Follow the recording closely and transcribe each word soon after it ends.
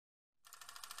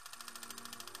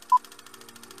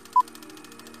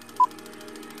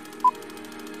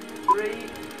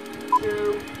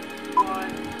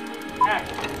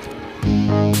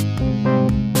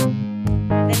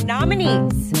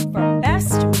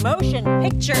Motion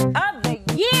Picture of the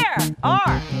Year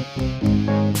are...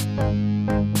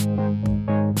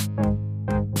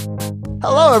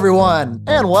 Hello, everyone,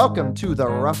 and welcome to the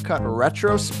Rough Cut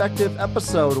Retrospective,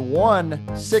 episode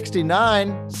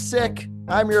 169. Sick.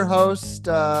 I'm your host,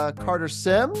 Carter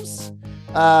Sims.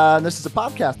 This is a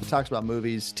podcast that talks about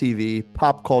movies, TV,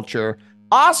 pop culture,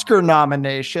 Oscar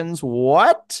nominations.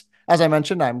 What? As I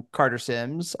mentioned, I'm Carter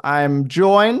Sims. I'm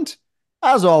joined,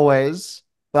 as always,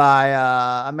 by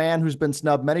a man who's been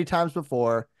snubbed many times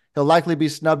before. He'll likely be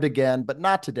snubbed again, but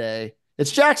not today. It's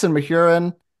Jackson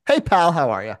Mahurin. Hey, pal,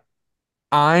 how are you?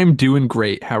 I'm doing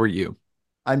great. How are you?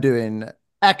 I'm doing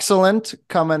excellent,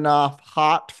 coming off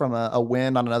hot from a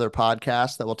win on another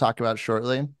podcast that we'll talk about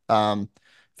shortly.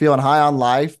 Feeling high on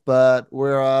life, but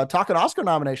we're talking Oscar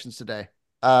nominations today.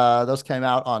 Those came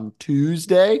out on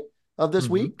Tuesday of this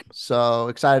week, so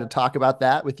excited to talk about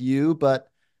that with you. But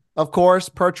of course,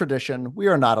 per tradition, we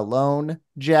are not alone,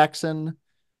 Jackson.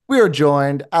 We are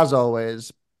joined, as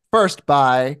always, first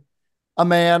by a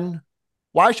man.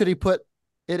 Why should he put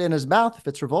it in his mouth if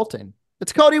it's revolting?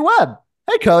 It's Cody Webb.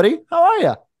 Hey, Cody, how are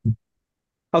you?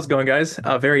 How's it going, guys?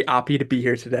 Very happy to be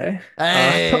here today.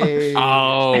 Hey.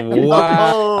 Oh,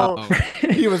 wow. Oh,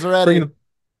 he was ready.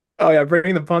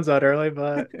 Bringing the puns out early,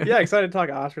 but yeah, excited to talk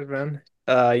Oscars, man.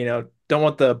 Don't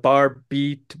want the bar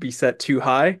to be set too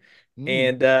high,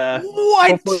 and What?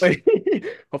 hopefully, What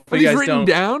hopefully he's you guys written don't,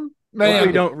 down? hopefully you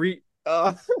Man, don't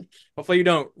hopefully you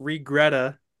don't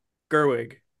Greta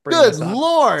Gerwig bringing good this up.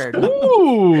 Lord.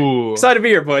 Ooh. Excited to be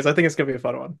here, boys. I think it's gonna be a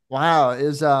fun one. Wow.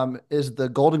 Is the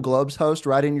Golden Globes host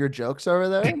writing your jokes over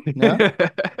there? No?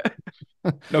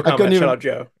 No I couldn't comment. even Shout out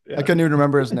Joe. I Yeah. couldn't even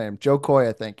remember his name. Joe Coy,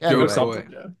 I think. Anyway, Joe Something, Coy.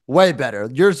 yeah. way better.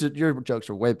 Your jokes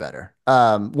are way better.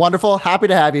 Wonderful. Happy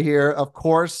to have you here. Of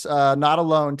course, not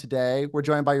alone today. We're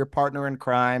joined by your partner in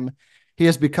crime. He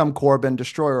has become Corbin,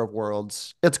 destroyer of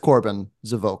worlds. It's Corbin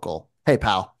Zavocal. Hey,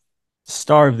 pal.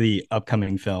 Star of the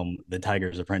upcoming film, The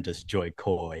Tiger's Apprentice, Joy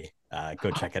Coy. Go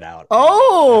check it out.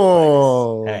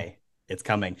 Oh, Hey, it's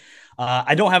coming.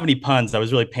 I don't have any puns. I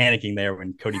was really panicking there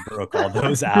when Cody broke all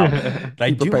those out. But I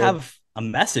Be do prepared. have a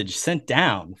message sent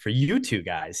down for you two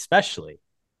guys, especially.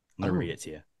 I'm going to Oh. read it to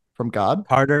you. From God.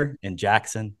 Carter and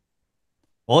Jackson.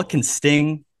 Well, it can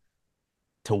sting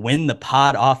to win the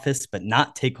pod office, but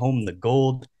not take home the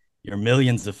gold. Your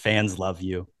millions of fans love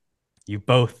you. You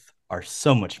both are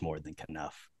so much more than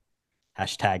enough.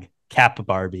 Hashtag Cap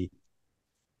Barbie.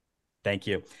 Thank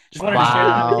you. Just wanted to share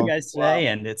that with Wow. you guys today.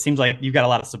 And it seems like you've got a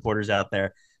lot of supporters out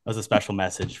there. That was a special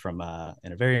message from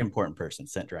and a very important person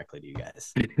sent directly to you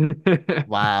guys.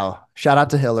 Wow. Shout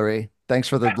out to Hillary. Thanks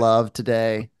for the love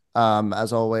today.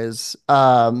 As always.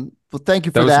 Well, thank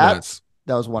you for That was that. nuts.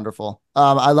 That was wonderful.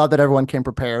 I love that everyone came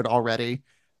prepared already.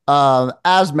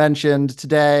 As mentioned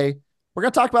today, we're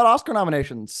going to talk about Oscar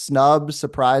nominations, snubs,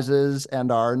 surprises,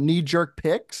 and our knee-jerk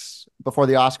picks before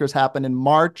the Oscars happen in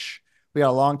March. We got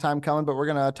a long time coming, but we're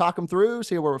going to talk them through,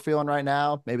 see what we're feeling right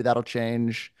now. Maybe that'll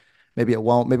change. Maybe it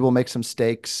won't. Maybe we'll make some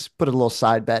stakes, put a little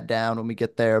side bet down when we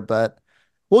get there, but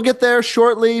we'll get there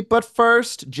shortly. But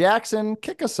first, Jackson,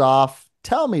 kick us off.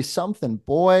 Tell me something,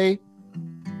 boy.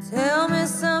 Tell me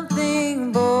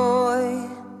something, boy.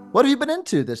 What have you been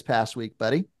into this past week,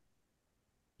 buddy?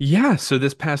 Yeah, so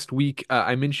this past week,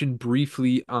 I mentioned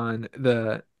briefly on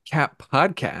the Cap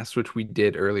podcast, which we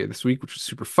did earlier this week, which was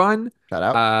super fun. Shout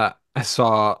out. I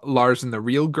saw Lars and the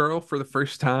Real Girl for the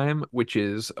first time, which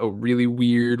is a really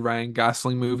weird Ryan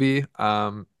Gosling movie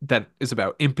that is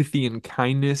about empathy and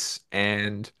kindness,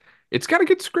 and it's got a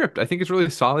good script. I think it's really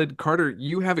solid. Carter,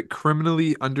 you have it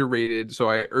criminally underrated, so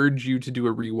I urge you to do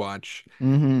a rewatch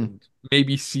Mm-hmm. and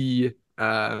maybe see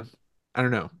I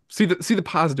don't know, see the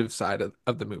positive side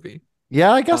of the movie.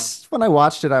 Yeah, I Um, guess when I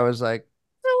watched it, I was like,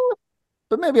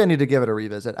 but maybe I need to give it a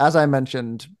revisit. As I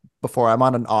mentioned before, I'm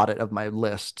on an audit of my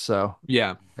list, so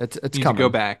yeah, it's need to go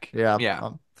coming. back. Yeah, Yeah.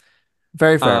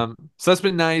 very fair. So that's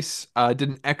been nice. Did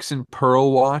an X and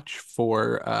Pearl watch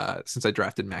for since I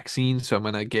drafted Maxine, so I'm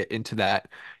gonna get into that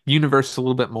universe a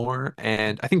little bit more.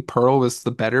 And I think Pearl was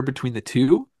the better between the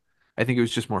two. I think it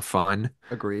was just more fun.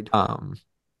 Agreed. Um,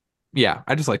 yeah,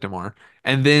 I just liked it more.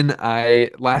 And then I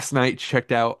last night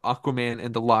checked out Aquaman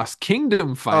and the Lost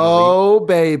Kingdom finally, Oh,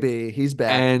 baby, he's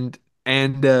back. and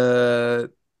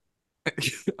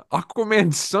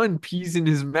Aquaman's son pees in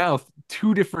his mouth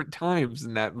two different times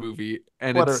in that movie,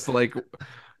 and What it's a like,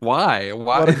 why?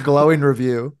 what a glowing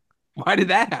review. Why did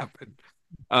that happen?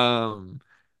 Um,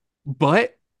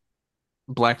 but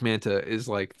Black Manta is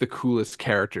like the coolest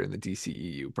character in the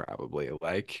DCEU, probably.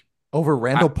 Like, Over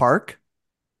Randall Park?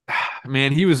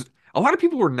 man, he was. A lot of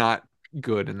people were not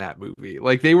good in that movie.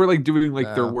 Like, they were like doing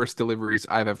like their Yeah. worst deliveries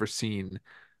I've ever seen.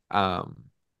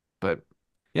 But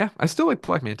yeah, I still like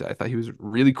Black Manta. I thought he was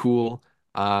really cool.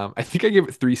 I think I gave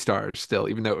it 3 stars still,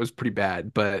 even though it was pretty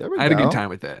bad, but There we I had a good go. time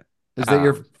with it. Is that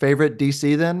your Um, favorite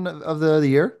DC then of the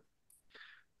year?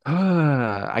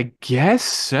 I guess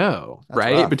so, That's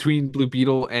right? rough. Between Blue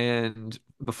Beetle and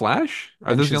The Flash?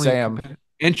 Are And those the only Shazam.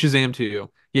 and Shazam too?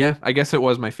 Yeah, I guess it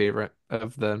was my favorite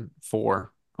of the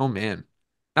 4. Oh man.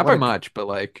 Not What by a much, but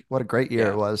like, what a great year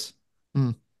it yeah. was.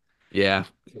 Mm, Yeah.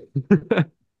 But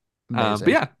amazing.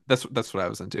 yeah, that's what I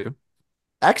was into.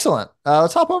 Excellent.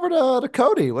 Let's hop over to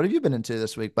Cody. What have you been into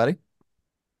this week, buddy?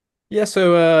 Yeah,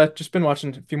 so just been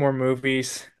watching a few more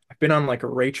movies. I've been on like a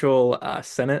Rachel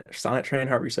Sonnet train,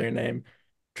 however you say your name.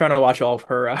 Trying to watch all of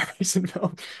her recent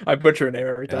films. I butcher her name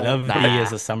every I time. love thee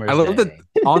as Nah. a I summer's love that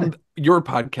day. on your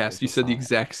podcast you Rachel said the Sonnet.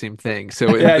 exact same thing.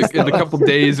 So Yeah, in the couple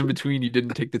days in between you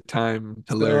didn't take the time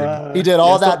to so learn. He did yeah,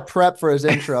 all still that prep for his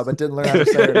intro, but didn't learn how to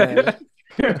say her name.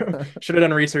 should have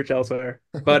done research elsewhere.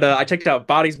 But I checked out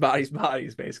Bodies, Bodies,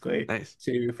 Bodies, basically, Nice.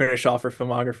 to finish off her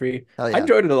filmography. Hell I yeah.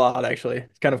 enjoyed it a lot, actually.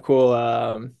 It's kind of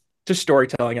cool. Just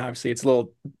storytelling, obviously. It's a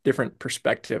little different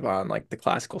perspective on like the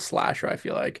classical slasher, I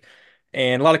feel like.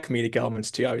 And a lot of comedic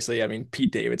elements too, obviously. I mean,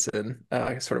 Pete Davidson,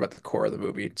 sort of at the core of the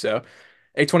movie. So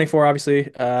A24, obviously.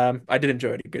 I did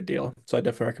enjoy it a good deal. So I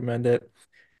definitely recommend it.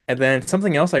 And then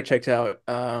something else I checked out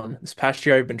this past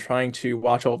year, I've been trying to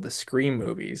watch all of the Scream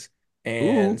movies, Ooh,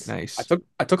 and I nice. took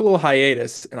I took a little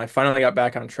hiatus, and I finally got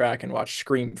back on track and watched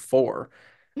Scream 4,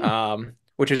 Hmm.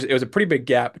 which is it was a pretty big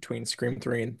gap between Scream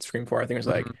 3 and Scream 4. I think it was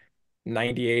Mhm. like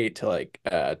 98 to like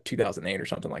 2008 or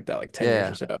something like that, like 10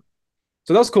 years Yeah. or so.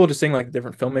 So that was cool, just seeing like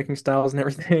different filmmaking styles and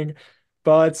everything.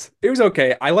 But it was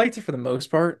okay. I liked it for the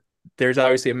most part. There's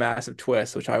obviously a massive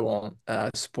twist, which I won't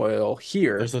spoil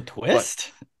here. There's a But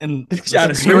twist in yeah,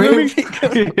 the the Scream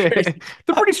Scream movie. movie.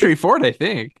 They're pretty straightforward, I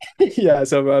think. Yeah,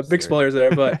 so big Sure. spoilers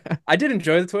there, but I did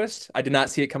enjoy the twist. I did not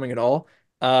see it coming at all.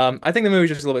 I think the movie's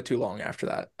just a little bit too long after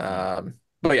that.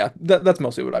 But yeah, that's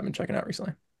mostly what I've been checking out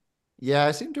recently. Yeah,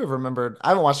 I seem to have remembered. I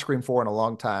haven't watched Scream 4 in a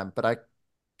long time, but I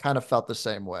kind of felt the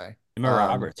same way. Emma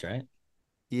Roberts, right?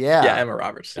 Yeah, Yeah. Emma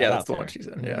Roberts. Shout Yeah, that's out the one there. she's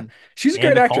in. Yeah, Mhm. she's a great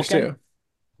Andy actress Culkin? too.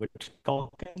 Which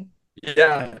Culkin?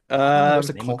 Yeah, Oh, there's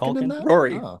a Name Culkin in Culkin? that?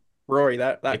 Rory, Oh, Rory,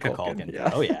 that Mika Culkin. Culkin.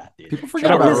 Yeah, Oh yeah, dude. people Shout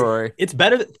forget out about Rory. Rory. It's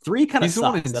better. 3 kind of He's the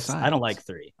one sucks. in That's I don't like Signs.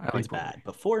 3. I 3's like Rory. bad,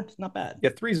 but 4 is not bad.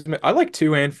 Yeah, I like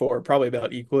 2 and 4 probably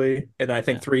about equally, and I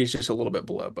think Yeah. 3 is just a little bit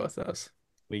below both those.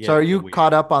 We So are get you the weird.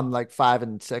 caught up on like 5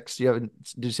 and 6? You haven't,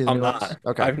 did you see the I'm new ones? not.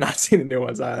 Okay. I've not seen the new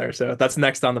ones either, so that's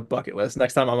next on the bucket list.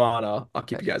 Next time I'm on, I'll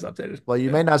keep you guys updated. Well, you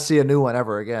Yeah. may not see a new one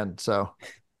ever again, so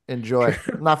enjoy.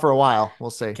 True. Not for a while. We'll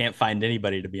see. Can't find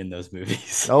anybody to be in those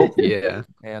movies. Nope. Yeah.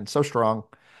 And so strong.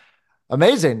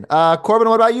 Amazing. Corbin,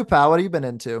 what about you, pal? What have you been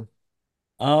into?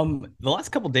 The last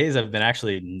couple days I've been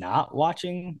actually not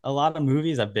watching a lot of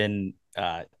movies. I've been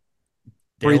delving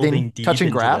Breathing, deep touching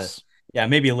into grass? yeah,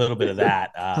 maybe a little bit of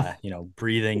that.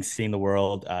 Breathing, seeing the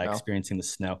world, No. experiencing the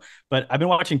snow. But I've been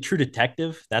watching True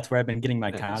Detective. That's where I've been getting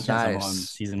my Nice. content. I'm on Nice.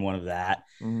 season 1 of that.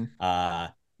 Mhm.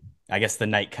 I guess the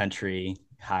Night Country,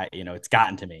 it's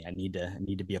gotten to me. I need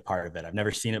to be a part of it. I've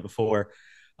never seen it before,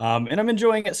 and I'm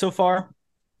enjoying it so far.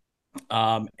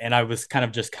 And I was kind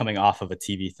of just coming off of a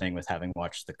TV thing with having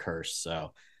watched The Curse,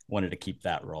 so wanted to keep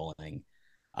that rolling.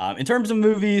 In terms of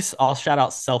movies, I'll shout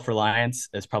out Self-Reliance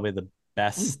as probably the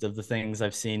best of the things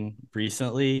I've seen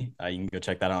recently. You can go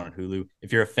check that out on Hulu.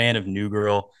 If you're a fan of New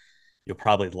Girl, you'll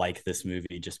probably like this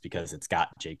movie just because it's got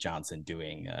Jake Johnson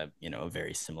doing a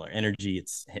very similar energy.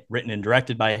 It's written and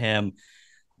directed by him.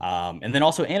 And then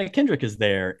also Anna Kendrick is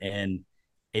there, and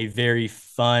a very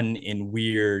fun and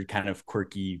weird kind of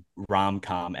quirky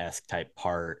rom-com-esque type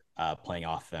part playing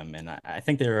off them. And I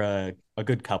think they're a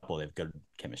good couple. They have good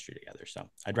chemistry together. So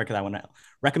I'd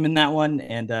recommend that one.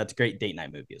 And it's a great date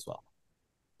night movie as well.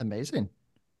 Amazing.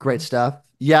 Great stuff.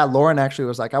 Yeah, Lauren actually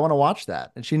was like, I want to watch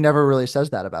that. And she never really says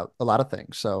that about a lot of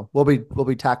things. So we'll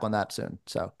be tackling that soon.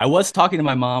 So I was talking to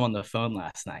my mom on the phone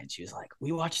last night, and she was like,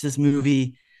 we watched this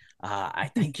movie. I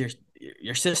think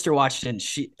your sister watched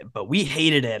it, but we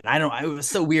hated it. It was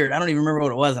so weird. I don't even remember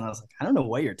what it was. And I was like, I don't know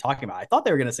what you're talking about. I thought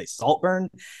they were going to say Saltburn.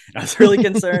 And I was really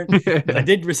concerned. But I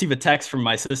did receive a text from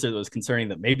my sister that was concerning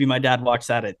that maybe my dad watched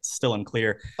that. It's still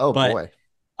unclear. oh But boy.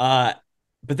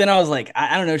 But then I was like,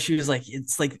 I don't know. She was like,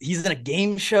 it's like he's in a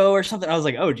game show or something. I was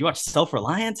like, oh, did you watch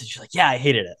Self-Reliance? And she's like, yeah, I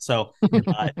hated it. So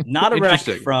not a rec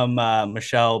Interesting. from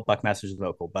Michelle Buckmaster's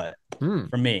vocal, but Hmm.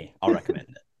 from me, I'll recommend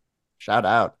it. Shout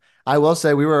out. I will say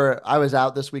I was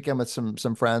out this weekend with some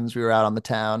friends. We were out on the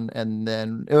town, and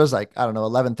then it was like, I don't know,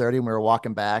 11:30, and we were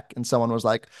walking back, and someone was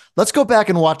like, let's go back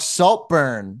and watch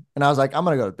Saltburn. And I was like, I'm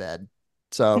gonna go to bed.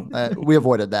 So we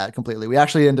avoided that completely. We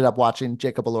actually ended up watching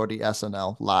Jacob Elordi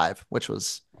SNL live, which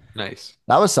was Nice.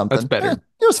 that was something. That's better.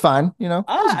 It was fine, you know. It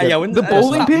was good. Yeah, when The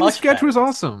bowling not pin much sketch better. was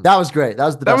awesome. That was great. That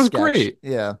was the That best was sketch. great.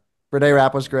 Yeah. Renee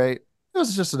Rapp was great. It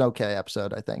was just an okay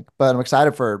episode, I think. But I'm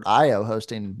excited for IO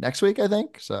hosting next week, I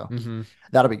think. So Mhm.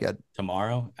 that'll be good.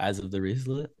 Tomorrow, as of the release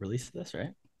of this,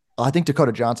 right? I think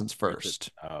Dakota Johnson's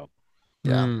first. Oh,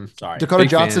 Yeah. Mm. sorry. Dakota Big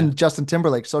Johnson, fan. Justin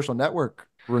Timberlake social network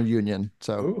reunion.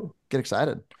 So Ooh. get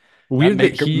excited. Weird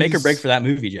that make or break he's- for that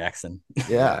movie, Jackson.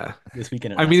 Yeah. This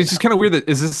weekend. I mean, it's just kind of weird that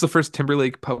is this the first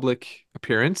Timberlake public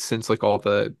appearance since like all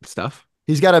the stuff?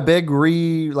 He's got a big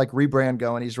rebrand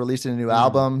going. He's releasing a new Mm.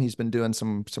 album. He's been doing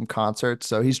some concerts.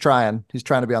 So he's trying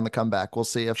to be on the comeback. We'll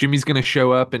see if Jimmy's gonna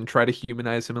show up and try to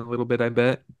humanize him a little bit, I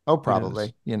bet.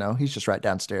 probably, he's just right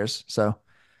downstairs. So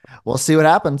we'll see what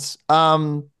happens.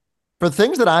 For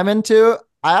things that I'm into,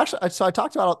 I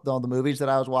talked about all the movies that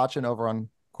I was watching over on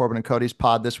Corbin and Cody's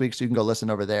pod this week, so you can go listen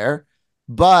over there.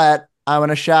 But I want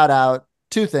to shout out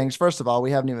two things. First of all,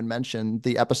 we haven't even mentioned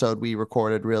the episode we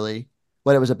recorded, really,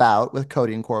 what it was about with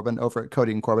Cody and Corbin over at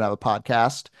Cody and Corbin have a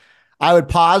podcast. I would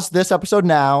pause this episode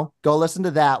now, go listen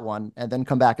to that one, and then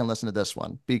come back and listen to this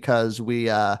one because we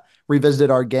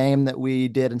revisited our game that we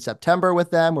did in September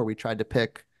with them, where we tried to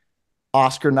pick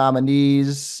Oscar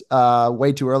nominees,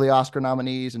 way too early Oscar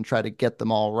nominees, and try to get them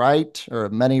all right or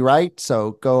many right.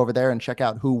 So go over there and check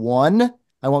out who won.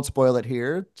 I won't spoil it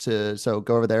here. So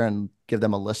go over there and give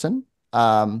them a listen.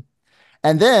 And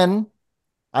then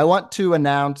I want to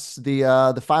announce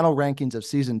the final rankings of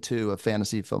season 2 of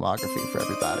Fantasy Filmography for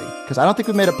everybody, because I don't think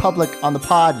we made it public on the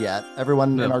pod yet.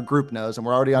 Everyone in our group knows, and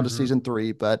we're already on to season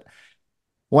 3, but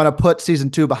want to put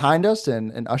season 2 behind us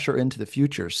and usher into the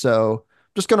future. So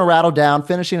just going to rattle down.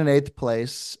 Finishing in 8th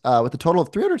place with a total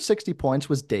of 360 points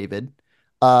was David.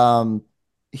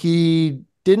 He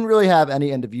didn't really have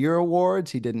any end of year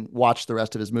awards. He didn't watch the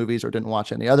rest of his movies or didn't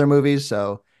watch any other movies,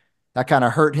 so that kind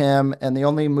of hurt him. And the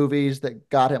only movies that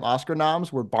got him Oscar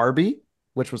noms were Barbie,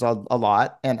 which was a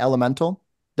lot, and Elemental.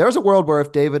 There was a world where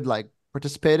if David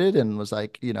participated and was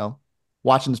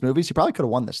watching his movies, he probably could have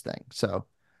won this thing. So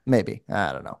maybe,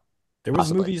 I don't know. There was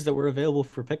Possibly. movies that were available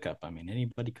for pickup. I mean,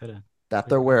 anybody could have. That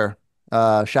there were.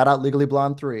 Shout out Legally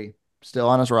Blonde 3, still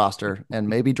on his roster and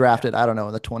maybe drafted, I don't know,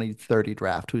 in the 2030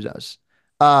 draft. Who knows?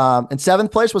 In 7th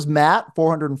place was Matt,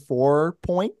 404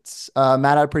 points.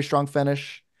 Matt had a pretty strong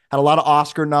finish. Had a lot of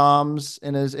Oscar noms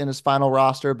in his final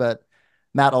roster, but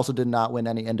Matt also did not win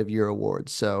any end of year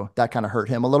awards, so that kind of hurt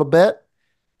him a little bit.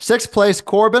 6th place,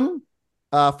 Corbin,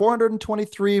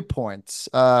 423 points.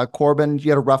 Corbin,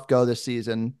 you had a rough go this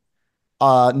season.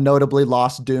 Notably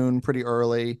lost Dune pretty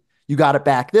early. You got it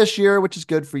back this year, which is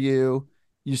good for you.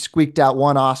 You squeaked out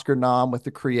one Oscar nom with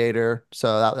The Creator,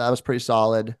 so that was pretty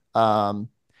solid.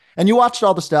 And you watched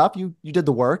all the stuff. You did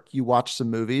the work. You watched some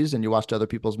movies and you watched other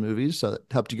people's movies, so it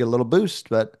helped you get a little boost.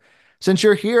 But since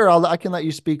you're here, I can let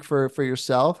you speak for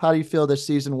yourself. How do you feel this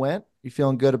season went? You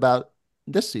feeling good about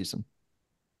this season?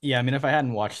 Yeah, I mean, if I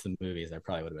hadn't watched the movies, I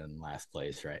probably would have been in last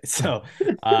place, right? So,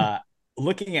 I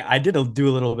did do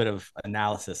a little bit of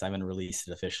analysis. I haven't released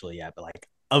it officially yet, but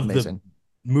of Amazing.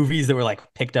 the movies that were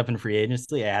picked up in free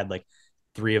agency, I had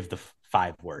 3 of the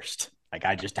 5 worst.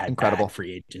 I just had Incredible bad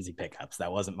free agency pickups.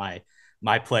 That wasn't my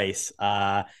place.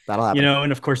 That'll happen.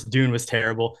 And of course Dune was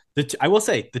terrible. I will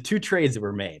say the 2 trades that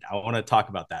were made, I want to talk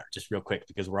about that just real quick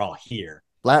because we're all here.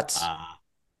 Let's.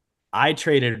 I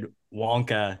traded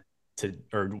Wonka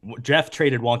Jeff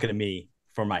traded Wonka to me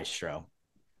for Maestro.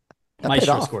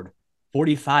 Maestro scored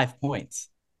 45 points.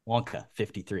 Wonka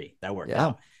 53. That worked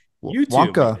out. You two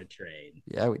made a trade.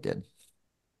 Yeah, we did.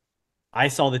 I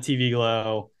saw the TV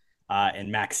Glow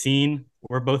and Maxine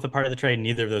were both a part of the trade.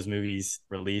 Neither of those movies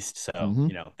released, so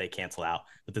they cancel out.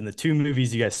 But then the 2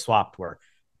 movies you guys swapped were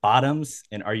Bottoms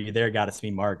and Are You There, God It's Me,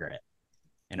 Margaret.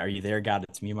 And Are You There, God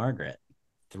It's Me, Margaret.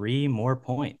 3 more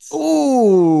points.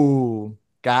 Ooh,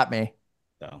 got me.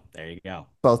 So there you go.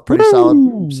 Both pretty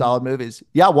solid movies.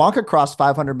 Yeah, Wonka crossed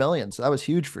 500 million, so that was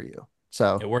huge for you.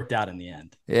 So it worked out in the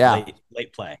end. Yeah,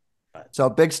 late play. But so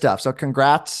big stuff. So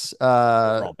congrats.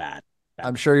 Overall bad.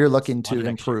 I'm sure you're looking to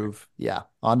improve. Yeah,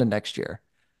 on to next year.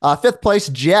 5th place,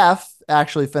 Jeff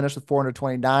actually finished with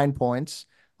 429 points.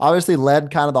 Obviously led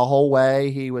kind of the whole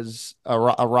way. He was a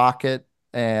rocket,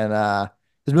 and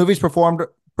his movies performed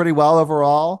pretty well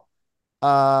overall.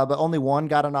 But only one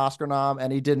got an Oscar nom,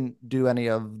 and he didn't do any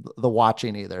of the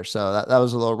watching either. So that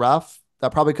was a little rough.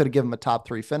 That probably could have given him a top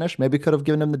 3 finish. Maybe could have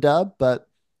given him the dub, but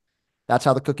that's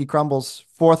how the cookie crumbles.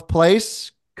 4th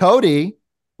place, Cody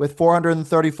with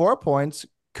 434 points.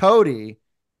 Cody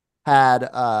had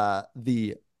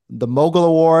the the Mogul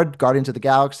Award, Guardians of the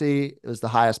Galaxy. It was the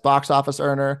highest box office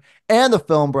earner, and the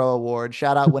Film Bro Award.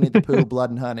 Shout out Winnie the Pooh, Blood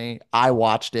and Honey. I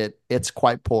watched it. It's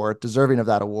quite poor, deserving of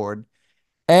that award.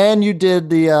 And you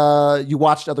did you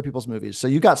watched other people's movies. So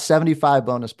you got 75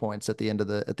 bonus points at the end of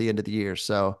the year.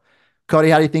 So Cody,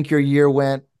 how do you think your year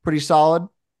went? Pretty solid?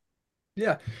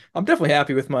 Yeah, I'm definitely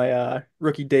happy with my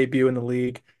rookie debut in the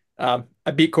league. I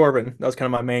beat Corbin. That was kind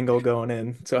of my main goal going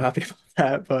in. So happy about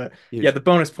that. But Huge. yeah, the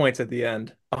bonus points at the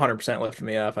end 100% lifted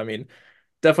me up. I mean,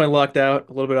 definitely lucked out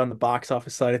a little bit on the box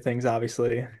office side of things,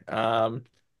 obviously. And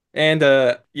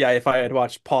yeah, if I had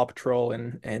watched Paw Patrol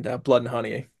and Blood and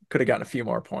Honey, could have gotten a few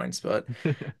more points, but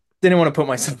didn't want to put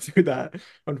myself through that,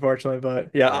 unfortunately.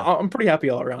 But yeah, Yeah. I'm pretty happy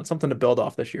all around. Something to build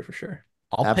off this year for sure.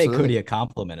 I'll pay Absolutely. Cody a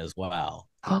compliment as well.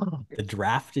 The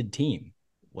drafted team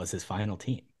was his final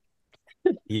team.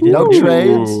 He No didn't-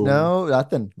 trades, Ooh. no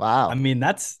nothing. Wow. I mean, he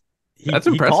That's called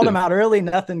impressive. him out early.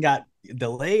 Nothing got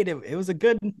delayed. It was a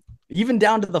good, even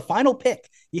down to the final pick.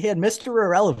 He had Mr.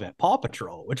 Irrelevant, Paw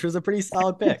Patrol, which was a pretty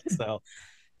solid pick. So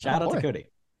shout out boy. to Cody.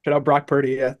 Shout out Brock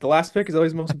Purdy. Yeah, the last pick is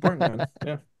always the most important, man.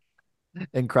 Yeah.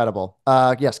 Incredible.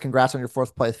 Yes, congrats on your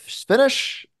fourth place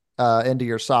finish into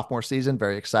your sophomore season.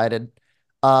 Very excited.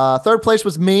 Third place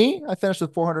was me. I finished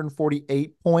with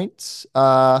 448 points.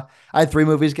 I had 3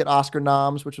 movies get Oscar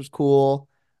noms, which was cool.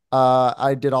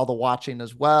 I did all the watching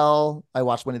as well. I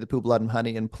watched Winnie the Pooh, Blood and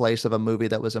Honey in place of a movie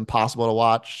that was impossible to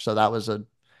watch, so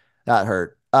that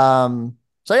hurt. So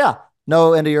yeah,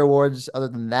 no end of year awards other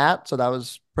than that, so that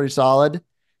was pretty solid.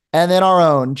 And then our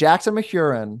own Jackson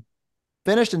McHuron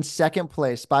finished in second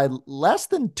place by less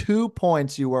than 2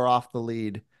 points. You were off the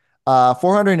lead.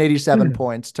 487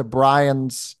 points to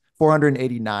Brian's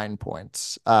 489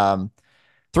 points.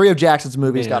 3 of Jackson's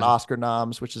movies got Man. Oscar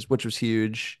noms, which was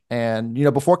huge. And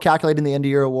before calculating the end of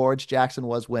year awards, Jackson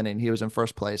was winning. He was in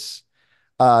first place.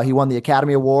 He won the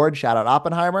Academy Award. Shout out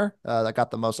Oppenheimer. That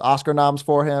got the most Oscar noms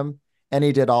for him. And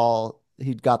he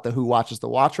got the Who Watches the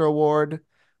Watcher Award.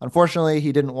 Unfortunately,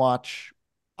 he didn't watch.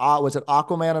 Was it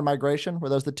Aquaman and Migration? Were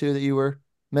those the 2 that you were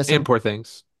missing? And Poor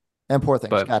Things. And Poor Things.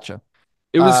 But- Gotcha.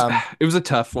 It was a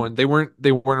tough one. They weren't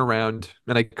around,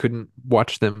 and I couldn't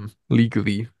watch them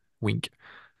legally. Wink.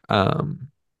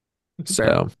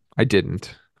 So I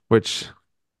didn't, which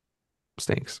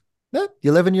stinks. Yeah,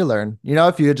 you live and you learn.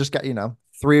 If you had just got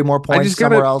 3 more points just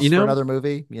gotta, somewhere else for another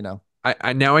movie,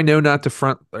 I now I know not to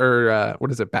front or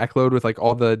what is it, backload with like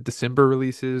all the December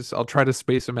releases. I'll try to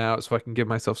space them out so I can give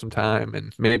myself some time,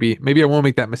 and maybe I won't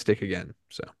make that mistake again.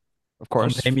 So of Come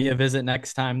course. pay me a visit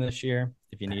next time this year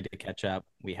if you need to catch up.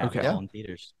 We have Okay. it all in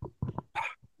theaters.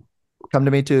 Come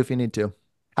to me too if you need to.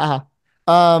 Haha.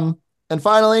 And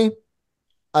finally,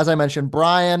 as I mentioned,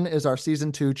 Brian is our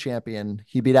season 2 champion.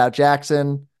 He beat out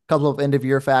Jackson. A couple of end of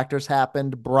year factors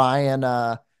happened. Brian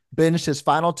binged his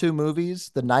final 2 movies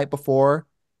the night before.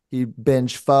 He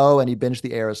binged Foe and he binged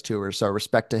the Eras Tour. So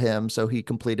respect to him. So he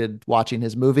completed watching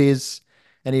his movies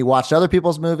and he watched other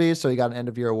people's movies. So he got an end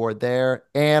of year award there.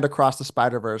 And Across the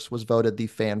Spider-Verse was voted the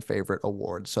fan favorite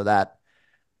award. So that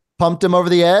pumped him over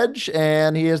the edge,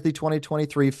 and he is the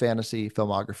 2023 Fantasy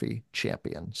Filmography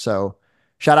champion. So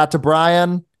shout out to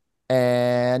Brian.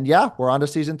 And yeah, we're on to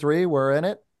season 3. We're in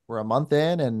it. We're a month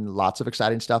in, and lots of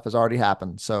exciting stuff has already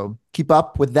happened. So keep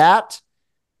up with that.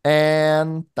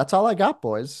 And that's all I got,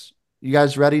 boys. You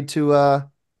guys ready to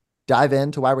dive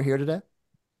into why we're here today?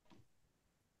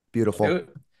 Beautiful. Do it.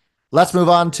 Let's move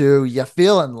on to You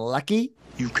Feeling Lucky?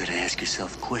 You gotta ask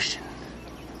yourself a question.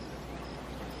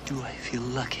 Do I feel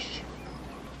lucky?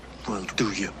 Well,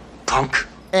 do you, punk?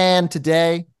 And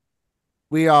today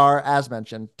we are, as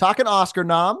mentioned, talking Oscar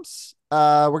noms.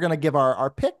 We're going to give our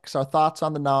picks, our thoughts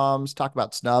on the noms, talk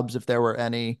about snubs if there were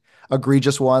any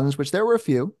egregious ones, which there were a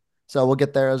few. So we'll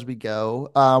get there as we go.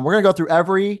 We're going to go through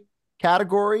every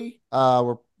category.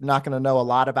 We're not going to know a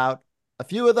lot about a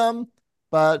few of them,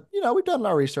 but we've done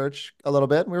our research a little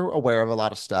bit. We're aware of a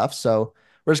lot of stuff. So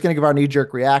we're just going to give our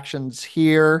knee-jerk reactions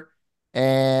here.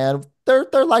 And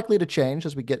they're likely to change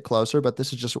as we get closer, but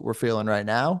this is just what we're feeling right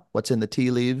now. What's in the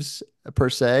tea leaves per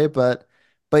se, but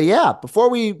yeah. Before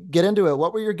we get into it,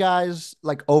 what were your guys'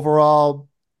 overall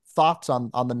thoughts on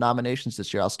the nominations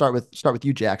this year? I'll start with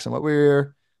you, Jackson. What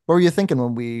were you thinking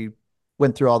when we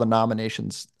went through all the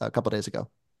nominations a couple days ago?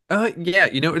 Yeah,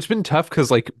 it's been tough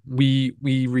because we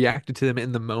reacted to them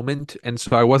in the moment, and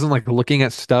so I wasn't looking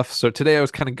at stuff. So today I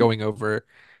was kind of going over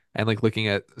and looking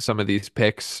at some of these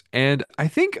picks, and I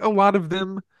think a lot of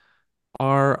them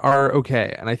are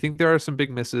okay, and I think there are some big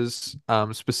misses.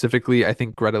 Specifically, I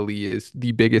think Greta Lee is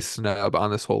the biggest snub on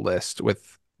this whole list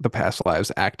with the Past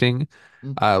Lives acting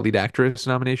lead actress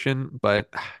nomination,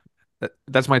 but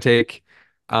that's my take.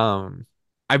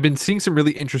 I've been seeing some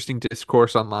really interesting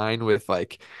discourse online with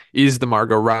like, is the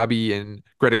Margot Robbie and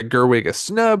Greta Gerwig a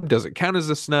snub? Does it count as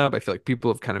a snub? I feel like people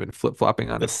have kind of been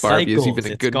flip-flopping on The if Barbie is even cycles,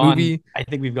 a it's good gone. movie. I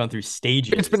think we've gone through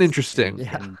stages. It's been interesting.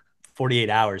 Yeah. In 48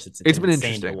 hours. It's It's been been insane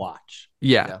to interesting. watch.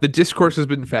 Yeah, Yeah. the discourse has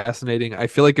been fascinating. I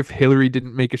feel like if Hillary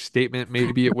didn't make a statement,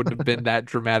 maybe it wouldn't have been that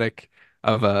dramatic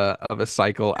of a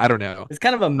cycle. I don't know. It's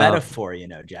kind of a metaphor,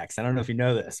 Jackson. I don't know if you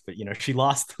know this, but she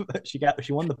lost.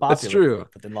 She won the That's popular true. vote,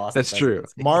 but then lost. That's the true.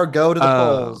 presidency. Margot to the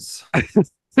polls.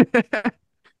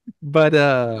 But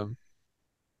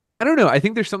I don't know. I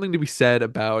think there's something to be said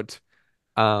about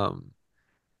um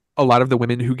a lot of the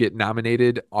women who get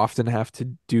nominated often have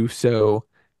to do so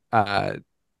uh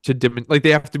like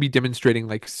they have to be demonstrating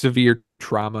like severe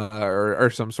trauma or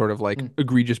some sort of like Mm.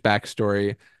 egregious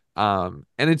backstory. And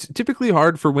it's typically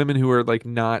hard for women who are like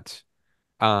not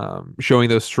showing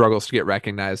those struggles to get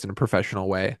recognized in a professional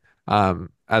way,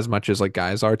 as much as like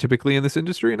guys are typically in this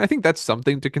industry. And I think that's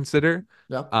something to consider.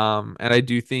 Yeah. And I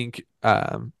do think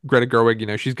Greta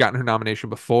Gerwig, she's gotten her nomination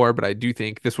before, but I do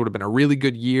think this would have been a really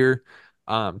good year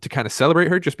to kind of celebrate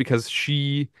her just because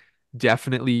she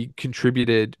definitely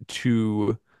contributed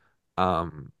to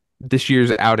this year's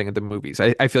outing at the movies.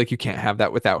 I feel like you can't have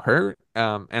that without her.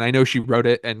 And I know she wrote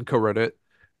it and co-wrote it,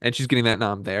 and she's getting that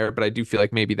nom there, but I do feel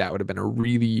like maybe that would have been a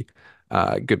really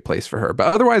good place for her.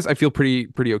 But otherwise, I feel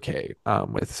pretty okay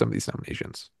with some of these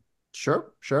nominations.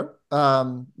 Sure, sure.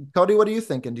 Cody, what are you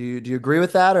thinking? Do you agree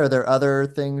with that? Or are there other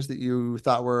things that you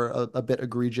thought were a bit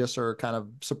egregious or kind of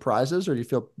surprises, or do you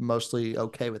feel mostly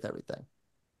okay with everything?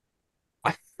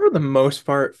 I, for the most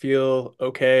part, feel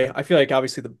okay. I feel like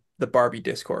obviously the Barbie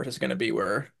discourse is going to be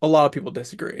where a lot of people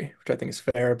disagree, which I think is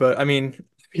fair. But I mean,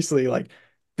 obviously, like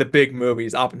the big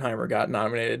movies, Oppenheimer got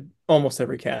nominated almost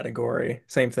every category.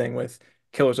 Same thing with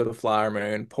Killers of the Flower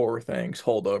Moon, Poor Things,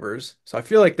 Holdovers. So I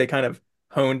feel like they kind of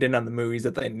honed in on the movies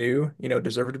that they knew,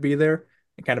 deserved to be there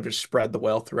and kind of just spread the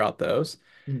wealth throughout those.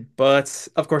 Mm. But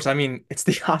of course, I mean, it's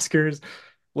the Oscars, a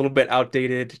little bit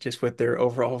outdated just with their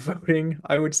overall voting,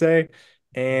 I would say.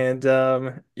 And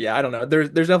yeah, I don't know. There's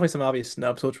definitely some obvious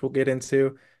snubs which we'll get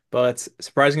into, but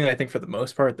surprisingly, I think for the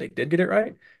most part they did get it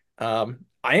right.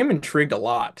 I am intrigued a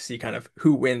lot to see kind of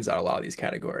who wins out of a lot of these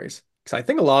categories because I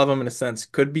think a lot of them, in a sense,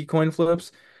 could be coin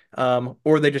flips,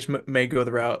 or they just m may go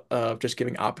the route of just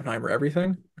giving Oppenheimer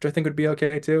everything, which I think would be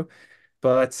okay too.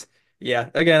 But yeah,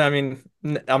 again, I mean,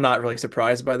 I'm not really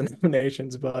surprised by the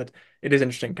nominations, but it is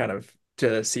interesting kind of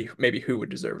to see maybe who would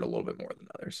deserve it a little bit more than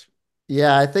others.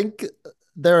 Yeah, I think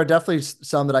there are definitely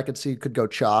some that I could see could go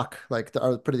chalk, like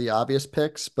are pretty the obvious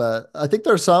picks. But I think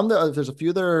there's some that there's a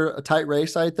few that are a tight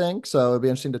race, I think. So it'd be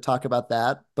interesting to talk about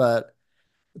that. But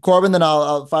Corbin, then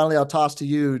I'll toss to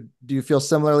you. Do you feel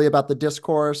similarly about the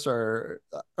discourse, or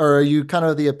are you kind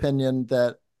of the opinion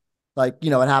that like,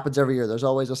 it happens every year. There's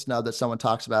always a snub that someone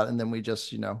talks about, and then we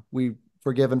just, we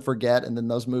forgive and forget, and then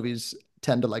those movies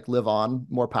tend to like live on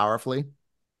more powerfully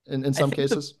in some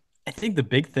cases. I think the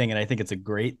big thing, and I think it's a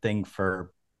great thing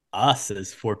for us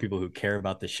as for people who care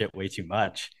about this shit way too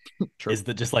much, True. is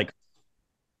that just like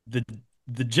the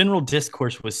the general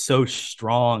discourse was so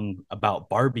strong about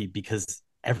Barbie because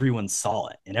everyone saw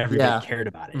it and everybody cared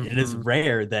about it. Mm-hmm. It is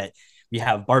rare that we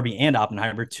have Barbie and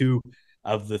Oppenheimer, two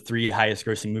of the three highest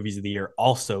grossing movies of the year,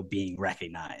 also being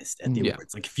recognized at the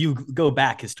awards. Like if you go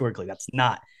back historically, that's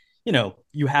not,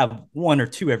 you have one or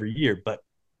two every year, but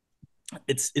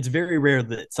it's very rare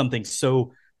that something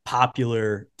so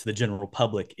popular to the general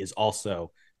public is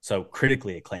also so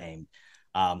critically acclaimed.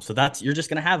 So you're just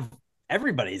going to have,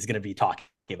 everybody's going to be talking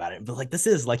about it. But like, this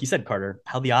is, like you said, Carter,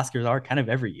 how the Oscars are kind of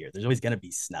every year. There's always going to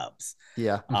be snubs.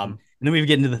 Yeah. And then we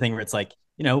get into the thing where it's like,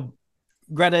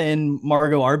 Greta and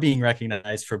Margot are being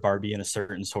recognized for Barbie in a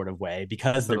certain sort of way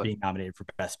because they're being nominated for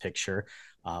Best Picture.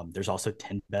 There's also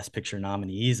 10 Best Picture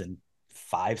nominees and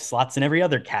 5 slots in every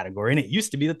other category. And it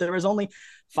used to be that there was only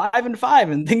 5 and 5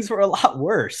 and things were a lot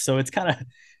worse. So it's kind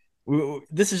of,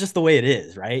 this is just the way it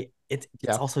is, right? It's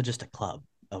also just a club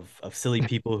of silly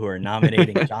people who are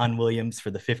nominating John Williams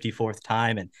for the 54th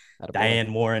time and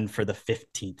Diane Warren for the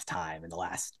 15th time in the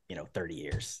last, 30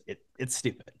 years. It's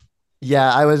stupid.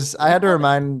 Yeah, I had to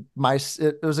remind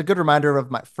it was a good reminder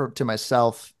of to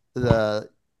myself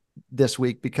this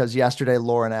week, because yesterday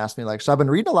Lauren asked me, like, so I've been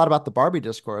reading a lot about the Barbie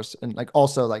discourse, and like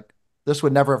also like this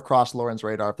would never have crossed Lauren's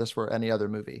radar if this were any other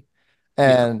movie.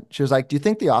 And she was like, do you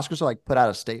think the Oscars will like put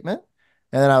out a statement?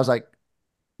 And then I was like,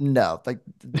 no, like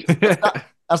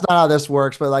that's not how this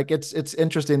works. But like it's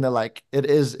interesting that like it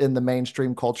is in the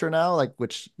mainstream culture now, like,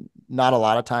 which not a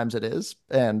lot of times it is.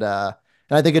 And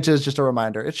I think it is just a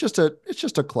reminder. It's just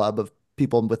a club of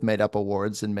people with made up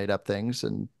awards and made up things,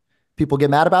 and people get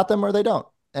mad about them or they don't.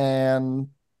 And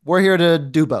we're here to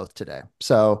do both today.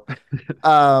 So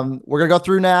we're going to go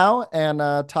through now and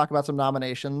talk about some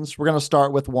nominations. We're going to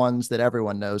start with ones that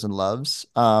everyone knows and loves.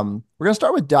 We're going to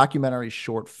start with documentary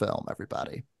short film,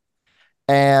 everybody.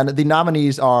 And the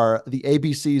nominees are The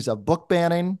ABCs of Book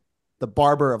Banning, The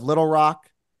Barber of Little Rock,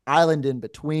 Island in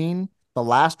Between, The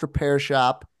Last Repair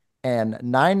Shop, and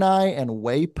Nai Nai and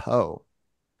Wei Po.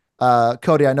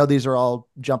 Cody, I know these are all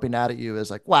jumping out at you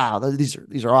as like, wow, these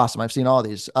are awesome. I've seen all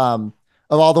these.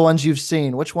 Of all the ones you've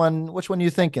seen, which one are you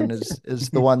thinking is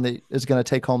the one that is going to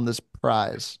take home this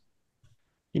prize?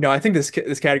 I think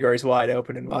this category is wide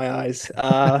open in my eyes.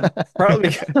 Partly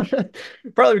because,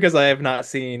 partly because I have not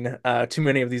seen too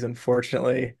many of these,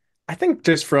 unfortunately. I think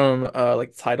just from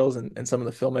like titles and some of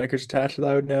the filmmakers attached that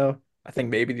I would know, I think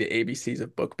maybe the ABCs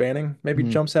of book banning maybe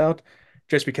Mhm. jumps out,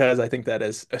 just because I think that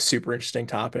is a super interesting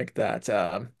topic that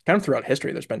kind of throughout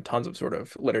history, there's been tons of sort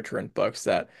of literature and books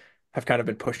that have kind of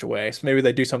been pushed away. So maybe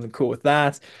they do something cool with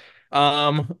that.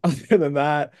 Other than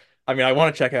that. I mean, I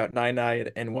want to check out Nine Nine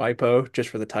and WIPO just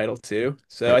for the title too.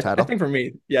 So Great I title. think for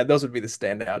me, yeah, those would be the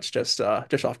standouts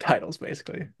just off titles,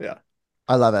 basically. Yeah.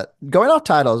 I love it. Going off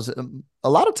titles, a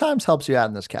lot of times helps you out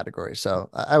in this category. So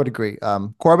I would agree.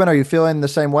 Corbin, are you feeling the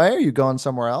same way? Are you going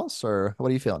somewhere else or what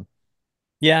are you feeling?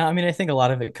 Yeah, I mean, I think a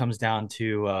lot of it comes down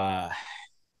to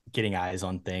getting eyes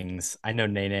on things. I know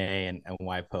Nene and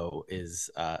WIPO is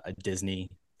a Disney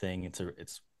thing.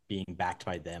 It's being backed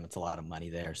by them. It's a lot of money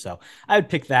there. So I would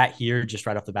pick that here just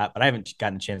right off the bat, but I haven't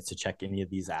gotten a chance to check any of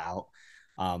these out.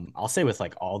 I'll say with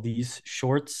like all these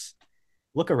shorts,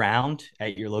 look around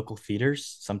at your local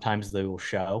theaters. Sometimes they will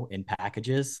show in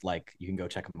packages, like you can go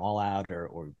check them all out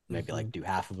or maybe like do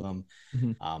half of them.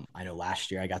 Mhm. I know last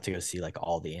year I got to go see like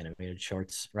all the animated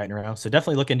shorts right in a row. So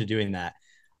definitely look into doing that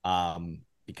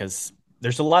because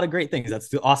there's a lot of great things. That's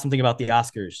the awesome thing about the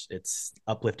Oscars. It's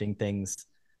uplifting things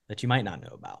that you might not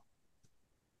know about.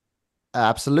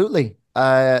 Absolutely.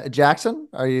 Jackson,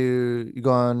 are you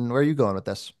going, where are you going with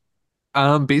this?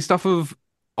 Based off of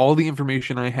all the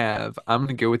information I have, I'm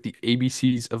gonna go with the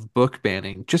ABCs of book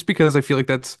banning, just because I feel like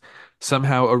that's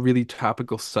somehow a really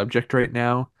topical subject right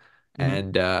now, Mhm.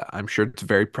 and I'm sure it's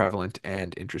very prevalent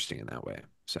and interesting in that way.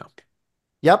 So,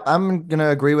 Yep, I'm gonna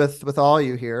agree with all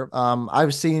you here.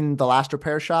 I've seen The Last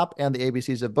Repair Shop and the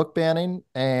ABCs of Book Banning,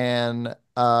 and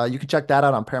you can check that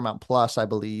out on Paramount Plus, I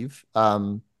believe,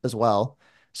 as well.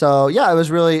 So yeah, it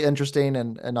was really interesting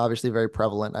and obviously very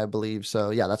prevalent, I believe. So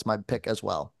yeah, that's my pick as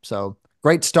well. So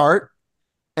great start.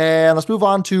 And let's move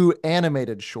on to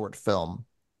animated short film.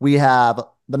 We have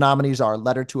the nominees are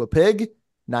Letter to a Pig,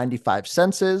 95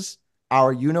 Senses,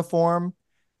 Our Uniform,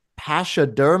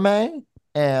 Pachyderme,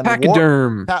 and War.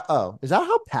 pachyderm. Oh, is that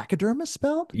how pachyderm is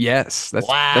spelled? Yes, that's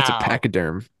a Wow.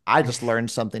 pachyderm. I just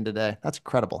learned something today. That's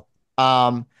incredible.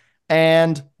 Um,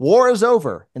 and War is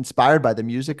Over, inspired by the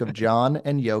music of John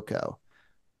and Yoko.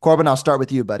 Corbin, I'll start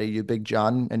with you, buddy. You a big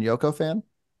John and Yoko fan?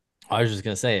 I was just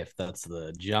gonna say if that's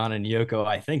the John and Yoko,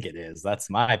 I think it is. That's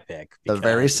my pick The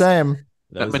very because same.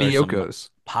 That those many are some Yokos.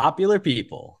 popular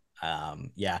people.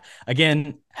 Yeah.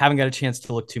 Again, haven't got a chance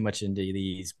to look too much into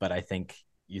these, but I think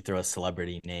you throw a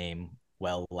celebrity name,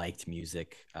 well liked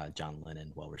music, John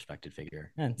Lennon, well respected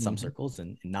figure in some Mhm. circles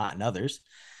and not in others.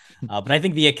 But I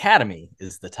think the Academy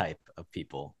is the type of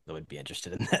people that would be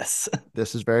interested in this.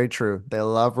 This is very true. They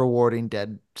love rewarding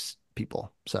dead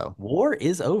people. So War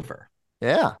is over.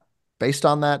 yeah, based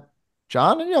on that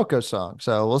John and Yoko song.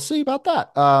 So we'll see about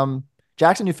that.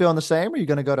 Jackson, you feeling the same? Or are you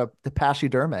going to go to the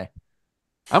pachyderme?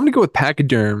 I'm gonna go with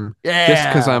pachyderm just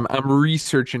because Yeah. I'm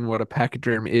researching what a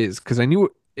pachyderm is because I knew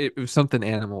it was something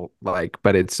animal like,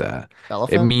 but it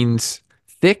Elephant? means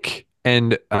thick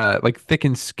and like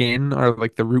thickened skin are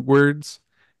like the root words,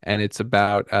 and it's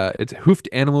about it's hoofed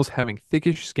animals having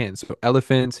thickish skin, so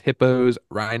elephants, hippos,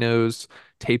 rhinos,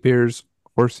 tapirs,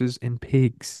 horses, and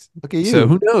pigs. Look at So you.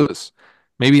 who knows?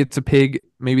 Maybe it's a pig.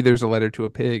 Maybe there's a letter to a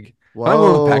pig. But I'm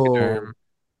going with Whoa. pachyderm.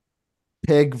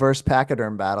 Pig versus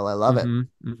pachyderm battle. I love it. Hmm.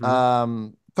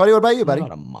 Cody, what about you, What buddy?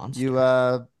 about a You monster?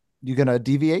 uh you gonna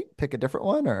deviate, pick a different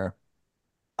one or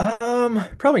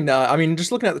Probably not. I mean,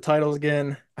 just looking at the titles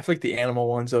again, I feel like the animal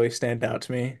ones always stand out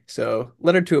to me. So,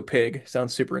 Letter to a Pig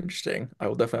sounds super interesting. I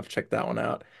will definitely have to check that one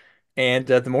out. And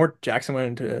the more Jackson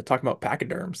went into talking about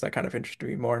pachyderms, that kind of interested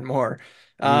me more and more.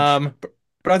 huge?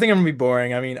 But I think I'm gonna be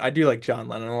boring. I mean, I do like John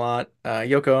Lennon a lot.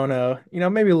 Yoko Ono,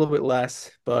 maybe a little bit less,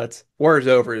 but War is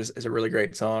Over is a really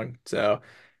great song. So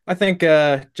I think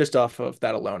just off of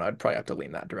that alone, I'd probably have to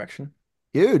lean that direction.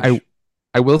 I Huge.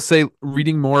 I will say,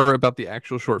 reading more about the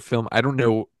actual short film, I don't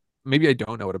know maybe I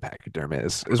don't know what a pachyderm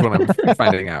is what I'm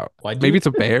finding out. Well, I Maybe do. it's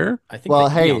a bear. I think Well,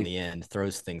 the E on hey, the end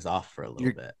throws things off for a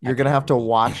little bit. you're gonna have to Pachyderm E.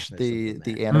 watch There's the something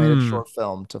there. the animated Hmm. short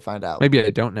film to find out. Maybe I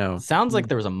don't know. Sounds like Hmm.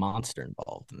 there was a monster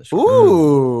involved in the short.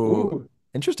 Ooh,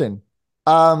 interesting.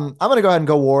 I'm gonna go ahead and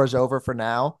go War is Over for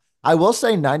now. I will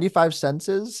say 95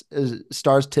 Senses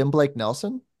stars Tim Blake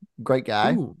Nelson, great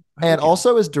guy, Ooh, I and like him.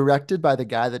 also is directed by the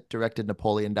guy that directed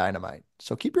Napoleon Dynamite.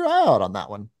 So keep your eye out on that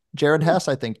one. Jared Hess,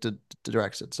 I think,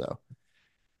 directs it. So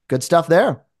good stuff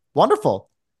there. Wonderful.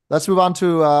 Let's move on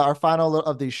to our final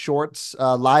of these shorts,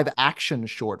 live action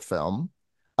short film.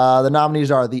 The nominees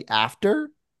are The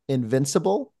After,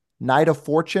 Invincible, Night of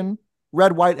Fortune,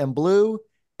 Red, White, and Blue,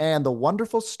 and The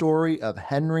Wonderful Story of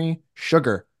Henry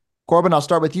Sugar. Corbin, I'll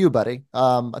start with you, buddy.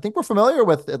 I think we're familiar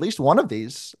with at least one of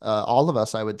these, all of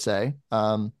us, I would say.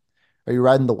 Are you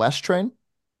riding the West train?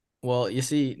 Well, you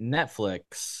see,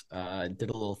 Netflix did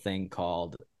a little thing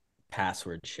called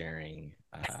password sharing,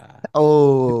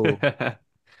 Oh,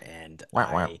 and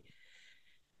Wow, wow. I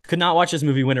could not watch this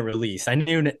movie when it released. I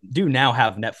do now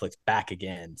have Netflix back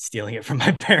again, stealing it from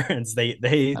my parents. They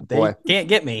boy. can't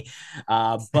get me.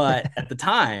 But at the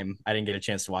time, I didn't get a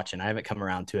chance to watch it. And I haven't come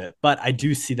around to it, but I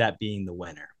do see that being the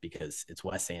winner because it's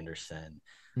Wes Anderson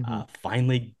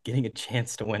finally getting a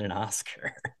chance to win an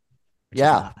Oscar, which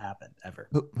Yeah. has not happened ever.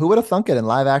 Who would have thunk it in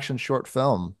live action short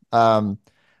film?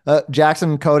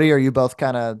 Jackson, Cody, are you both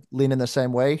kind of leaning the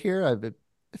same way here?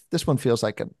 This one feels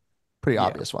like a pretty Yeah.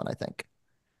 obvious one, I think.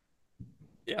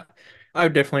 Yeah, I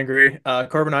would definitely agree.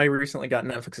 Corbin, I recently got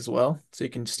Netflix as well, so you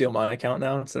can steal my account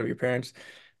now instead of your parents.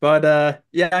 But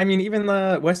yeah, I mean, even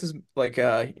Wes is like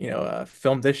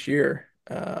filmed this year.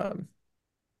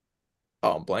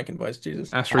 Oh, I'm blanking, boys.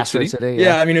 Jesus. Asteroid Asteroid City. City,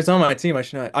 Yeah, yeah. I mean, it's on my team. I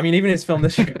should not. I mean, even his film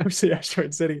this year, obviously,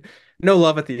 Asteroid City. No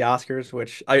love at the Oscars,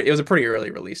 which it was a pretty early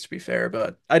release to be fair,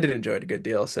 but I did enjoy it a good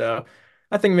deal. So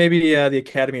I think maybe the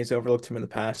Academy has overlooked him in the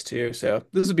past too. So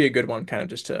this would be a good one, kind of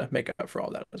just to make up for all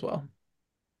that as well.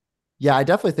 Yeah, I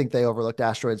definitely think they overlooked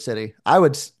Asteroid City. I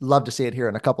would love to see it here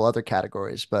in a couple other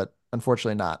categories, but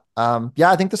unfortunately not. Yeah,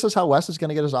 I think this is how Wes is going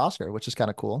to get his Oscar, which is kind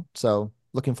of cool. So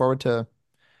looking forward to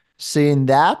seeing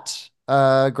that.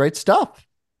 Great stuff.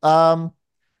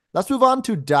 Let's move on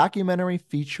to documentary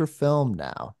feature film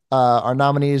now. Our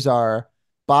nominees are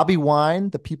Bobby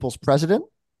Wine, The People's President,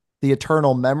 The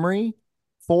Eternal Memory,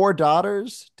 Four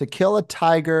Daughters, To Kill a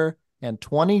Tiger, and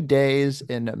 20 Days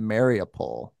in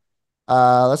Mariupol.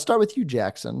 Let's start with you,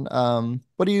 Jackson.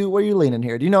 What are you leaning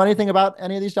here? Do you know anything about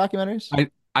any of these documentaries?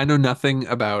 I know nothing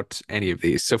about any of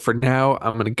these. So for now,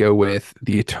 I'm gonna go with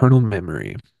The Eternal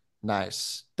Memory.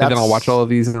 Nice. And then I'll watch all That's of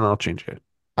these and then I'll change it.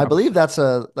 I believe that's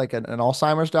an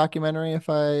Alzheimer's documentary, if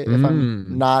I'm Mm.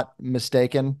 not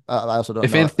mistaken. I also don't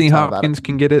If know a Anthony ton about Hopkins it.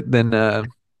 can get it, then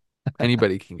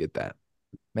anybody can get that.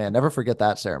 Man, never forget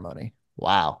that ceremony.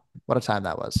 Wow, what a time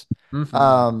that was.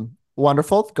 Mhm.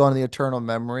 Wonderful. Going to the eternal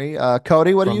memory.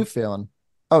 Cody, what are you feeling?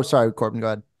 Oh, sorry, Corbin, go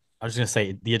ahead. I was going to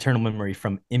say The Eternal Memory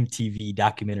from MTV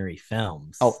Documentary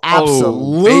Films. Oh,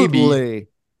 Oh, baby. absolutely.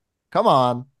 Come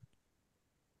on.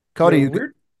 Cody, Yeah, you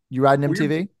weird. you riding weird-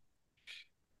 MTV?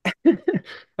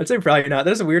 I'd say probably not.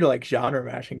 There's a weird like genre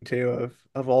mashing too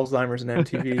of Alzheimer's and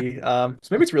MTV. So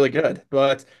maybe it's really good,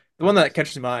 but the one that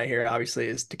catches my eye here obviously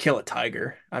is To Kill a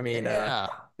Tiger. I mean, Yeah.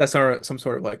 that's some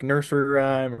sort of like nursery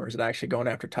rhyme, or is it actually going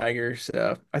after tigers?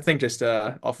 I think just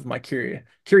off of my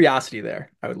curiosity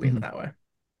there, I would lean Mhm. that way.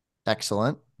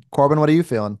 Excellent. Corbin, what are you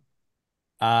feeling?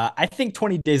 I think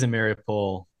 20 Days of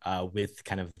Mariupol with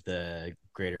kind of the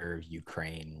greater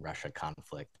Ukraine-Russia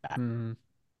conflict back. Mm.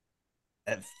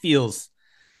 It feels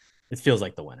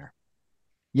like the winner.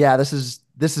 Yeah, this is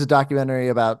a documentary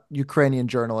about Ukrainian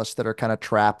journalists that are kind of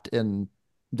trapped in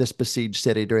this besieged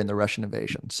city during the Russian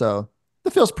invasion. So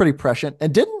it feels pretty prescient.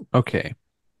 And Okay.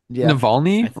 yeah,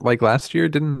 Navalny, like last year,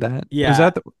 didn't that? Yeah. Was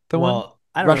that the one? Well,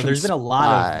 I don't know. Russian There's been a lot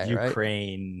of spy, right?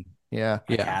 Ukraine yeah.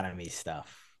 Yeah. Academy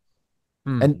stuff.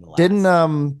 Hmm. And in the didn't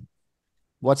last-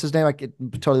 what's his name? I get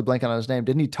totally blanking on his name.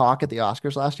 Didn't he talk at the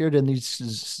Oscars last year? Didn't he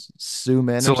zoom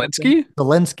in? Or something? Zelensky?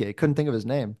 Zelensky. Couldn't think of his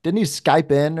name. Didn't he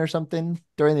Skype in or something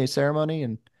during the ceremony?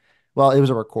 And well, it was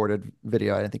a recorded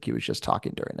video. I didn't think he was just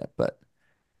talking during it, but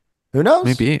who knows?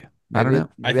 Maybe. I don't know.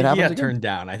 I Maybe it think he happens got again. turned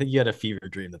down. I think you had a fever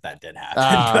dream that did happen.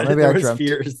 Ah, but maybe there I was dreamt it.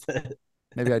 fears that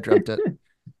Maybe I dreamt it.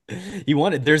 he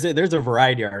wanted. There's a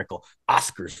Variety article.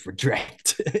 Oscars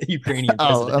reject Ukrainian Oh,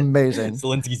 president amazing.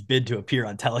 Zelensky's bid to appear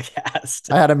on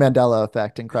telecast. I had a Mandela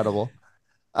effect. Incredible.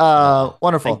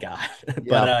 Wonderful. Thank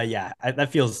God. Yeah. But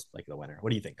that feels like the winner. What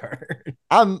do you think, Carter?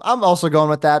 I'm also going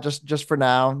with that just for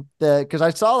now. Because I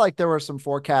saw like there were some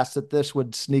forecasts that this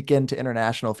would sneak into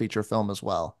international feature film as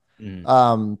well.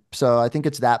 So I think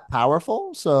it's that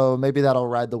powerful. So maybe that'll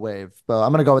ride the wave. But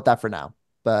I'm gonna go with that for now.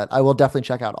 But I will definitely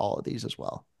check out all of these as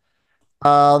well.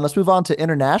 Let's move on to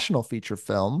international feature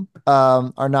film.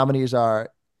 Our nominees are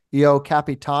Io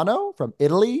Capitano from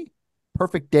Italy,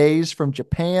 Perfect Days from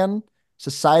Japan,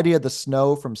 Society of the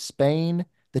Snow from Spain,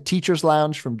 The Teacher's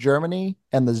Lounge from Germany,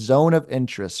 and The Zone of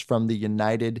Interest from the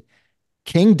United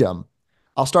Kingdom.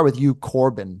 I'll start with you,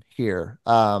 Corbin, here.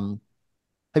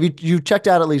 Have you checked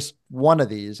out at least one of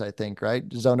these, I think, right?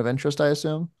 Zone of Interest, I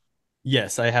assume?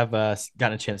 Yes, I have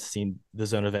gotten a chance to see The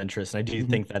Zone of Interest, and I do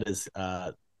think that is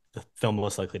the film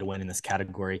most likely to win in this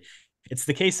category. It's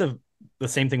the case of the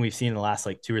same thing we've seen in the last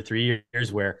like 2 or 3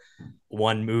 years, where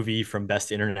one movie from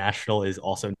Best International is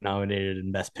also nominated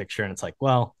in Best Picture, and it's like,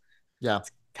 well, Yeah.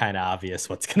 it's kind of obvious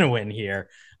what's going to win here.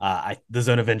 The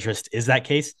Zone of Interest is that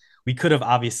case. We could have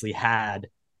obviously had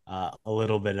a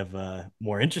little bit of a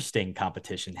more interesting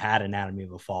competition had Anatomy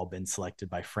of a Fall been selected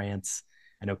by France.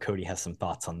 I know Cody has some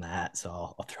thoughts on that, so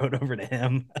I'll throw it over to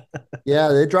him. Yeah,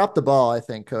 they dropped the ball, I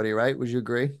think, Cody, right? Would you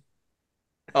agree?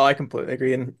 Oh, I completely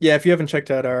agree. And yeah, if you haven't checked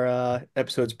out our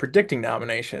episodes predicting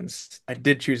nominations, I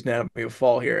did choose Anatomy of a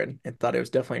Fall here and thought it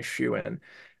was definitely a shoe-in.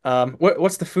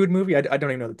 What's the food movie? I don't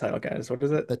even know the title, guys. What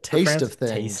is it? The For Taste France? of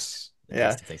Things. Taste. Yeah.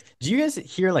 Taste of Things. Did you guys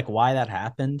hear like why that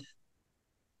happened?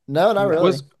 No, not really.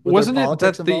 Was Were there wasn't it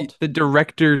politics that the involved? the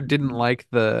director didn't like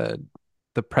the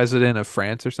president of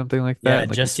France or something like Yeah, that? Like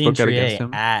he Justine spoke out against Trier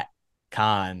him. at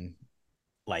Cannes,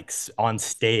 like on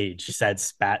stage, said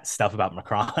spat stuff about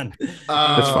Macron.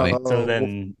 That's funny. So Oh,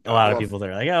 then a lot of well, people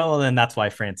they're like, oh, well, then that's why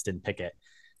France didn't pick it,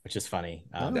 which is funny.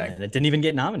 Oh. And it didn't even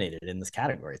get nominated in this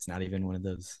category. It's not even one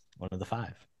of the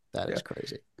five. that is Yeah.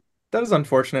 crazy. That is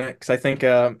unfortunate because I think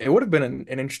it would have been an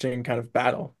interesting kind of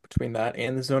battle between that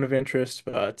and the Zone of Interest.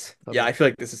 But yeah, I feel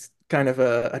like this is kind of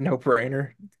a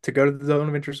no-brainer to go to the Zone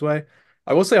of Interest way.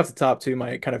 I will say off the top too,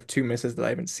 my kind of two misses that I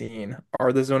haven't seen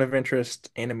are the Zone of Interest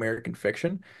and American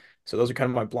Fiction. So those are kind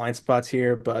of my blind spots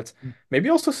here. But maybe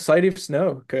also Society of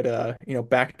Snow could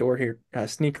backdoor here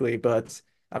sneakily. But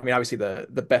I mean, obviously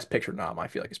the Best Picture nom I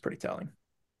feel like is pretty telling.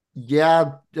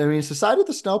 Yeah, I mean, Society of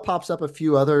the Snow pops up a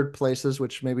few other places,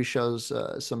 which maybe shows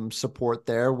some support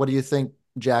there. What do you think,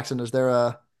 Jackson? Does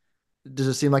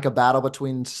it seem like a battle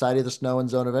between Society of the Snow and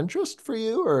Zone of Interest for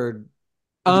you, or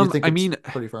do you think I it's mean,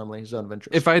 pretty firmly Zone of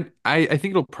Interest? if I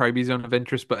think it'll probably be Zone of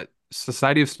Interest, but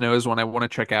Society of Snow is one I want to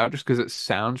check out just because it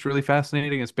sounds really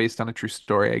fascinating. It's based on a true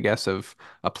story, I guess, of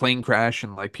a plane crash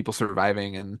and like people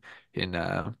surviving in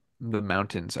the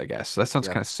mountains, I guess. So that sounds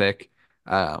Yeah. kind of sick.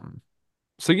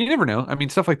 So you never know. I mean,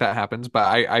 stuff like that happens, but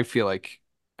I feel like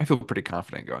I feel pretty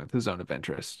confident going to the Zone of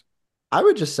Interest. I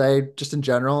would just say, just in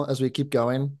general, as we keep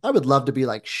going, I would love to be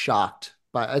like shocked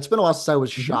by. It's been a while since I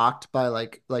was shocked by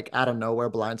like out of nowhere,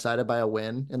 blindsided by a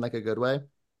win in like a good way.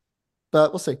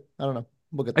 But we'll see. I don't know.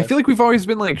 We'll get I there. feel like we've always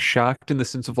been like shocked in the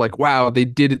sense of like, wow, they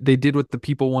did what the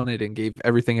people wanted and gave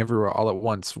everything everywhere all at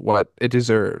once what it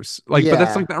deserves. Like, but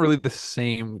that's Yeah. like not really the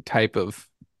same type of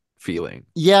feeling.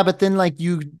 Yeah, but then like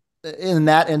you in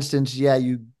that instance, yeah,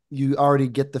 you already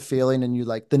get the feeling and you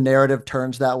like the narrative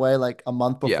turns that way like a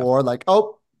month Yeah. before, like,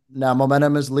 oh, now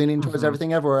momentum is leaning towards Mhm.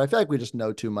 everything everywhere. I feel like we just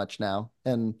know too much now.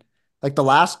 And like the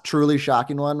last truly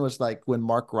shocking one was like when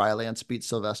Mark Rylance beat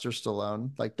Sylvester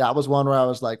Stallone. Like that was one where I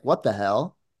was like, what the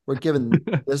hell? We're giving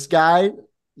this guy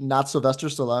not Sylvester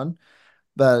Stallone.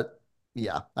 But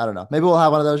yeah, I don't know. Maybe we'll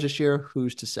have one of those this year.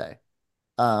 Who's to say?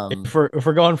 If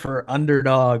we're going for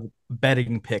underdog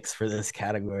betting picks for this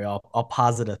category, I'll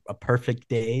posit a Perfect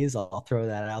Days. I'll throw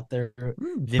that out there.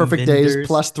 Wim Perfect Days Wenders,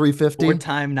 plus 350.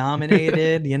 4-time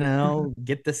nominated.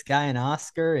 Get this guy an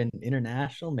Oscar and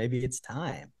international. Maybe it's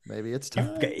time. Maybe it's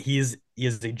time. He is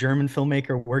a German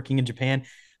filmmaker working in Japan.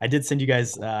 I did send you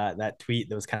guys that tweet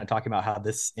that was kind of talking about how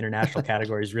this international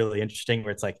category is really interesting,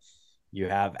 where it's like you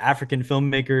have African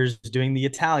filmmakers doing the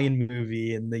Italian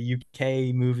movie and the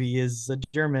UK movie is a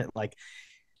German. Like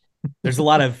there's a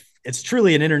lot of, it's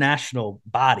truly an international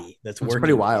body that's working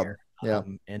pretty wild. here. Yeah.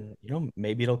 And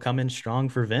maybe it'll come in strong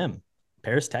for Vim.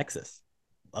 Paris, Texas.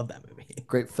 Love that movie.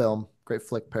 Great film. Great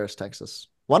flick, Paris, Texas.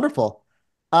 Wonderful.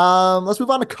 Let's move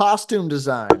on to costume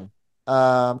design.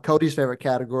 Cody's favorite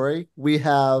category. We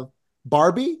have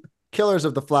Barbie, Killers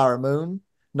of the Flower Moon,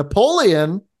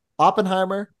 Napoleon,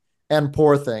 Oppenheimer, and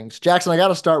Poor Things. Jackson, I got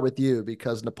to start with you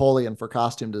because Napoleon for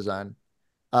costume design.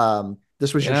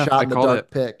 This was your Yeah, shot I in the called dark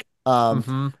it. pick.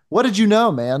 Mhm. What did you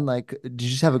know, man? Like, did you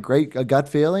just have a gut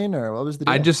feeling, or what was the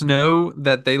deal? I just know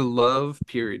that they love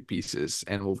period pieces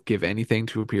and will give anything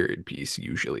to a period piece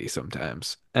usually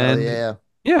sometimes. Hell And yeah.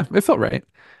 yeah, it felt right.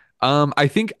 I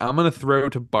think I'm gonna throw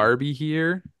to Barbie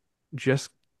here just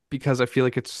because I feel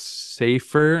like it's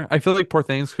safer. I feel like Poor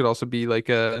Things could also be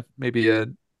like maybe a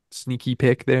sneaky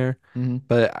pick there. Mhm.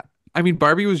 But I mean,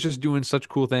 Barbie was just doing such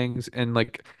cool things and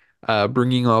like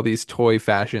bringing all these toy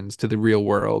fashions to the real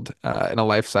world in a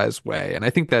life-size way. And I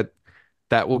think that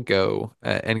that will go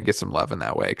and get some love in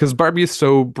that way because Barbie is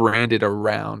so branded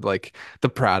around like the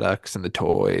products and the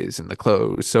toys and the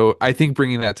clothes. So I think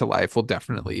bringing that to life will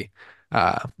definitely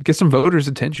get some voters'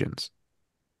 attentions.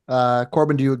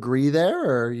 Corbin, do you agree there,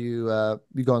 or are you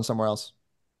going somewhere else?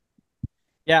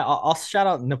 Yeah, I'll shout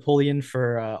out Napoleon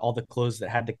for all the clothes that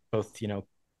had to both,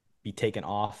 be taken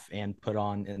off and put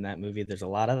on in that movie. There's a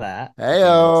lot of that.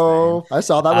 Heyo, I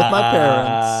saw that with my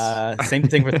parents. Same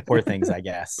thing with Poor Things, I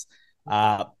guess.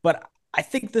 But I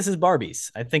think this is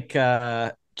Barbie's. I think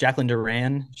Jacqueline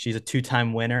Duran, she's a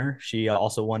two-time winner. She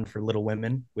also won for Little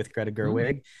Women with Greta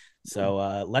Gerwig.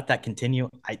 So let that continue.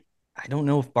 I don't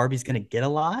know if Barbie's going to get a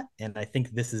lot, and I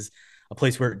think this is a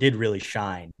place where it did really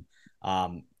shine.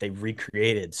 They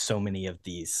recreated so many of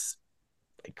these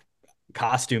like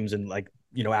costumes and like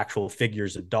actual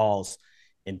figures of dolls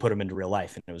and put them into real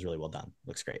life, and it was really well done.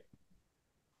 Looks great.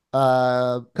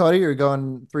 Cody, you're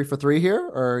going 3 for 3 here,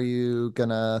 or are you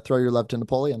gonna throw your love to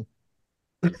Napoleon?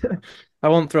 I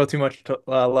won't throw too much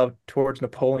love towards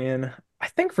Napoleon. I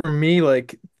think for me,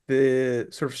 like the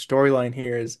sort of storyline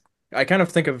here is I kind of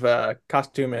think of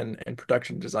costume and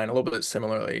production design a little bit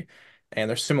similarly, and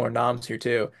there's similar noms here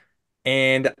too.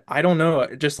 And I don't know,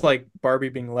 just like Barbie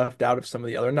being left out of some of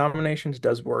the other nominations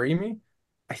does worry me.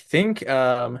 I think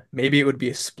maybe it would be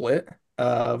a split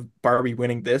of Barbie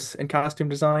winning this in costume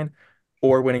design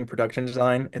or winning production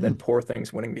design, and then Poor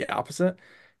Things winning the opposite.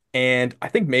 And I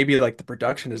think maybe like the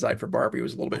production design for Barbie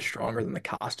was a little bit stronger than the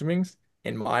costumings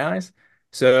in my eyes.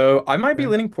 So I might be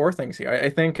leaning Poor Things here. I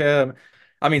think,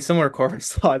 I mean, similar to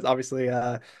Corbin's thoughts, obviously,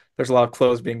 there's a lot of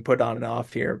clothes being put on and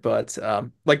off here. But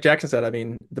like Jackson said, I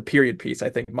mean, the period piece I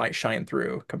think might shine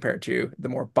through compared to the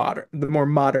more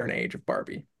modern age of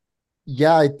Barbie.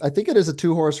 Yeah, I think it is a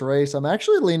two-horse race. I'm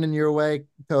actually leaning your way,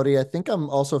 Cody. I think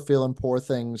I'm also feeling Poor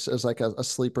Things as like a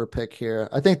sleeper pick here.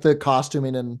 I think the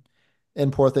costuming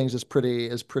in Poor Things is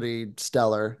pretty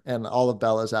stellar, and all of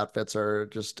Bella's outfits are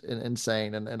just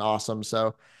insane and awesome.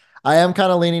 So I am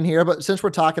kind of leaning here, but since we're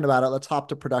talking about it, let's hop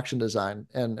to production design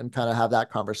and kind of have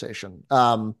that conversation.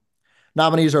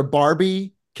 Nominees are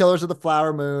Barbie, Killers of the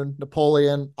Flower Moon,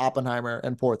 Napoleon, Oppenheimer,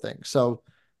 and Poor Things. So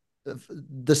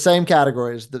the same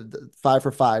categories, the 5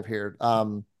 for 5 here.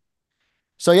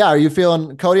 So yeah, are you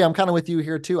feeling, Cody? I'm kind of with you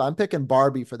here too. I'm picking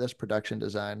Barbie for this production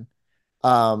design,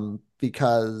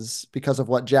 because of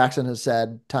what Jackson has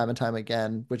said time and time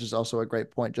again, which is also a great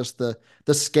point. Just the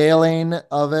scaling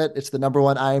of it. It's the number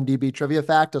one IMDb trivia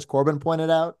fact, as Corbin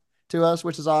pointed out to us,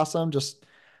 which is awesome. Just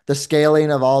the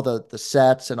scaling of all the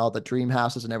sets and all the dream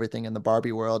houses and everything in the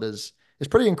Barbie world is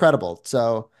pretty incredible.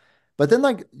 So. But then,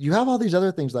 like, you have all these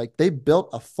other things. Like, they built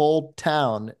a full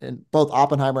town in both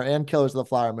Oppenheimer and Killers of the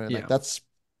Flower Moon. Like, Yeah. that's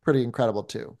pretty incredible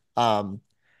too.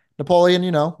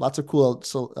 Napoleon, lots of cool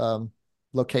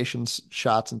locations,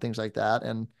 shots, and things like that.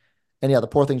 And yeah, the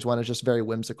Poor Things one is just very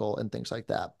whimsical and things like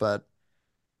that. But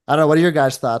I don't know. What are your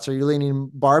guys' thoughts? Are you leaning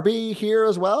Barbie here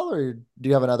as well, or do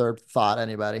you have another thought?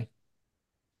 Anybody?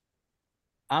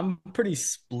 I'm pretty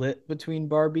split between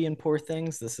Barbie and Poor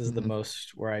Things. This is the Mhm.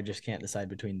 most where I just can't decide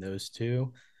between those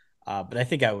two. But I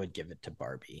think I would give it to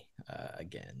Barbie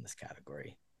again in this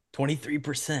category.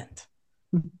 23%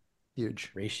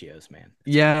 Huge. ratios, man.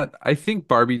 Yeah, I think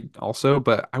Barbie also,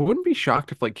 but I wouldn't be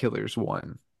shocked if like Killers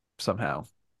won somehow.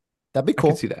 That'd be I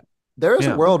cool. could see that. There is a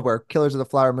Yeah. world where Killers of the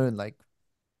Flower Moon, like,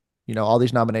 all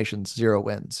these nominations, 0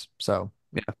 wins. So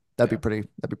Yeah. that'd be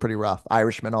pretty rough.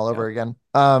 Irishman all over Yeah.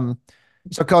 again.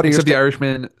 So Cody, Except The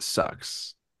Irishman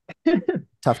sucks.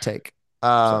 tough take.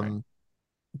 Sorry.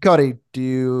 Cody, do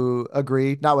you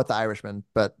agree? Not with the Irishman,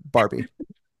 but Barbie.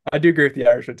 I do agree with the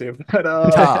Irishman too, but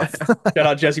Tough. shout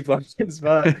out Jesse Plemons.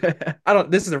 But I don't.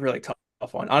 This is a really tough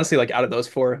one, honestly. Like out of those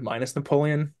four, minus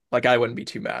Napoleon, like I wouldn't be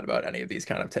too mad about any of these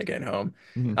kind of taking it home.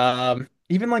 Mhm.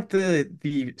 Even like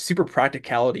the super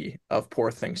practicality of Poor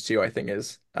Things too, I think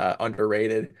is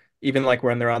underrated. Even like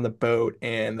when they're on the boat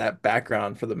and that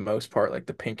background for the most part, like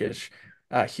the pinkish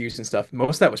hues and stuff,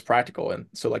 most of that was practical. And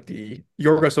so like the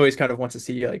Yorgos always kind of wants to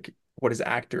see like what his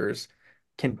actors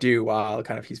can do while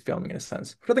kind of he's filming in a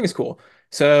sense, which I think is cool.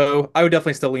 So I would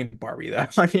definitely still lean Barbie though.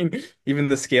 I mean, even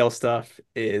the scale stuff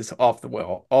is off the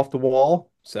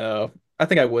wall. So I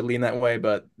think I would lean that way,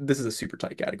 but this is a super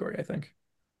tight category, I think.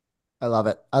 I love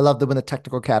it. I love that when the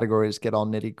technical categories get all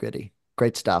nitty gritty.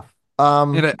 Great stuff.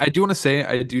 And I do want to say,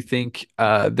 I do think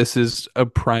this is a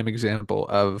prime example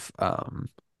of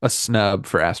a snub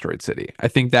for Asteroid City. I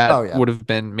think that Oh yeah, would have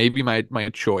been maybe my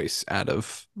choice out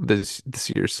of this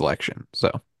year's selection.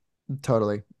 So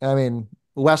totally. I mean,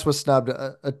 Wes was snubbed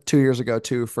 2 years ago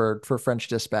too for French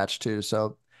Dispatch too.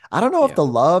 So I don't know if yeah. the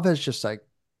love has just like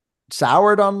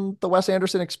soured on the Wes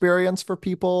Anderson experience for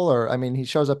people, or I mean, he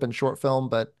shows up in short film,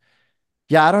 but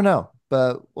yeah, I don't know.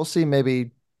 But we'll see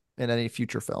maybe in any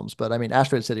future films. But I mean,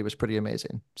 Asteroid City was pretty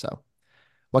amazing. So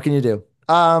what can you do?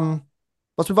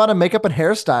 Let's move on to makeup and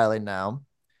hairstyling now.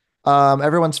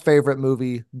 Everyone's favorite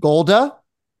movie, Golda,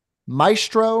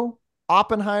 Maestro,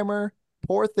 Oppenheimer,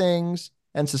 Poor Things,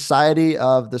 and Society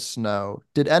of the Snow.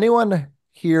 Did anyone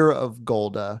hear of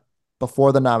Golda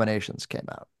before the nominations came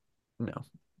out? No.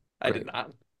 I Great. did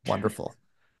not. Wonderful.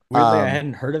 Weirdly, I Um,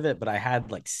 hadn't heard of it, but I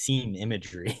had like seen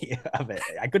imagery of it.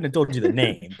 I couldn't have told you the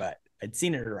name, but I'd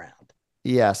seen it around.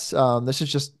 Yes. This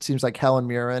is just seems like Helen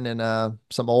Mirren in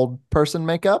some old person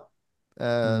makeup.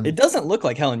 It doesn't look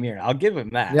like Helen Mirren. I'll give him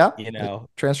that. Yeah, You know,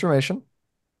 transformation.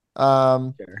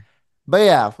 Um, sure. but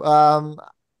yeah,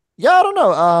 yeah, I don't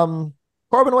know.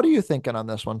 Corbin, what are you thinking on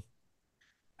this one?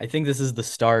 I think this is the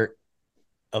start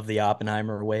of the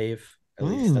Oppenheimer wave. At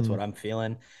least that's what I'm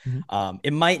feeling. Mhm.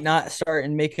 It might not start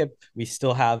in makeup. We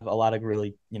still have a lot of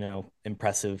really,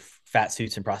 impressive fat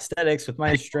suits and prosthetics with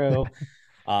Maestro.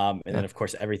 And then, of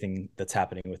course, everything that's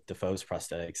happening with Defoe's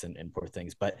prosthetics and Poor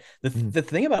Things. But the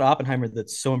thing about Oppenheimer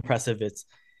that's so impressive, it's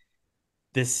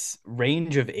this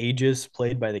range of ages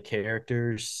played by the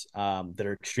characters that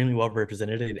are extremely well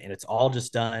represented. And it's all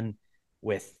just done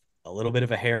with a little bit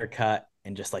of a haircut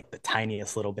and just like the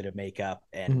tiniest little bit of makeup.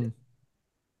 And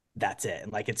that's it.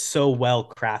 And like it's so well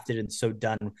crafted and so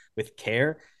done with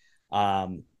care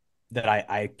that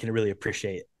I can really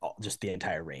appreciate just the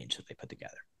entire range that they put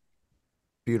together.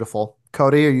 Beautiful.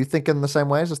 Cody, are you thinking the same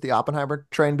way? Is this the Oppenheimer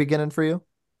train beginning for you?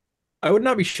 I would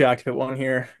not be shocked if it won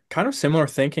here. Kind of similar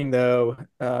thinking though,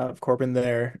 of Corbin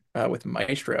there with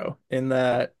Maestro, in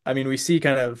that I mean we see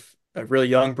kind of a really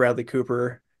young Bradley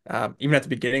Cooper, even at the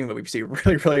beginning, but we see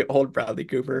really really old Bradley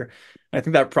Cooper. And I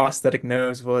think that prosthetic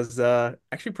nose was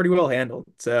actually pretty well handled.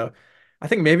 So I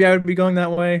think maybe I would be going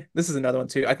that way. This is another one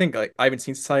too. I think like I haven't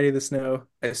seen Society of the Snow.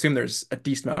 I assume there's a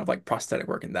decent amount of like prosthetic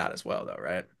work in that as well, though,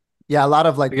 right? Yeah, a lot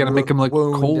of like They gotta make him look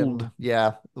wound cold. and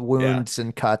yeah, Yeah. wounds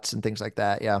and cuts and things like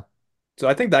that. Yeah. So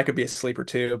I think that could be a sleeper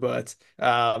too, but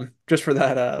just for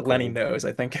that Lenny nose,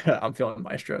 I think I'm feeling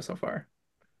Maestro so far.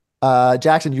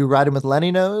 Jackson, you riding with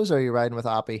Lenny Nose or are you riding with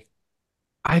Oppie?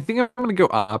 I think I'm gonna go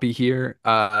Oppie here.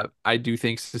 I do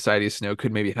think Society of Snow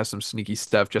could maybe have some sneaky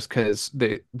stuff just because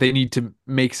they need to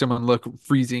make someone look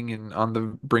freezing and on the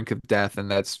brink of death, and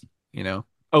that's,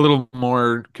 a little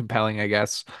more compelling, I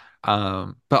guess.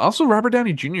 But also Robert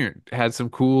Downey Jr. He had a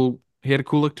cool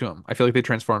look to him. I feel like they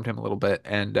transformed him a little bit,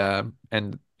 and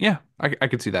yeah, I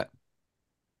could see that.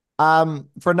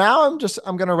 For now,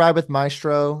 I'm gonna ride with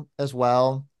Maestro as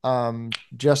well.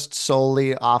 Just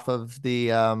solely off of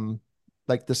the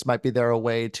like this might be their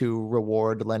way to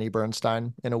reward Lenny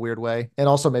Bernstein in a weird way, and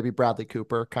also maybe Bradley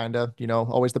Cooper, kind of.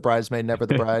 Always the bridesmaid, never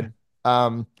the bride.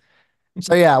 Um,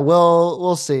 so yeah,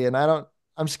 we'll see. And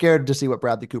I'm scared to see what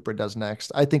Bradley Cooper does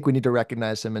next. I think we need to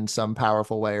recognize him in some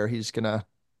powerful way, or he's gonna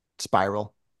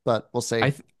spiral. But we'll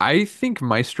see. I think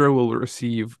Maestro will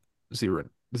receive zero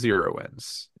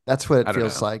wins. That's what I it don't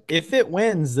feels know. like. If it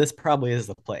wins, this probably is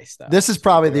the place, though. This is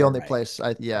probably the You're only right. place.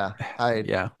 I Yeah,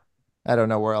 don't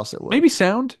know where else it would. maybe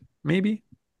sound, maybe.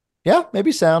 Yeah,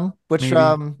 maybe sound, which Maybe.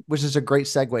 which is a great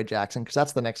segue, Jackson, because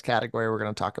that's the next category we're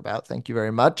going to talk about. Thank you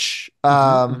very much.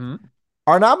 Mhm.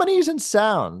 Our nominees in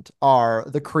sound are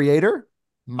The Creator,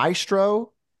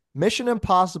 Maestro, Mission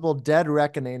Impossible: Dead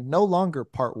Reckoning, no longer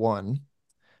Part One,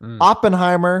 Mm.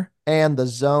 Oppenheimer, and The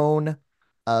Zone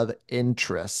of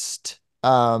Interest.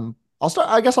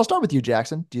 I guess I'll start with you,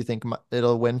 Jackson. Do you think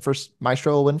it'll win for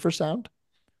Maestro will win for sound?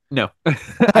 No,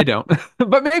 I don't.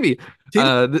 But maybe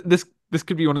this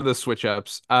could be one of the switch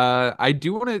ups. I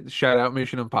do want to shout out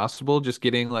Mission Impossible, just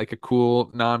getting like a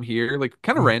cool nom here, like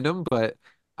kind of random, but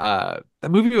that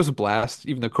movie was a blast,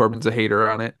 even though Corbin's a hater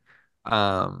on it.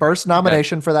 First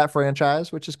nomination for that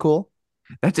franchise, which is cool.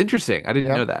 That's interesting. I didn't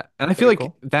Yeah, know that. And I feel very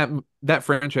like cool. that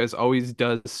franchise always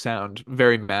does sound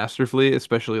very masterfully,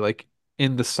 especially like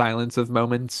in the silence of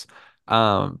moments.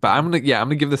 But I'm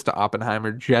gonna give this to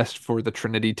Oppenheimer just for the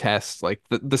Trinity test, like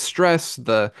the stress,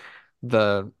 the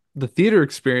theater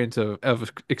experience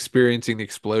of experiencing the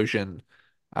explosion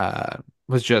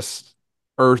was just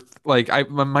earth like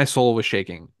my soul was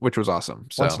shaking, which was awesome.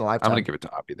 So Once in a I'm gonna lifetime. give it to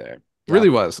Oppie there. It Yeah. really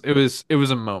was. It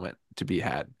was a moment to be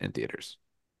had in theaters.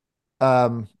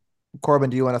 Um, Corbin,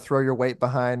 do you want to throw your weight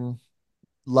behind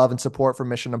love and support for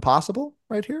Mission Impossible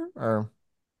right here? Or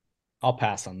I'll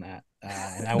pass on that,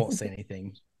 and I won't say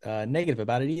anything negative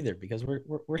about it either because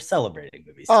we're celebrating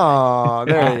movies tonight. Oh,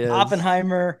 there he is.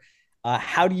 Oppenheimer.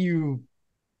 How do you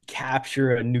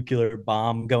capture a nuclear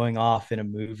bomb going off in a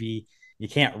movie? You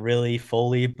can't really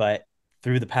fully, but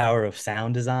through the power of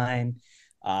sound design,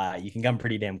 you can come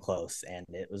pretty damn close. And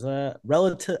it was a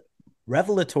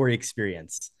revelatory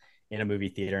experience in a movie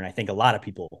theater, and I think a lot of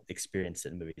people experience it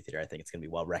in a movie theater. I think it's going to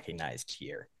be well recognized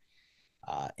here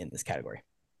in this category.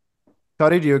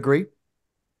 Cody, do you agree?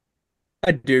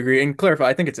 I do agree. And clarify,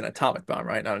 I think it's an atomic bomb,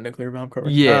 right? Not a nuclear bomb,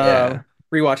 Corbin. Yeah.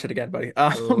 Rewatch it again, buddy.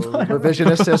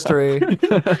 Revisionist history.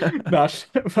 Gosh.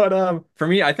 But for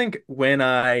me, I think when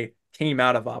I came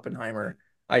out of Oppenheimer,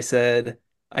 I said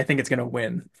I think it's gonna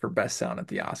win for best sound at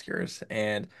the Oscars.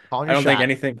 And Calling I your don't think shot.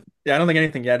 anything, yeah, I don't think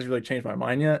anything yet has really changed my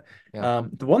mind yet. Yeah.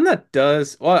 The one that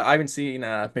does, well, I haven't seen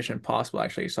Mission Impossible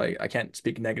actually, so I can't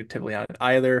speak negatively on it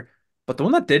either. But the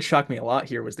one that did shock me a lot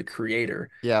here was The Creator,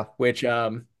 Yeah. which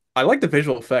I like the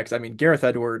visual effects. I mean, Gareth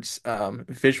Edwards'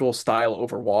 visual style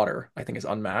over water, I think, is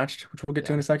unmatched, which we'll get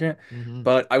to in a second. Mhm.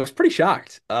 But I was pretty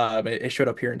shocked. It showed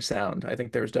up here in sound. I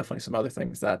think there was definitely some other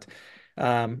things that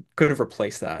could have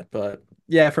replaced that. But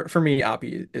yeah, for me,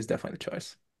 Oppie is definitely the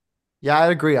choice. Yeah,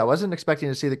 I agree. I wasn't expecting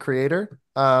to see The Creator.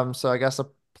 So I guess a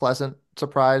pleasant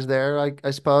surprise there,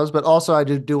 I suppose. But also I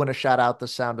do want to shout out the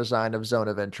sound design of Zone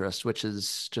of Interest, which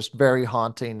is just very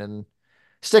haunting and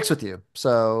sticks with you.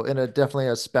 So in a definitely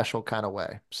a special kind of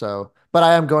way. So, but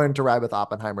I am going to ride with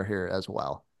Oppenheimer here as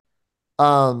well.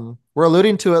 We're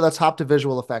alluding to it. Let's hop to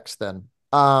visual effects then.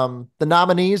 The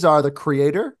nominees are The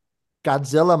Creator,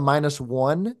 Godzilla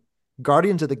 -1,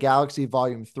 Guardians of the Galaxy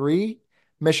Volume 3,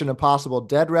 Mission Impossible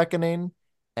Dead Reckoning,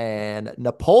 and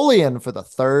Napoleon for the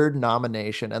third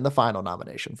nomination and the final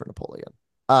nomination for Napoleon.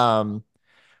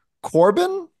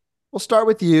 Corbin, we'll start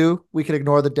with you. We can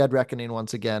ignore the Dead Reckoning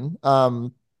once again. What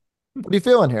are you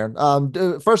feeling here?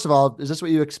 First of all, is this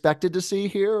what you expected to see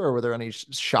here, or were there any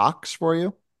shocks for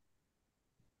you?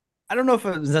 I don't know if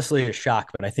it was necessarily a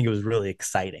shock, but I think it was really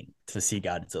exciting to see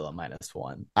Godzilla -1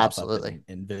 pop up Absolutely.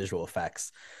 in visual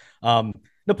effects.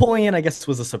 Napoleon, I guess,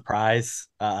 was a surprise,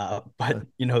 but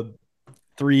you know,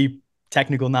 3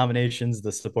 technical nominations.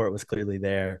 The support was clearly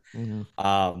there.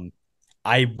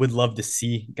 I would love to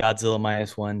see Godzilla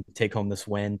 -1 take home this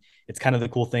win. It's kind of the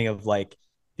cool thing of like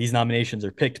these nominations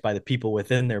are picked by the people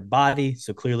within their body,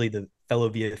 so clearly the fellow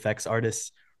VFX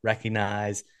artists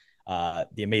recognize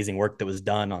the amazing work that was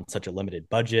done on such a limited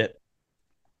budget.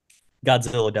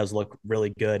 Godzilla does look really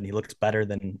good, and he looks better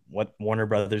than what Warner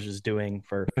Brothers is doing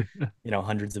for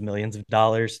hundreds of millions of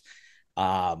dollars.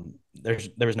 There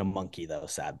was no monkey though,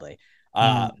 sadly.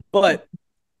 But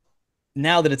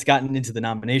now that it's gotten into the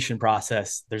nomination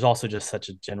process, there's also just such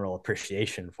a general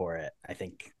appreciation for it. I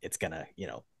think it's gonna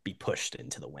be pushed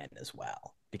into the win as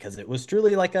well because it was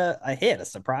truly like a hit, a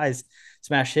surprise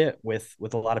smash hit with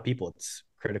a lot of people. It's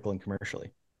critical and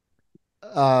commercially.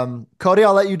 Cody,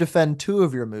 I'll let you defend 2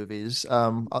 of your movies.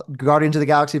 Guardians of the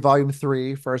Galaxy Volume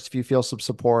 3 first, if you feel some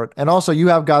support, and also you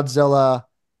have Godzilla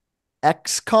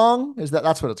X Kong.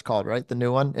 That's what it's called, right? The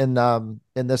new one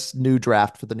in this new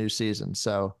draft for the new season.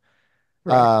 So,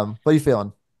 Right. what are you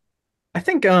feeling? I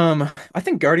think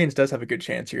Guardians does have a good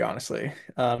chance here, honestly.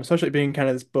 Especially being kind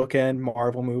of this bookend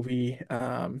Marvel movie.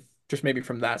 Just maybe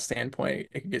from that standpoint,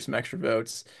 it could get some extra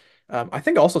votes. I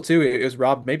think also too, it was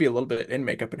robbed maybe a little bit in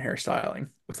makeup and hairstyling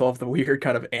with all of the weird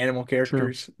kind of animal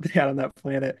characters they had on that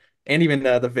planet, and even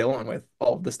the villain with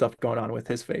all of the stuff going on with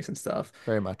his face and stuff.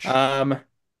 Very much.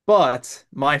 But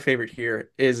my favorite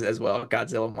here is as well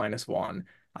Godzilla -1.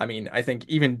 I mean, I think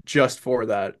even just for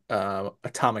that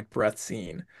atomic breath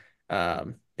scene,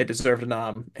 it deserved a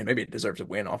nom, and maybe it deserves a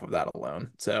win off of that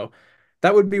alone. So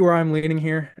that would be where I'm leaning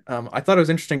here. I thought it was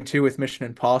interesting too with Mission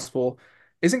Impossible.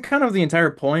 Isn't kind of the entire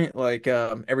point like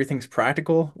everything's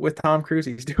practical with Tom Cruise?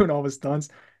 He's doing all his stunts.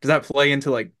 Does that play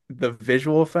into like the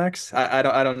visual effects? I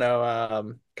don't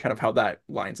know kind of how that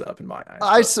lines up in my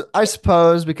eyes. I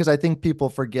suppose because I think people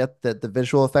forget that the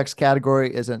visual effects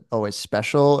category isn't always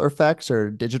special effects or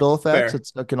digital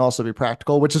effects. Fair. It can also be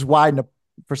practical, which is why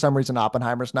for some reason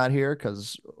Oppenheimer's not here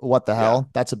because what the hell?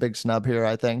 That's a big snub here,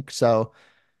 I think. So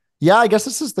yeah, I guess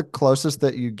this is the closest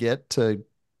that you get to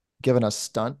giving a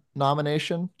stunt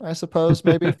nomination, I suppose,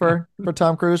 maybe for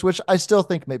Tom Cruise, which I still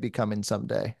think may be coming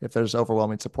someday if there's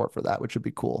overwhelming support for that, which would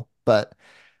be cool. But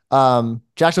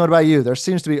Jackson, what about you? There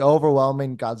seems to be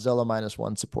overwhelming Godzilla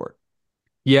 -1 support.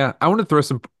 Yeah, I want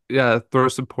to throw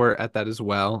support at that as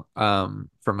well.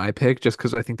 For my pick, just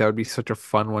because I think that would be such a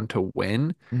fun one to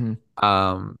win.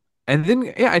 And then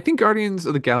yeah, I think Guardians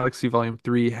of the Galaxy Volume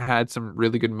 3 had some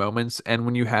really good moments, and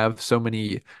when you have so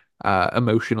many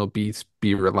emotional beats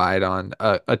be relied on.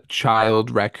 A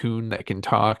child raccoon that can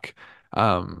talk,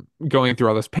 going through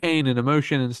all this pain and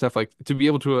emotion and stuff, like to be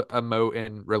able to emote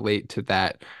and relate to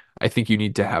that, I think you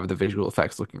need to have the visual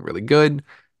effects looking really good.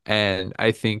 And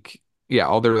I think, yeah,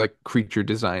 all their like creature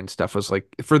design stuff was like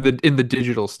for the in the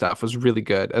digital stuff was really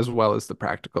good as well as the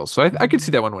practical. So I could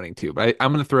see that one winning too, but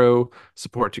I'm gonna throw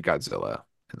support to Godzilla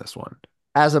in this one.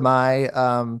 As am I.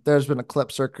 There's been a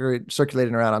clip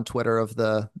circulating around on Twitter of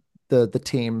the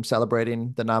team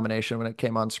celebrating the nomination when it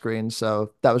came on screen.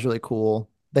 So that was really cool.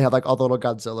 They have like all the little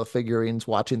Godzilla figurines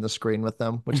watching the screen with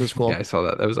them, which is cool. Yeah, I saw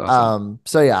that. That was awesome.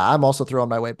 So yeah, I'm also throwing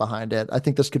my weight behind it. I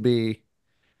think this could be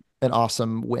an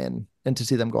awesome win and to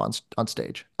see them go on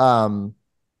stage. And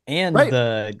Right.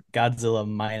 the Godzilla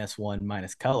 -1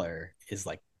 minus color is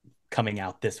like coming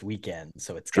out this weekend,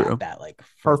 so it's True. got that like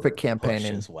Perfect further push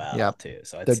campaigning. as well Yep. too.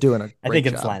 So They're it's doing a I great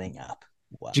think it's job. lining up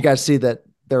well. Did you guys see that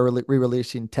they're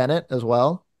re-releasing Tenet as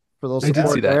well for a little I did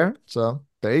support see that. there? So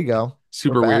there you go.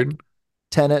 Super We're back. weird.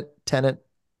 Tenet,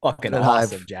 Fucking Tenet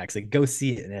awesome, Hive. Jackson. Go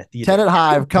see it in a theater. Tenet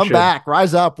Hive, come should. back,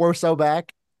 rise up. We're so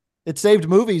back. It saved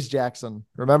movies, Jackson.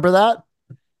 Remember that?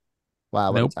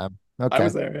 Wow, what Nope. a time. I Okay.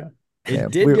 was there, yeah. It Yeah,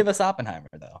 did we- give us Oppenheimer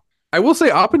though. I will say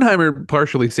Oppenheimer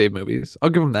partially saved movies. I'll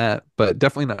give him that, but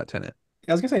definitely not Tenet.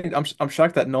 I was gonna say I'm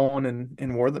shocked that Nolan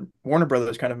and Warner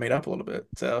Brothers kind of made up a little bit.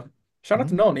 So shout out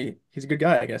to Nolan. He's a good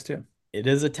guy, I guess, too. It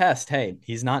is a test. Hey,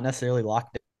 he's not necessarily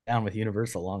locked down with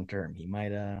Universal long term. He might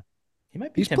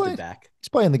be He's tempted playing- back. He's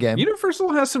playing the game.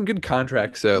 Universal has some good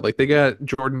contracts though. Like they got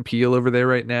Jordan Peele over there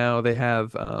right now. They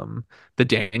have the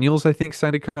Daniels, I think,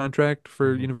 signed a contract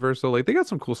for Universal. Like they got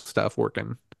some cool stuff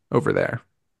working over there.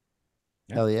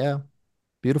 Hell yeah.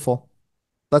 Beautiful.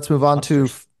 Let's move on to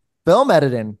Monsters. film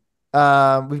editing.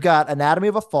 We've got Anatomy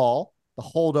of a Fall, The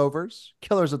Holdovers,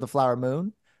 Killers of the Flower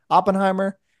Moon,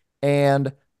 Oppenheimer,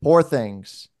 and Poor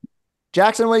Things.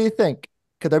 Jackson, what do you think?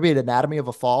 Could there be an Anatomy of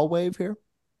a Fall wave here?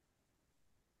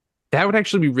 That would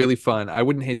actually be really fun. I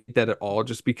wouldn't hate that at all,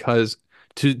 just because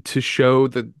to show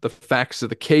the facts of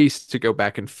the case, to go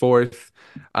back and forth.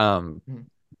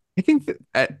 I think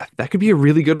that could be a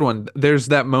really good one. There's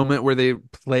that moment where they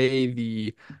play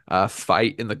the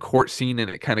fight in the court scene, and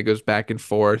it kind of goes back and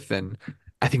forth, and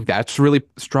I think that's really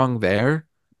strong there.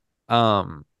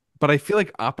 But I feel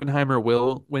like Oppenheimer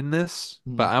will win this.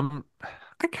 But I want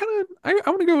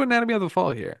to go Anatomy of the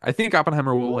Fall here. I think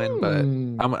Oppenheimer will win, but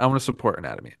I want to support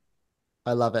Anatomy.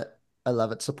 I love it. I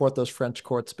love it. Support those French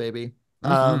courts, baby.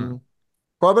 Mhm.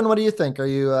 Corbin, what do you think? Are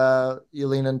you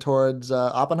leaning towards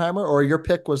Oppenheimer, or your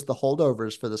pick was the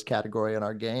holdovers for this category in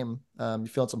our game? You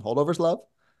feeling some holdovers love?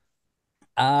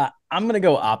 I'm gonna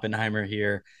go Oppenheimer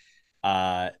here.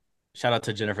 Shout out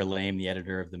to Jennifer Lame, the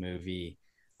editor of the movie.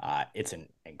 It's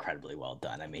incredibly well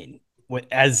done. I mean,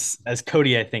 as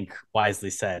Cody, I think, wisely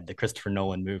said, the Christopher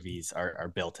Nolan movies are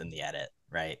built in the edit,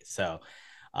 right? So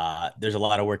there's a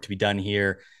lot of work to be done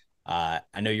here. I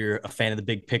know you're a fan of the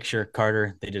big picture,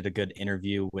 Carter. They did a good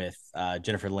interview with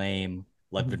Jennifer Lame,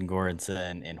 Ludwig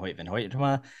Göransson, and Hoyt van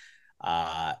Hoytema.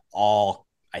 All,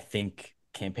 I think,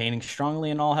 campaigning strongly,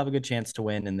 and all have a good chance to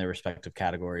win in their respective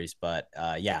categories. But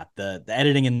yeah, the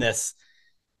editing in this,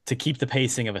 to keep the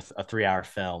pacing of a 3-hour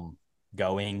film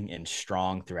going and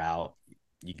strong throughout,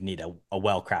 you need a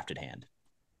well-crafted hand.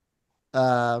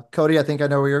 Cody, I think I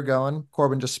know where you're going.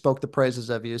 Corbin just spoke the praises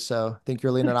of you, so I think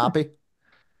you're leaning Oppie.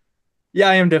 Yeah,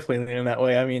 I am definitely leaning that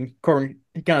way. I mean, Corbin,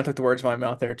 he kind of took the words out of my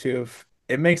mouth there too.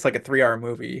 It makes like a 3-hour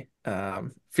movie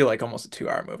feel like almost a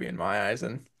 2-hour movie in my eyes,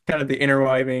 and kind of the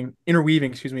interweaving,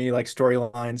 like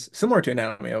storylines similar to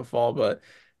Anatomy of a Fall, but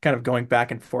kind of going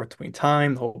back and forth between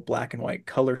time. The whole black and white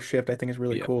color shift, I think, is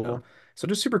really cool. So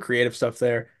just super creative stuff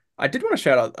there. I did want to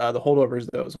shout out the holdovers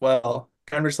though as well.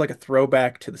 Kind of just like a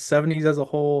throwback to the 70s as a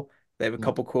whole. They have a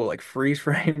couple cool like freeze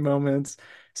frame moments.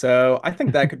 So I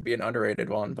think that could be an underrated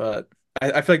one, but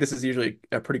I feel like this is usually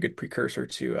a pretty good precursor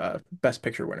to Best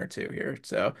Picture winner too here.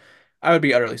 So I would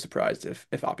be utterly surprised if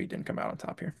Oppie didn't come out on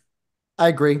top here. I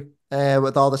agree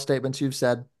with all the statements you've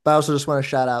said, but I also just want to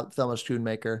shout out Thelma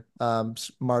Schoonmaker,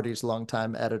 Marty's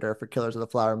longtime editor for Killers of the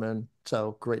Flower Moon.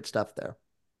 So great stuff there.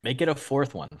 Make it a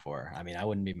fourth one for her. I mean, I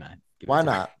wouldn't be mad. Why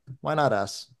not? Why not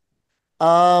us?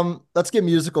 Let's get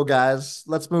musical, guys.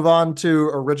 Let's move on to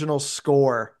original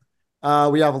score.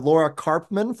 We have Laura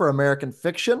Karpman for American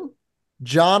Fiction,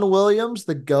 John Williams,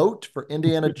 the GOAT, for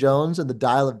Indiana Jones and the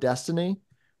Dial of Destiny,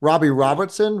 Robbie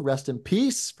Robertson, rest in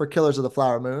peace, for Killers of the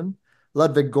Flower Moon,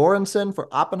 Ludwig Göransson for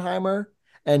Oppenheimer,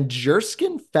 and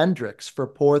Jerskin Fendrix for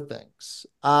Poor Things.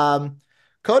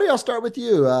 Cody, I'll start with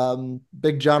you.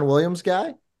 Big John Williams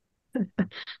guy?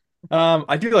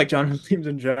 I do like John Williams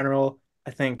in general.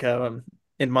 I think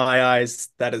in my eyes,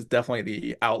 that is definitely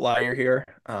the outlier here.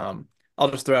 I'll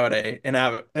just throw out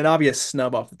an obvious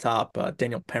snub off the top.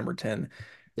 Daniel Pemberton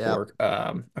Yeah.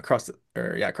 for Across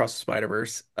the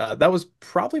Spider-Verse. That was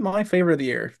probably my favorite of the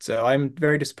year. So I'm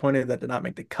very disappointed that did not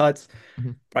make the cuts.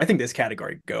 Mhm. But I think this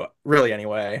category could go really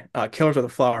anyway. Killers of the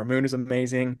Flower Moon is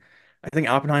amazing. I think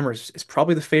Oppenheimer is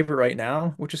probably the favorite right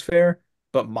now, which is fair.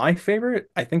 But my favorite,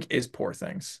 I think, is Poor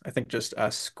Things. I think just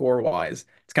score wise,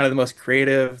 it's kind of the most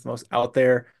creative, the most out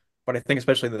there. But I think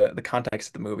especially the context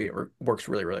of the movie, it works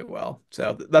really, really well.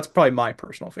 So that's probably my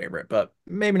personal favorite, but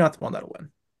maybe not the one that'll win.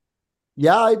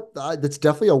 Yeah, that's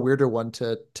definitely a weirder one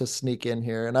to sneak in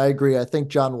here, and I agree. I think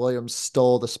John Williams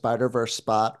stole the Spider-Verse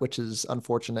spot, which is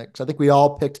unfortunate because I think we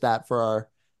all picked that for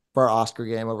our Oscar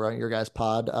game over on your guys'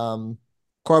 pod.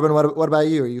 Corbin, what about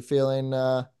you? Are you feeling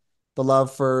the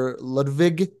love for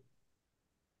Ludwig?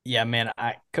 Yeah, man.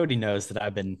 Cody knows that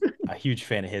I've been a huge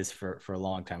fan of his for a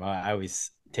long time. I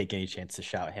always take any chance to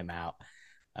shout him out.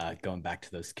 Going back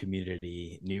to those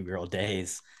Community New Girl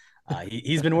days,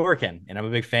 he's been working, and I'm a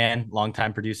big fan.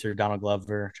 Longtime producer Donald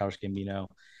Glover, Childish Gambino.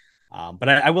 But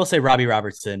I will say Robbie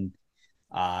Robertson.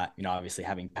 Obviously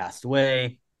having passed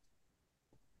away,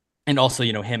 and also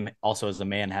him also as a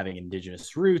man having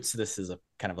indigenous roots. This is a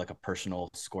kind of like a personal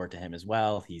score to him as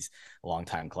well. He's a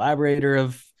longtime collaborator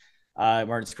of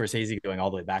Martin Scorsese, going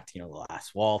all the way back to The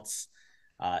Last Waltz.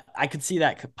 I could see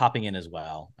that popping in as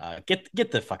well.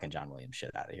 Get the fucking John Williams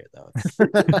shit out of here, though.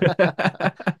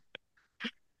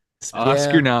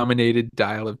 Oscar nominated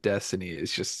Dial of Destiny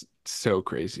is just so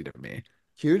crazy to me.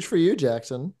 Huge for you,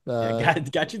 Jackson.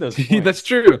 Got you those points. That's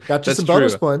true. Got you That's some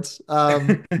bonus true. points.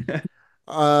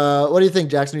 What do you think,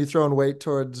 Jackson? Are you throwing weight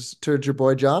towards your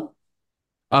boy John?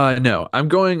 No, I'm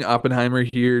going Oppenheimer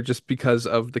here just because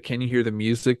of the Can You Hear the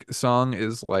Music song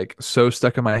is like so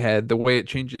stuck in my head. The way it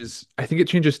changes, I think it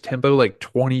changes tempo like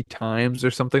 20 times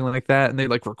or something like that. And they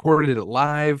like recorded it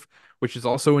live, which is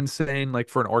also insane, like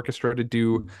for an orchestra to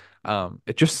do.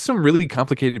 It just some really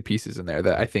complicated pieces in there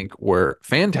that I think were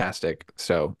fantastic.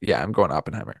 So yeah, I'm going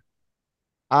Oppenheimer.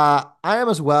 I am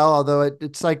as well, although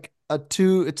it's like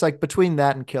it's like between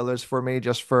that and Killers for me,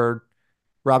 just for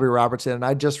Robbie Robertson. And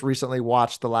I just recently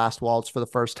watched The Last Waltz for the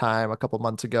first time a couple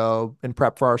months ago in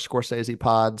prep for our Scorsese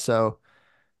pod. So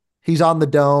he's on the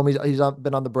dome.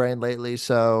 Been on the brain lately.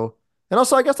 So, and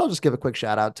also I guess I'll just give a quick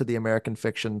shout out to the American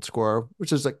Fiction score,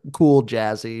 which is a cool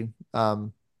jazzy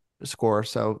score.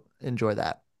 So enjoy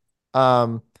that.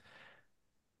 Um,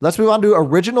 let's move on to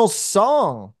original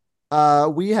song.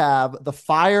 We have The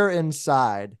Fire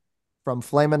Inside from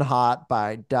Flamin' Hot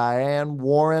by Diane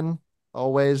Warren.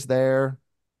 Always there.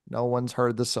 No one's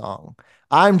heard the song.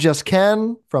 I'm Just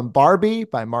Ken from Barbie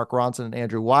by Mark Ronson and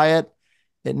Andrew Wyatt.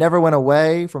 It Never Went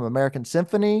Away from American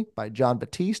Symphony by John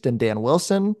Batiste and Dan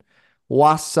Wilson.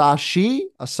 Wasashi,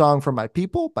 A Song for My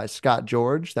People by Scott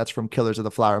George. That's from Killers of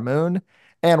the Flower Moon.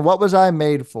 And What Was I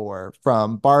Made For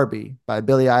from Barbie by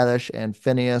Billie Eilish and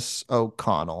Phineas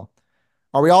O'Connell.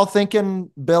 Are we all thinking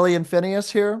Billy and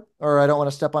Phineas here? Or I don't want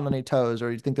to step on any toes,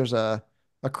 or you think there's a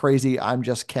crazy I'm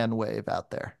Just Ken wave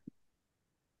out there?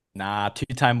 Nah,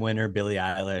 two-time winner Billie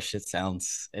Eilish. It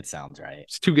sounds right.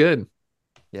 It's too good.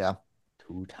 Yeah.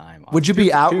 Two-time. Would you be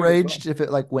Two as well. outraged if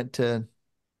it like went to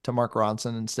Mark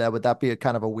Ronson instead? Would that be a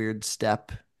kind of a weird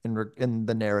step in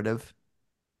the narrative?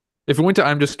 If it went to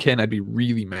I'm Just Ken, I'd be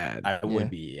really mad. I would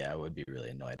be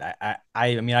really annoyed.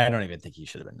 I mean, I don't even think he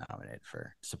should have been nominated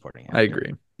for supporting actor. I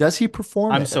agree. Does he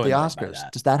perform I'm it so at the annoyed by Oscars?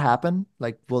 that. Does that happen?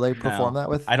 Like, will they perform that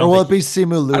with? I don't Or will it think be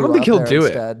Simu Liu? I don't think out he'll there do it.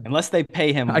 instead? Unless they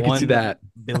pay him I can see that.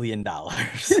 $1 billion. I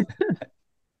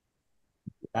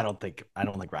don't think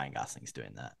Ryan Gosling's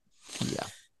doing that. Yeah.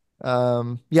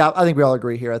 Yeah, I think we all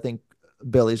agree here. I think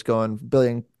Billy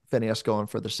and Phineas going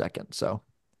for the second. So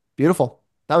beautiful.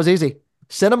 That was easy.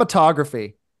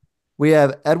 Cinematography. We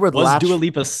have Edward Was Latch. Dua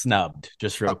Lipa snubbed?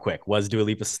 Just real quick. Was Dua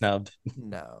Lipa snubbed?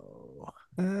 No.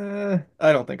 I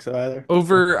don't think so either.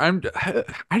 Over I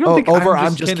don't think over I'm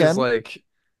I'm Just Just Ken is Ken? like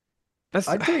that's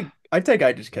I'd take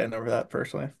I Just Ken over that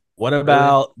personally. What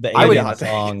about the I would Alien not take-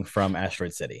 song from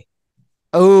Asteroid City?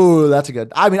 Oh, that's a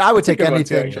good. I mean, I would That's a take good one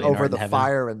too, anything actually. over Northern the Heaven.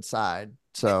 Fire Inside.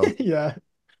 So, Yeah.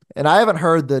 and I haven't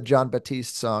heard the John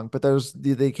Batiste song, but there's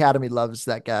the Academy loves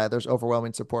that guy. There's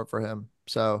overwhelming support for him.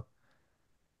 So,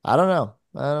 I don't know.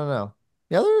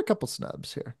 Yeah, there are a couple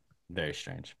snubs here. Very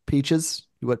strange. Peaches.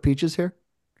 You want Peaches here?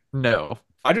 no.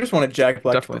 I just wanted Jack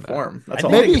Black Definitely to perform. That's I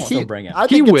all. think Maybe they can still bring him. I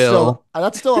He think it's will. still,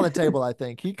 that's still on the table. I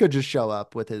think he could just show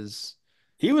up with his.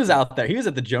 He was out there. He was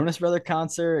at the Jonas Brother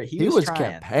concert. He was trying.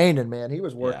 campaigning, man. He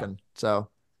was working. So,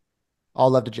 all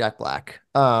love to Jack Black.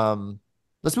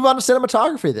 Let's move on to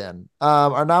cinematography then.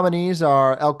 Our nominees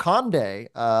are El Conde,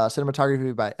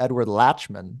 cinematography by Edward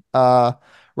Latchman,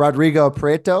 Rodrigo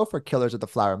Prieto for Killers of the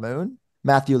Flower Moon,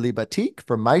 Matthew Libatique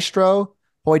for Maestro,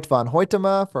 Hoyt van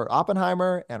Hoytema for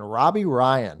Oppenheimer, and Robbie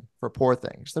Ryan for Poor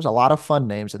Things. There's a lot of fun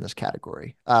names in this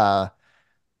category.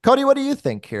 Cody, what do you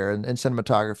think here in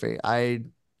cinematography?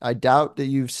 I doubt that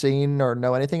you've seen or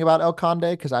know anything about El Conde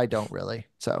because I don't really.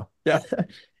 So Yeah.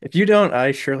 If you don't,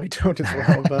 I surely don't as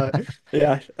well. But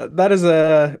yeah, that is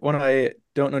one I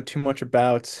don't know too much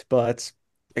about. But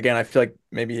again, I feel like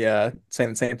maybe saying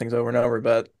the same things over and over.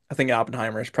 But I think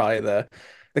Oppenheimer is probably the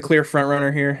clear front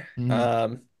runner here.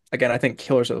 Again, I think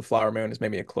Killers of the Flower Moon is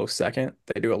maybe a close second.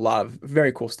 They do a lot of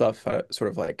very cool stuff, sort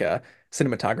of like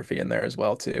cinematography in there as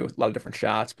well too. A lot of different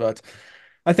shots, but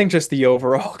I think just the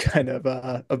overall kind of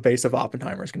a base of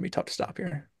Oppenheimer is going to be tough to stop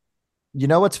here. you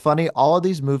know what's funny? All of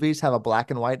these movies have a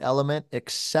black and white element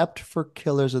except for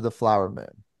Killers of the Flower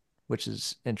Moon, which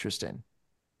is interesting.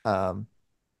 Um,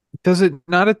 Does it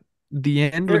not at the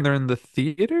end when There- they're in the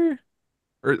theater?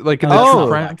 Or like in the Oh. True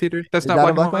Crime Theater? That's Is not that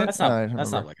a black and black and white? white? That's No, I not don't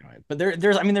that's not remember. black and white. But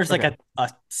there's I mean there's like Okay. a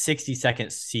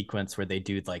 60-second sequence where they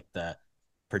do like the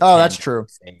Oh, that's pretend true.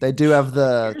 Osage. They do have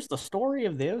the Here's the story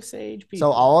of the Osage so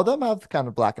people. all of them have kind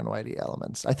of black and whitey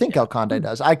elements. I think Yeah. El Conde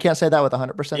does. I can't say that with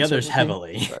 100% The others certainty,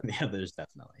 heavily. but The others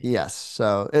definitely. yes.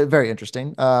 So very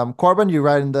interesting. Corbin, you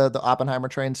riding the Oppenheimer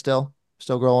train still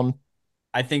rolling?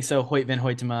 I think so. Hoyt van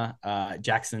Hoytema,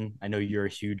 Jackson. I know you're a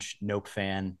huge Nope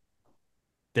fan.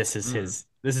 This is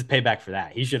this is payback for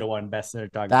that. He should have won Best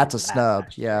Cinematography. That's a for that snub.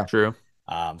 last Yeah. year. True.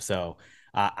 So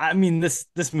I mean this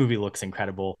movie looks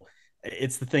incredible.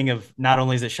 It's the thing of not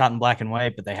only is it shot in black and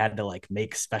white, but they had to like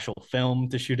make special film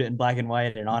to shoot it in black and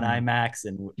white and on IMAX.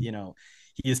 And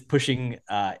he is pushing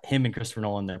him and Christopher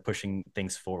Nolan. They're pushing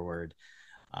things forward,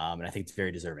 and I think it's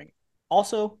very deserving.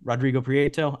 Also, Rodrigo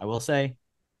Prieto, I will say,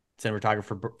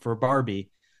 cinematographer for Barbie.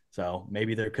 So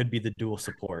maybe there could be the dual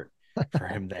support for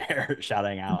him there,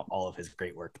 shouting out all of his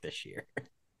great work this year.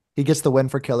 He gets the win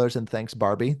for Killers and thanks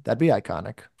Barbie. That'd be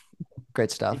iconic. Great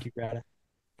stuff. Thank you, Greta.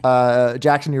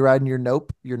 Jackson, you riding your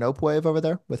nope wave over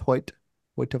there with Hoyt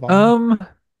Tavon?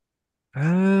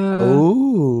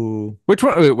 Oh, Which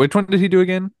one? Wait, which one did he do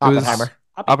again? It was Oppenheimer.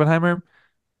 Oppenheimer.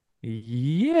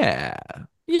 Yeah.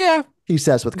 Yeah. He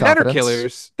says with That or confidence.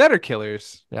 Killers. That or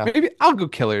Killers. Yeah. Maybe I'll go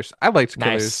Killers. I liked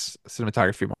Nice. Killers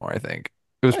cinematography more, I think.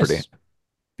 It was Nice. pretty.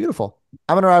 Beautiful.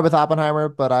 I'm gonna ride with Oppenheimer,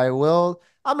 but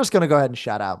I'm just gonna go ahead and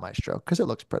shout out Maestro because it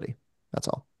looks pretty. That's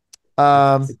all.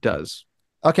 It does.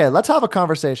 Okay, let's have a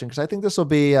conversation because I think this will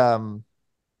be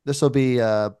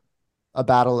a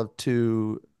battle of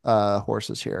two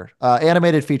horses here.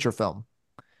 Animated feature film.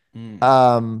 We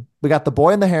got The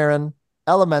Boy and the Heron,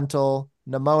 Elemental,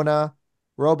 Nimona,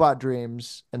 Robot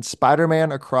Dreams, and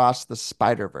Spider-Man Across the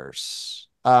Spider-Verse.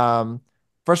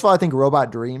 First of all, I think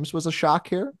Robot Dreams was a shock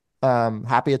here.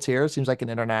 Happy it's here. It seems like an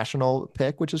international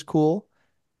pick, which is cool.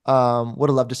 Would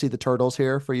have loved to see the Turtles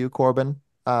here for you, Corbin.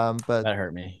 But That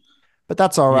hurt me.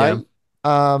 that's all Yeah.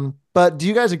 right. But do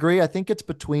you guys agree? I think it's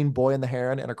between Boy and the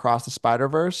Heron and Across the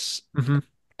Spider-Verse. hmm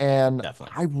And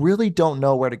Definitely. I really don't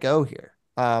know where to go here.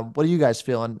 What are you guys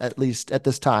feeling, at least at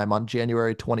this time on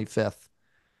January 25th?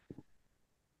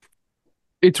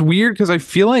 It's weird because I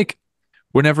feel like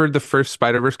whenever the first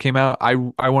Spider-Verse came out, I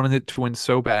wanted it to win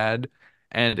so bad,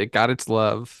 and it got its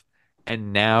love.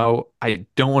 And now I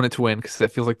don't want it to win because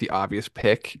that feels like the obvious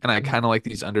pick, and I kind of like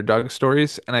these underdog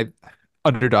stories. And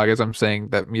underdog as I'm saying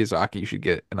that Miyazaki should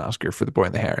get an Oscar for The Boy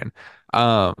and the Heron.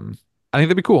 I think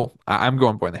that'd be cool. I'm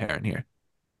going Boy and the Heron here.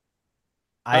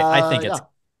 I think Yeah.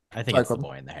 I think Sorry, it's The Corbin.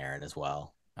 Boy and the Heron as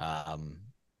well.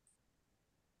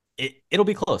 It'll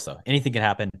be close though. Anything can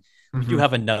happen. We do Mhm.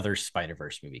 have another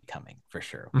Spider-Verse movie coming for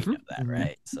sure. We Mhm. know that, Mhm.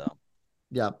 right? So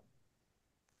Yeah.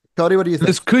 Cody, what do you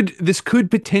think? This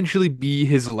could potentially be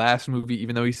his last movie,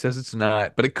 even though he says it's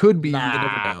not. But it could be. You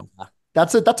never know.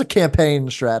 That's a campaign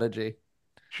strategy.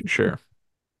 Sure.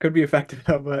 Could be effective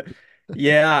though, but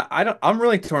yeah, I'm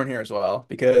really torn here as well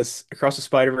because Across the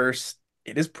Spider-Verse,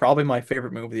 it is probably my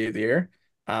favorite movie of the year.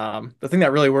 The thing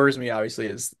that really worries me obviously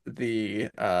is the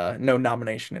no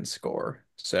nomination and score.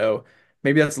 So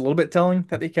maybe that's a little bit telling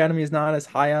that the Academy is not as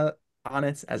high on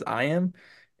it as I am.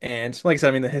 And like I said,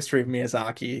 I mean the history of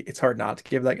Miyazaki, it's hard not to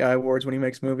give that guy awards when he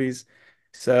makes movies.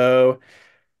 So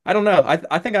I don't know.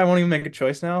 I think I won't even make a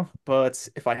choice now, but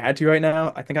if I had to right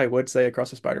now, I think I would say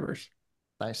Across the Spider-Verse.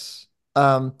 Nice.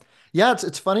 Um, yeah,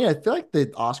 it's funny. I feel like the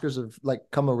Oscars have like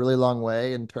come a really long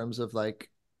way in terms of like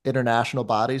international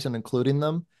bodies and including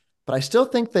them, but I still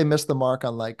think they missed the mark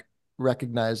on like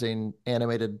recognizing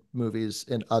animated movies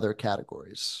in other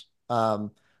categories.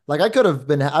 Like I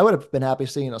would have been happy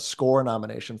seeing a score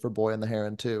nomination for Boy and the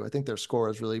Heron too. I think their score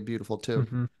is really beautiful too.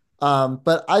 Hmm.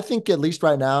 But I think at least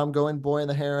right now I'm going Boy and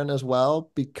the Heron as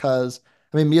well because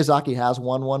I mean Miyazaki has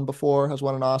won one before, has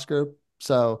won an Oscar.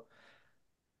 So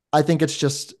I think it's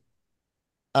just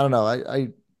I don't know. I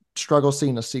struggle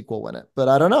seeing a sequel win it, but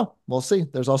I don't know. We'll see.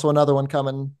 There's also another one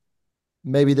coming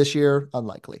maybe this year,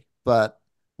 unlikely, but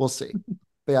we'll see.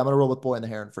 But yeah, I'm gonna roll with Boy and the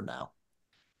Heron for now.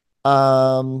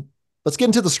 Um, let's get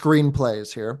into the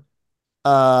screenplays here.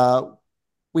 Uh,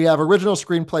 we have original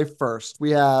screenplay first.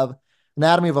 We have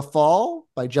Anatomy of a Fall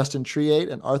by Justin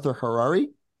Triet and Arthur Harari,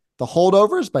 The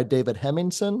Holdovers by David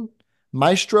Hemmingson,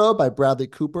 Maestro by Bradley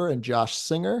Cooper and Josh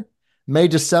Singer, May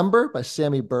December by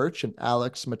Sammy Birch and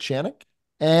Alex Machanik,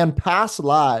 and Past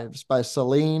Lives by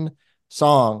Celine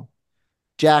Song.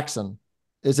 Jackson,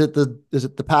 is it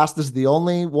the past? This is the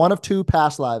only one of two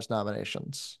Past Lives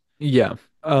nominations. Yeah.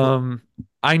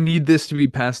 I need this to be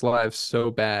Past Lives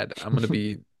so bad. I'm gonna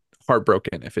be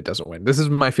heartbroken if it doesn't win. This is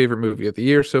my favorite movie of the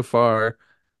year so far.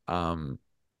 Um,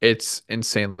 it's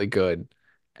insanely good.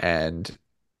 And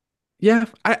yeah,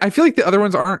 I feel like the other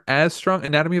ones aren't as strong.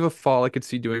 Anatomy of a Fall, I could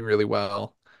see doing really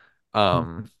well.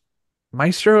 Um,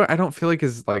 Maestro, I don't feel like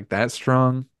is like that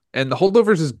strong. And The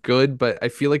Holdovers is good, but I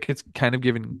feel like it's kind of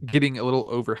getting a little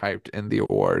overhyped in the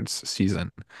awards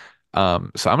season. So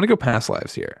I'm gonna go Past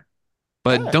Lives here.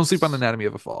 But don't sleep on Nice. Anatomy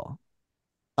of a Fall.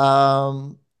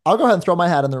 I'll go ahead and throw my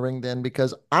hat in the ring then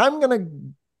because I'm gonna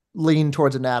lean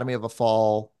towards Anatomy of a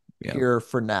Fall Yeah. here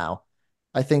for now.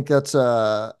 I think that's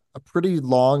a pretty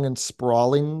long and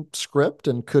sprawling script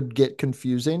and could get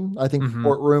confusing. I think Hmm.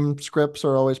 courtroom scripts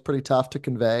are always pretty tough to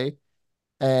convey.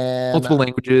 And Multiple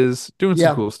languages, doing some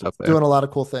yeah, cool stuff there. doing a lot of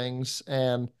cool things.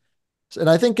 And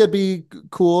I think it'd be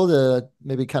cool to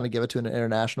maybe kind of give it to an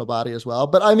international body as well.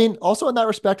 But I mean, also in that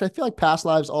respect, I feel like Past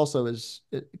Lives also it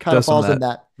kind of Does some of falls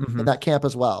that. in Hmm. that camp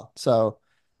as well. So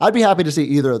I'd be happy to see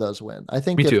either of those win. I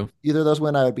think Me if too. either of those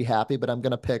win, I would be happy. But I'm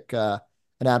gonna pick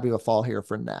Anatomy of a Fall here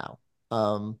for now.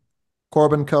 Um,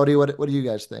 Corbin, Cody, what do you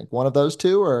guys think? One of those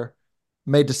two or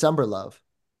May December Love?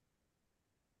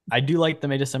 I do like the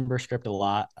May December script a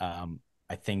lot.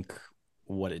 I think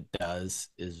what it does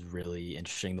is really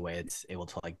interesting the way it's able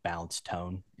to like balance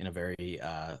tone in a very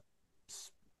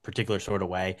particular sort of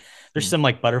way. There's some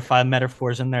like butterfly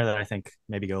metaphors in there that I think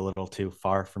maybe go a little too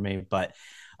far for me, but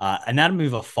Anatomy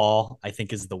of a Fall I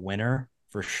think is the winner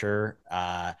for sure.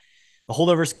 The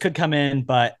Holdovers could come in,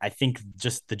 but I think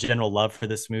just the general love for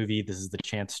this movie, this is the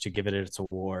chance to give it its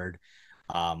award.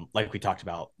 Like we talked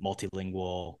about,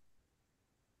 multilingual,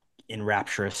 in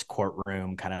rapturous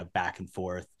courtroom, kind of back and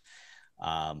forth.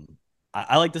 Um,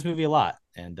 I like this movie a lot,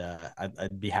 and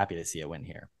I'd be happy to see it win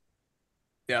here.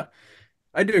 Yeah,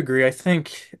 I do agree. I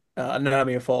think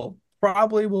Anatomy of a Fall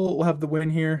probably will have the win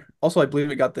here. Also, I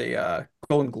believe it got the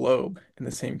Golden Globe in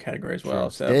the same category as Sure well.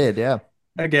 So did, yeah.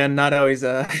 again, not always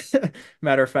a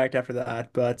matter of fact after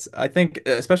that, but I think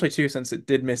especially too since it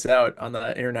did miss out on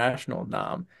the international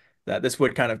nom, that this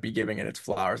would kind of be giving it its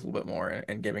flowers a little bit more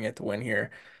and giving it the win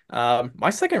here. My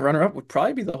second runner-up would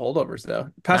probably be The Holdovers, though.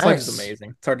 Past Lives is Nice.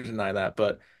 amazing. It's hard to deny that,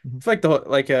 but Mhm. I feel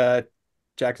like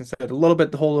Jackson said, a little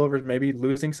bit the Holdovers maybe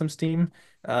losing some steam.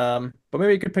 But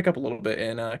maybe you could pick up a little bit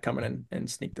and come in and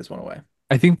sneak this one away.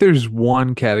 I think there's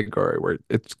one category where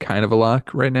it's kind of a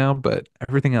lock right now, but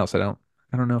everything else I don't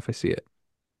know if I see it.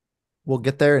 We'll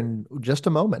get there in just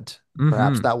a moment.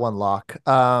 Perhaps Hmm. that one lock.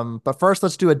 But first,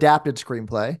 let's do adapted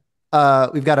screenplay.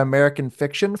 We've got American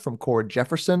Fiction from Cord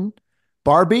Jefferson,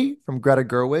 Barbie from Greta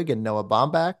Gerwig and Noah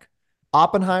Baumbach,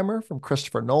 Oppenheimer from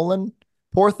Christopher Nolan,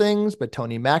 Poor Things by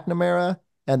Tony McNamara,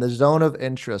 and The Zone of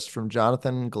Interest from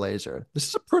Jonathan Glazer. This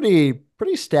is a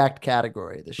pretty stacked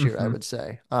category this year, I Hmm. would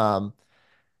say.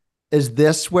 Is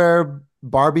this where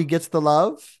Barbie gets the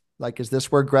love? Like, is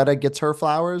this where Greta gets her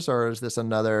flowers, or is this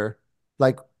another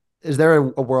like? Is there a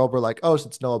world where like, oh,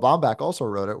 since Noah Baumbach also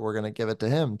wrote it, we're gonna give it to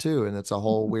him too, and it's a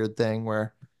whole weird thing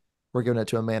where we're giving it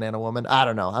to a man and a woman? I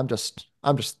don't know. I'm just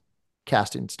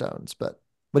casting stones, but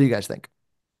what do you guys think?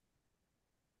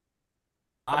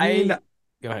 I mean, I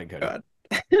Go ahead, Cody. God.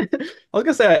 I was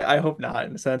gonna say I hope not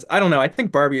in a sense. I don't know. I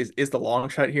think Barbie is the long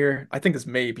shot here. I think this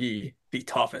may be the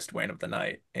toughest win of the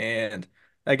night. And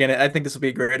again, I think this will be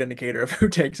a great indicator of who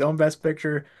takes home Best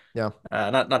Picture. Yeah.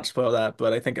 Not to spoil that,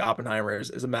 but I think Oppenheimer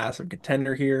is a massive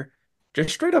contender here. Just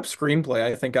straight up screenplay,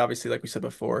 I think obviously, like we said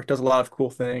before, it does a lot of cool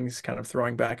things, kind of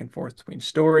throwing back and forth between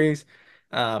stories.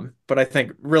 But I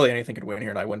think really anything could win here,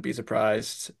 and I wouldn't be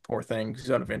surprised. Poor Thing,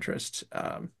 Zone of Interest.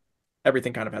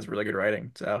 Everything kind of has really good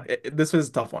writing. So this was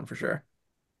a tough one for sure.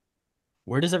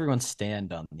 Where does everyone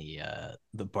stand on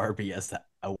the Barbie as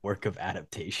a work of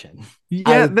adaptation?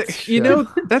 Yeah, I-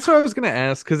 that's what I was gonna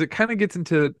ask because it kind of gets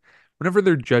into whenever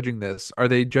they're judging this, are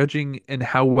they judging in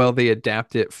how well they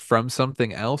adapt it from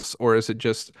something else, or is it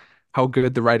just how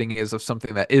good the writing is of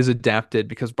something that is adapted?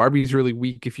 Because Barbie's really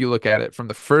weak if you look at it from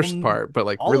the first Well, part, but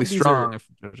like all really of these are strong if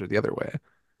you judge it the other way.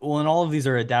 well, and all of these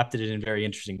are adapted in very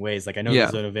interesting ways. Like I know the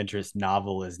Yeah. Zone of Interest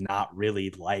novel is not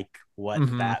really like what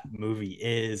Hmm. that movie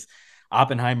is.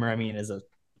 Oppenheimer, I mean, is a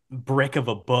brick of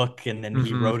a book, and then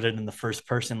he Hmm. wrote it in the first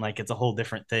person. Like it's a whole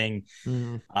different thing.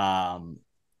 Mhm. Um,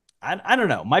 I don't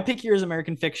know. My pick here is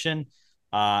American Fiction.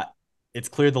 Uh, it's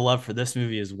clear the love for this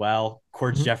movie as well.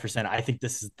 Cords Mhm. Jefferson. I think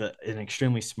this is an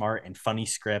extremely smart and funny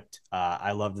script.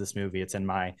 I love this movie. It's in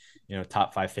my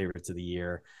top 5 favorites of the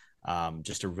year.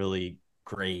 Just a really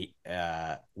great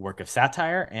work of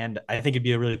satire, and I think it'd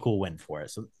be a really cool win for it.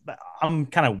 So I'm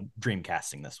kind of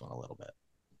dreamcasting this one a little bit.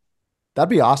 That'd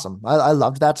be awesome. I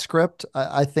loved that script.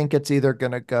 I think it's either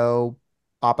going to go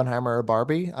Oppenheimer or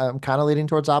Barbie. I'm kind of leaning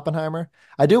towards Oppenheimer.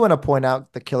 I do want to point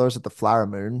out the Killers of the Flower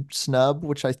Moon snub,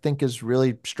 which I think is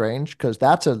really strange because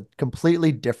that's a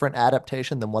completely different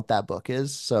adaptation than what that book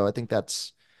is. So I think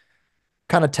that's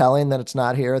kind of telling that it's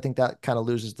not here. I think that kind of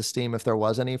loses the steam if there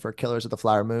was any for Killers of the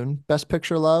Flower Moon Best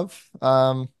Picture love.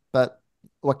 But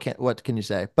what can you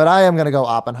say? But I am going to go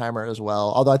Oppenheimer as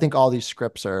well. Although I think all these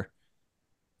scripts are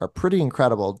pretty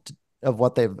incredible of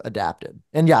what they've adapted.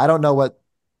 And yeah, I don't know what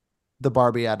the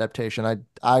Barbie adaptation.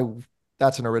 I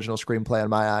that's an original screenplay in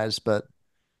my eyes, but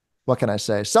what can I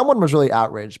say? Someone was really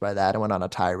outraged by that and went on a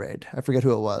tirade. I forget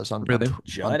who it was Really? on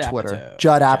Judd Twitter. Apatow.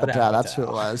 Judd Apatow, that's who it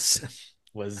Apatow was.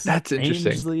 was That's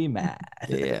interesting. strangely mad.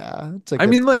 Yeah, it's a I good.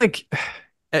 mean, like,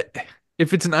 eh,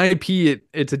 if it's an IP,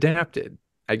 it's adapted,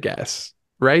 I guess,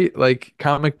 right? Like,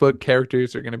 comic book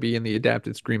characters are going to be in the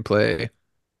adapted screenplay.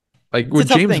 Like, It's a would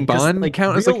tough James thing because Bond like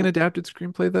count as like an real, adapted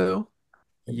screenplay though?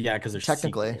 yeah, because there's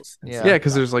Technically, sequels and yeah. stuff. Yeah,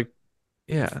 because there's like,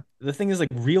 yeah, The thing is, like,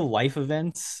 real life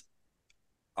events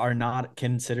are not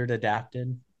considered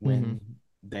adapted hmm when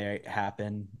they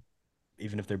happen,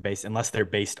 even if they're based, unless they're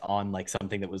based on like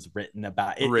something that was written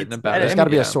about it. written It's about There's it. got to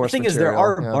be a Yeah, the source thing is, there material.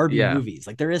 are Yeah. Barbie Yeah. movies.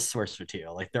 Like there is source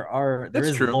material. Like there That's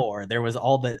is true. lore. There was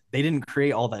all that they didn't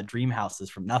create all that dream houses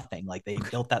from nothing. Like they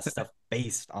built that stuff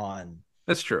based on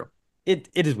That's true. it.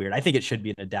 It is weird. I think it should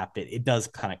be an adapted. It does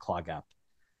kind of clog up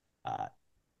uh,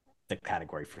 the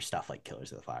category for stuff like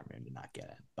Killers of the Flower Moon to not get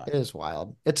it. But It is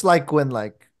wild. It's like when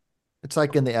it's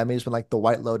like in the Emmys when like the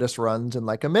White Lotus runs in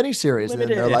like a mini series, and then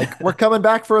they're Limited. like, "We're coming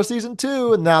back for a season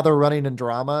 2," and now they're running in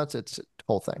drama. It's a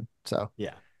whole thing. So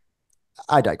yeah.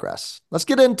 I digress. Let's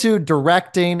get into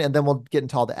directing, and then we'll get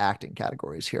into all the acting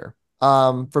categories here.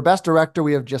 For best director,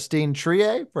 we have Justine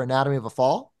Triet for Anatomy of a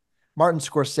Fall, Martin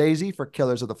Scorsese for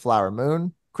Killers of the Flower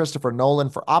Moon, Christopher Nolan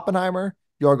for Oppenheimer,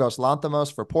 Yorgos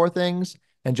Lanthimos for Poor Things,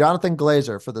 and Jonathan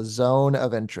Glazer for The Zone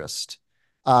of Interest.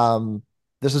 Um,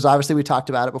 this is obviously we talked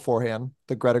about it beforehand.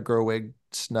 The Greta Gerwig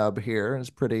snub here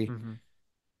is pretty Mhm.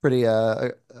 pretty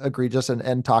egregious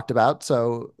and talked about.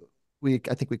 So I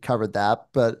think we covered that.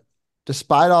 But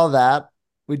despite all that,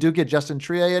 we do get Justin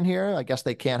Trier in here. I guess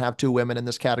they can't have two women in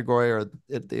this category, or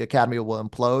the Academy will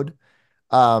implode.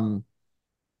 Um,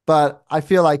 but I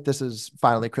feel like this is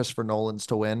finally Christopher Nolan's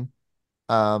to win.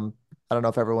 I don't know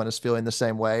if everyone is feeling the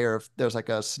same way, or if there's like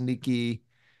a sneaky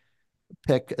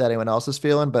pick that anyone else is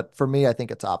feeling. But for me, I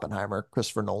think it's Oppenheimer,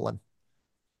 Christopher Nolan.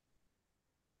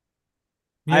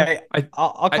 Yeah,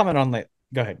 I'll I comment on that.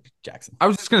 Go ahead, Jackson. I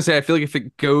was just gonna say, I feel like if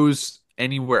it goes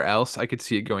anywhere else, I could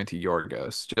see it going to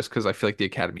Yorgos, just because I feel like the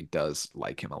Academy does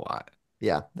like him a lot.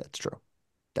 Yeah, that's true.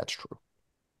 That's true.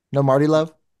 No Marty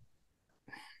love?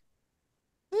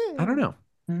 I don't know.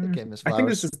 The game is I think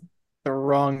this flowers. is the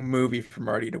wrong movie for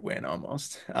Marty to win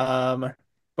almost.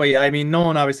 But yeah, I mean,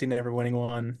 Nolan obviously never winning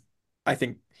one. I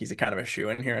think he's a kind of a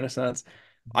shoe-in here in a sense.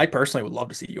 I personally would love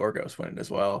to see Yorgos win it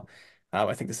as well.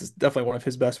 I think this is definitely one of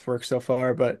his best works so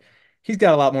far, but he's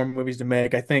got a lot more movies to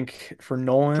make. I think for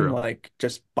Nolan, True. like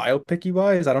just biopic-y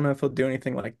wise, I don't know if he'll do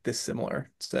anything like this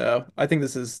similar. So I think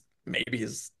this is maybe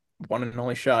his one and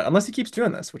only shot, unless he keeps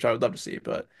doing this, which I would love to see.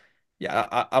 But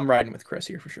yeah, I'm riding with Chris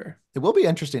here for sure. It will be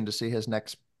interesting to see his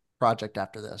next project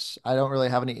after this. I don't really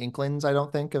have any inklings, I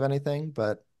don't think, of anything,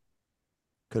 but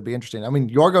could be interesting. I mean,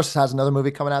 Yorgos has another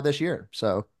movie coming out this year,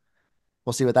 so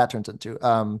we'll see what that turns into.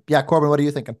 Yeah, Corbin, what are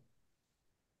you thinking?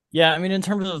 Yeah, I mean, in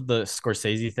terms of the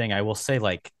Scorsese thing, I will say,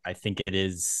 like, I think it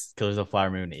is Killers of the Flower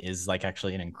Moon is like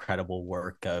actually an incredible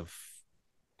work of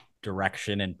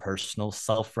direction and personal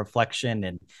self-reflection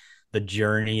and the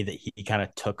journey that he kind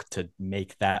of took to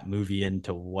make that movie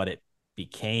into what it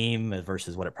became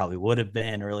versus what it probably would have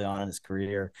been early on in his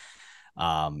career.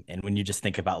 And when you just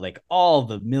think about like all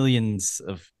the millions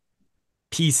of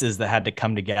pieces that had to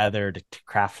come together to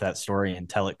craft that story and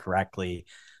tell it correctly,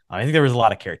 I think there was a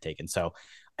lot of care taken. So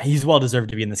he's well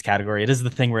deserved to be in this category. It is the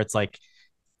thing where it's like,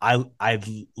 I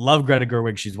love Greta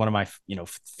Gerwig. She's one of my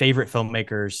favorite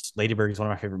filmmakers. Lady Bird is one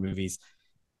of my favorite movies.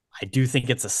 I do think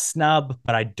it's a snub,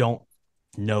 but I don't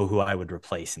know who I would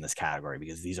replace in this category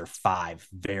because these are 5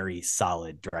 very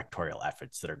solid directorial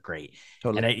efforts that are great.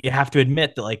 Totally. And you have to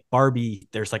admit that like Barbie,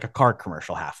 there's like a car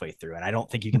commercial halfway through, and I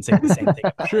don't think you can say the same thing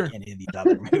about like, any of these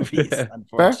other movies,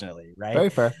 unfortunately, right? Very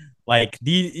fair. Like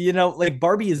like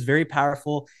Barbie is very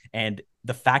powerful, and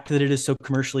the fact that it is so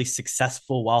commercially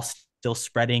successful while still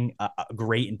spreading a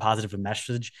great and positive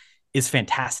message is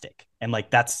fantastic, and like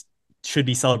that's should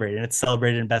be celebrated, and it's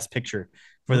celebrated in Best Picture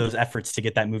for those efforts to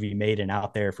get that movie made and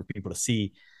out there for people to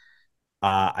see.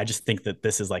 I just think that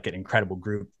this is like an incredible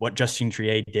group. What Justine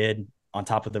Triet did on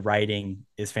top of the writing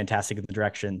is fantastic in the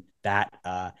direction that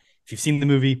if you've seen the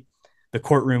movie, the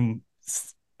courtroom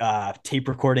tape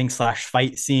recording /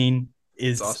 fight scene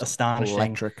is awesome. Astonishing.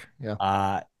 Electric.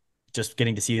 Yeah. Just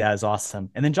getting to see that is awesome.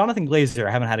 And then Jonathan Glazer,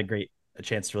 I haven't had a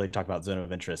chance to really talk about Zone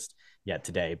of Interest yet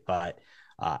today, but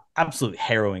absolutely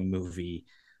harrowing movie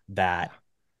that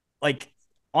like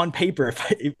on paper,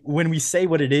 when we say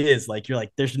what it is, like you're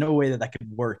like, there's no way that could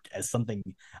work as something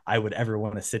I would ever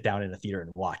want to sit down in a theater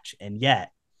and watch. And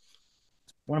yet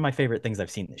it's one of my favorite things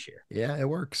I've seen this year. Yeah, it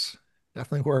works.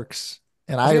 Definitely works.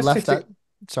 And I left that.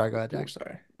 Sorry, go ahead, Jack.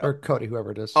 Sorry. Or Cody,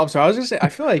 whoever it is. Oh, sorry. I was gonna say, I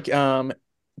feel like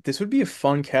this would be a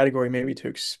fun category maybe to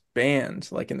expand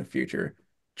like in the future.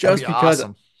 Just because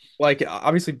awesome. Like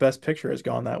obviously Best Picture has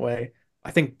gone that way. I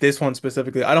think this one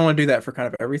specifically, I don't want to do that for kind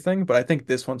of everything, but I think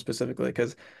this one specifically,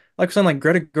 because like something like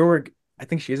Greta Gerwig, I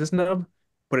think she's a snub,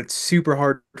 but it's super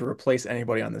hard to replace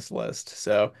anybody on this list.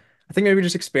 So I think maybe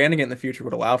just expanding it in the future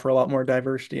would allow for a lot more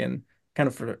diversity and kind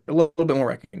of for a little bit more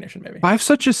recognition, maybe. 5's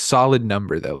such a solid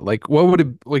number though. Like what would it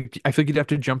like? I feel like you'd have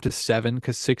to jump to 7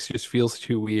 because 6 just feels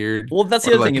too weird. Well, that's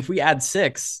the other thing. If we add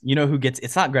 6, you know who gets?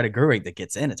 It's not Greta Gerwig that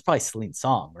gets in. It's probably Celine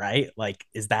Song, right? Like,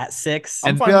 is that 6?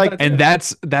 And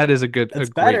that is a good. It's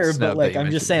better, but like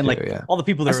I'm just saying, like all the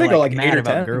people that are like mad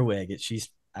about Gerwig, she's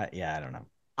I don't know.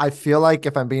 I feel like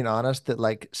if I'm being honest, that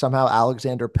like somehow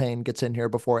Alexander Payne gets in here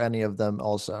before any of them.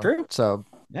 Also, true. So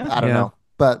I don't know,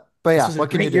 but yeah, what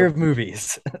can you do? Year of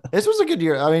movies. This was a good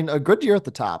year. I mean, a good year at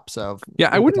the top. So yeah,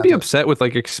 I wouldn't be upset with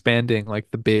like expanding like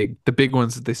the big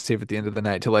ones that they save at the end of the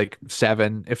night to like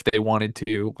 7 if they wanted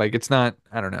to. Like it's not.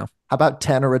 I don't know. How about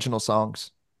 10 original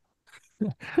songs?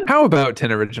 How about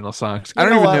 10 original songs? I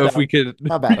don't even know if we could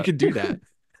do that.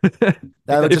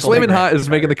 If Flamin' Hot is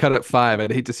making the cut at 5,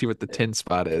 I'd hate to see what the 10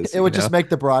 spot is. It would just make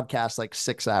the broadcast like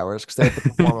 6 hours because they have to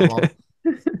perform them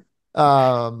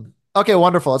all. Okay,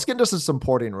 wonderful. Let's get into some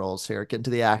supporting roles here. Get into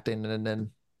the acting and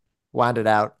then wind it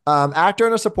out. Actor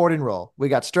in a supporting role. We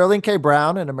got Sterling K.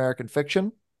 Brown in American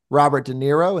Fiction, Robert De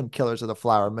Niro in Killers of the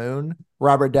Flower Moon,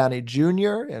 Robert Downey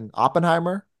Jr. in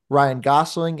Oppenheimer, Ryan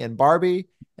Gosling in Barbie,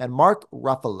 and Mark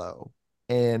Ruffalo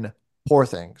in Poor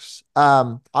Things.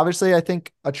 Obviously, I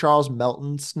think a Charles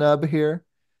Melton snub here.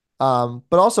 But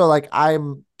also, like,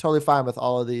 I'm totally fine with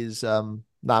all of these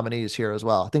nominees here as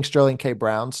well. I think Sterling K.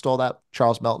 Brown stole that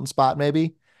Charles Melton spot, maybe.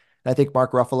 And I think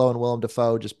Mark Ruffalo and Willem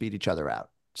Dafoe just beat each other out.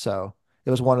 So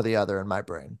it was one or the other in my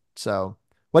brain. So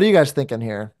what are you guys thinking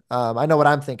here? I know what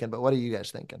I'm thinking, but what are you guys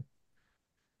thinking?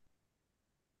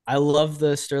 I love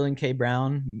the Sterling K.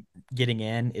 Brown getting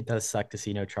in. It does suck to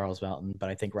see no Charles Melton,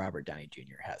 but I think Robert Downey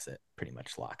Jr. has it pretty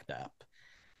much locked up.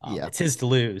 It's his to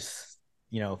lose.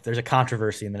 You know, if there's a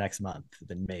controversy in the next month,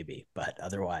 then maybe, but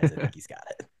otherwise I think he's got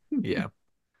it. Yeah.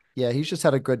 Yeah, he's just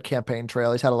had a good campaign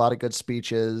trail. He's had a lot of good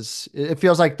speeches. It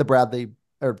feels like the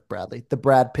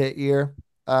Brad Pitt year,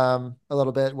 a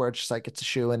little bit, where it's just like it's a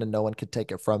shoe-in and no one could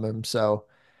take it from him. So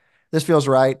this feels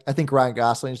right. I think Ryan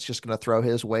Gosling is just going to throw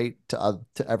his weight to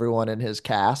everyone in his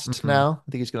cast now.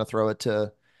 I think he's going to throw it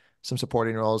to some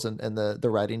supporting roles and the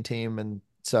writing team, and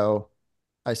so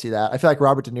I see that. I feel like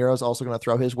Robert De Niro is also going to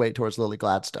throw his weight towards Lily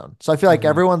Gladstone. So I feel like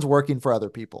everyone's working for other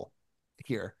people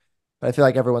here. But I feel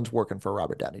like everyone's working for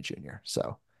Robert Downey Jr.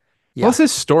 So, yeah. Plus,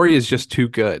 his story is just too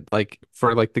good. Like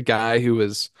for like the guy who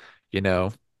was, you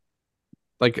know,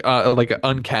 like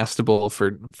uncastable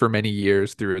for many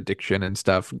years through addiction and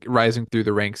stuff, rising through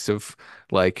the ranks of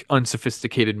like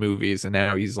unsophisticated movies, and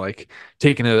now he's like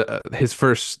taking his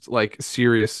first like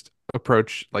serious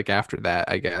approach like after that,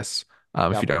 I guess,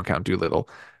 if you don't count Doolittle.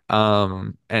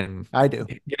 And I do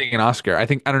getting an Oscar. I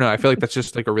don't know. I feel like that's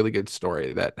just like a really good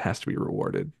story that has to be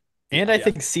rewarded. And I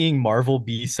think seeing Marvel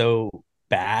be so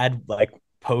bad, like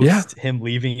Yeah, post him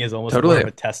leaving is almost more totally. of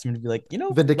a testament to be like,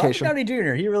 Robert Vindication. Downey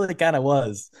Jr., he really kind of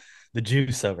was the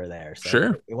juice over there. So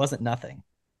Sure. it wasn't nothing.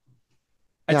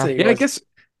 I'd Yeah. say he Yeah, I was. guess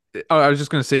I was just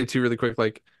gonna say too really quick,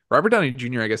 like Robert Downey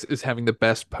Jr., I guess, is having the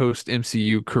best post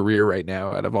MCU career right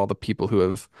now out of all the people who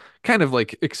have kind of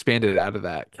like expanded out of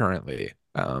that currently.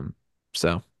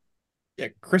 So Yeah,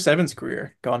 Chris Evans'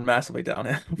 career gone massively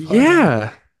downhill.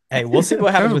 yeah. Hey, we'll see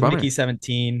what Kind happens of a with bummer. Mickey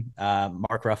 17.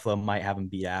 Mark Ruffalo might have him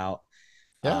beat out.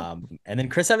 Yeah. And then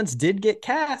Chris Evans did get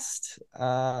cast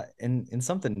in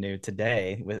something new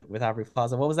today with Aubrey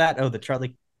Plaza. What was that? Oh, the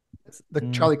Charlie. The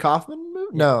Charlie Kaufman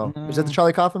movie? Yeah, No. Is it the no.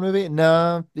 Charlie Kaufman movie?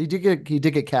 No. He did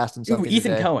get cast in Ooh, something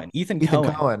Ethan today. Cohen. Ethan Ethan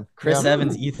Cohen. Cohen. Chris Yeah.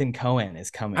 Evans, Ethan Cohen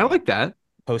is coming I like that.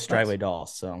 post Nice. Driveway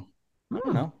Dolls. So I don't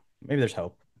Hmm. know. Maybe there's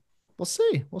hope. We'll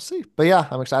see. We'll see. But yeah,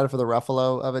 I'm excited for the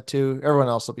Ruffalo of it too. Everyone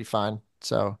else will be fine.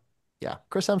 So yeah,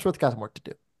 Chris Hemsworth got some work to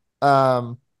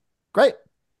do. Great.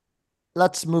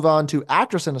 Let's move on to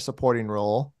actress in a supporting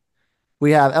role.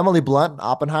 We have Emily Blunt in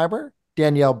Oppenheimer,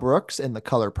 Danielle Brooks in The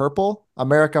Color Purple,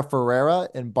 America Ferrera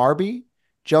in Barbie,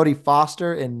 Jodie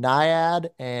Foster in Nyad,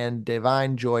 and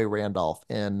Divine Joy Randolph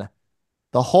in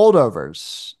The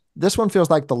Holdovers. This one feels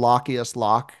like the lockiest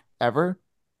lock ever.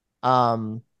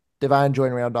 Divine Joy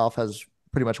Randolph has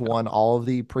pretty much won all of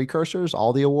the precursors,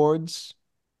 all the awards.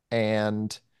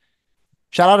 And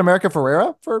shout out America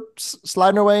Ferrera for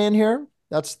sliding her way in here.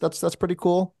 That's pretty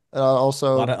cool. A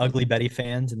Also, lot of Ugly Betty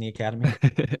fans in the Academy.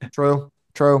 true.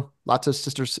 Lots of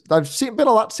sisters. I've seen a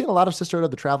lot of Sisterhood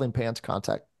of the Traveling Pants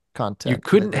content. You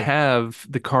couldn't lately. have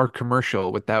the car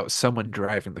commercial without someone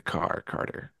driving the car,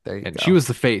 Carter. There you And go. she was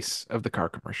the face of the car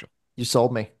commercial. You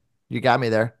sold me. You got me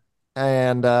there.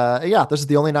 And yeah, this is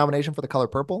the only nomination for The Color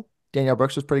Purple. Danielle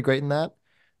Brooks was pretty great in that.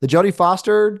 The Jodie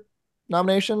Foster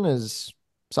nomination is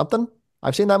something.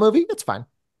 I've seen that movie. It's fine,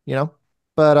 you know.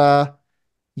 But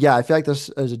yeah, I feel like this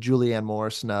is a Julianne Moore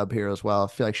snub here as well. I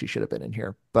feel like she should have been in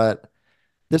here. But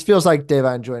this feels like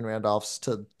Davine Joy Randolph's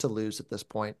to lose at this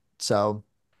point. So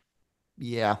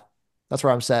yeah, that's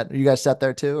where I'm set. Are you guys set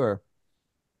there too, or?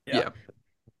 Yeah,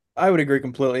 I would agree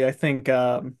completely. I think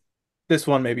this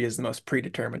one maybe is the most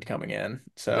predetermined coming in.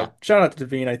 So Yeah. shout out to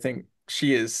Devine. I think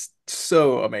she is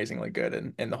so amazingly good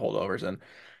in the holdovers. And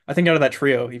I think out of that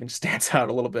trio even stands out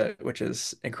a little bit, which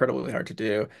is incredibly hard to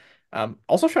do.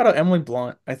 Also shout out Emily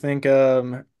Blunt. I think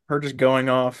her just going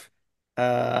off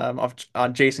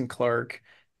on Jason Clarke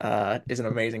is an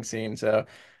amazing scene. So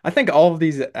I think all of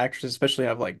these actresses especially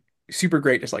have like super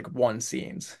great just like one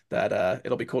scenes that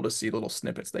it'll be cool to see little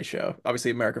snippets they show.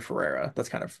 Obviously America Ferrera, that's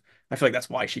kind of I feel like that's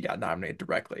why she got nominated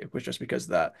directly, was just because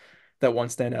of that one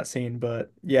standout scene.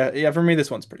 But yeah, for me this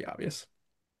one's pretty obvious.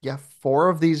 Yeah, 4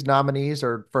 of these nominees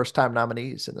are first-time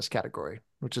nominees in this category,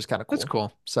 which is kind of cool. That's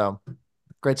cool. So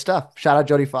great stuff. Shout out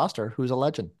Jodie Foster, who's a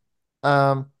legend.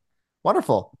 Um,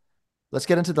 Wonderful. Let's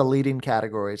get into the leading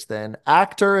categories then.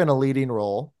 Actor in a leading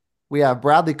role. We have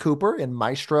Bradley Cooper in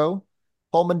Maestro,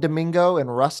 Coleman Domingo in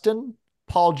Rustin,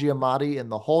 Paul Giamatti in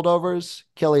The Holdovers,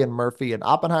 Cillian Murphy in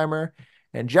Oppenheimer,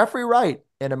 and Jeffrey Wright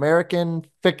in American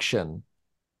Fiction.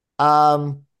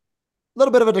 A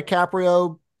little bit of a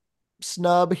DiCaprio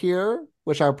snub here,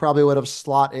 which I probably would have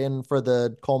slot in for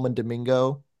the Coleman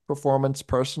Domingo performance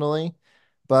personally.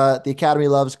 But the Academy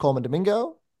loves Coleman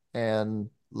Domingo and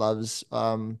loves,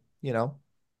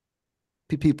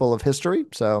 people of history.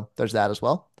 So there's that as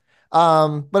well.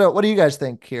 But what do you guys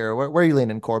think here? Where are you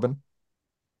leaning, Corbin?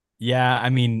 Yeah, I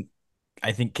mean,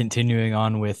 I think continuing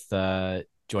on with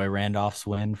Joy Randolph's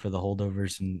win for the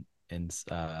holdovers and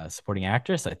supporting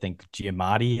actress, I think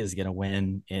Giamatti is going to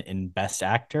win in Best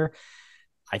Actor.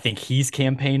 I think he's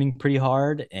campaigning pretty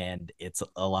hard, and it's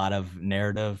a lot of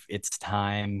narrative. It's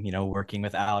time, working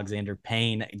with Alexander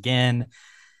Payne again.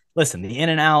 Listen, the In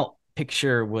and Out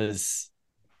picture was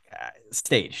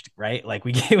staged, right? Like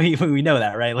we we know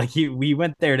that, right? Like we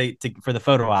went there to for the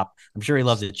photo op. I'm sure he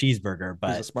loves a cheeseburger, He's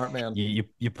but a smart man.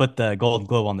 you put the Golden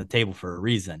Globe on the table for a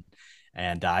reason,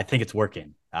 and I think it's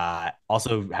working.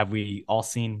 Also, have we all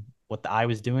seen what the eye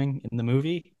was doing in the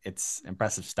movie? It's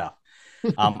impressive stuff.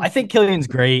 I think Killian's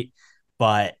great,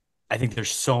 but I think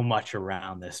there's so much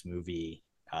around this movie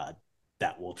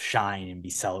that will shine and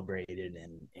be celebrated,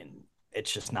 and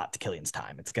it's just not Killian's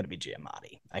time. It's going to be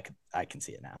Giamatti. I can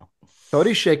see it now.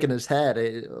 Cody's shaking his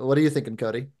head. What are you thinking,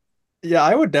 Cody? Yeah,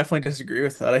 I would definitely disagree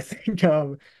with that. I think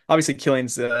obviously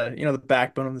Killian's the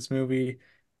backbone of this movie.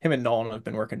 Him and Nolan have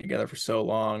been working together for so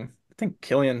long. I think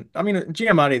Killian, I mean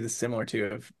Giamatti is similar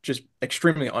to of just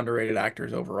extremely underrated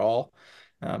actors overall.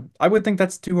 I would think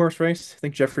that's a two-horse race. I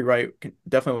think Jeffrey Wright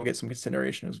definitely will get some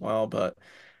consideration as well, but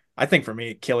I think for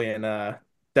me, Killian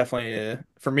definitely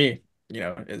for me,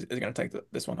 is going to take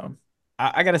this one home.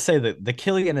 I gotta say that the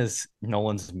Killian as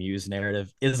Nolan's muse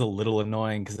narrative is a little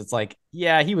annoying because it's like,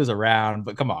 yeah, he was around,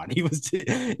 but come on, he was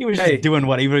Hey. just doing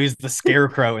what he was the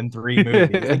Scarecrow in 3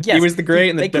 movies. Like, yes, He was the great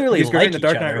in the they clearly he was great like in the each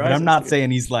Dark other, Knight but I'm Rises, not dude.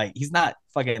 saying he's not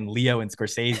fucking Leo and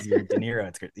Scorsese or De Niro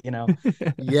and Scorsese, you know.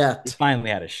 He Yet. finally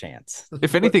had a chance.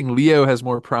 If anything, Leo has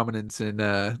more prominence in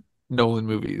Nolan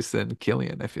movies than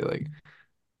Killian, I feel like.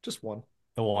 Just one.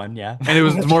 The one, yeah, And it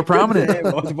was more prominent. It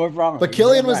was more prominent. But You're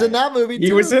Killian was in right. that movie too.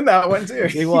 He was in that one too.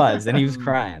 He was, and he was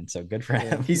crying, so good for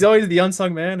him. He's always the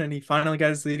unsung man, and he finally got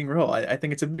his leading role. I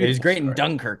think it's a He was beautiful great in story.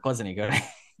 Dunkirk, wasn't he? Good.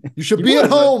 You should He be was, at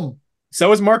but- home. So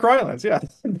was Mark Rylance. Yeah,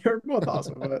 they're both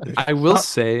awesome. But I will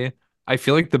say, I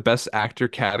feel like the best actor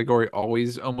category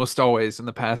almost always in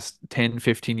the past 10,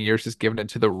 15 years has given it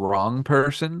to the wrong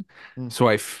person. Mm. So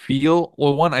I feel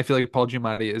like Paul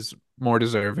Giamatti is more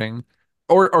deserving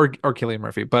or Cillian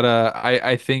Murphy, but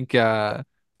I think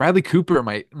Bradley Cooper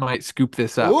might scoop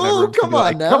this up. and Ooh, everyone's gonna come be on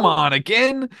like, now. come on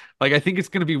again. Like I think it's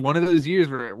gonna be one of those years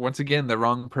where once again the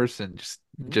wrong person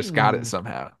just got it Mm.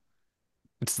 somehow.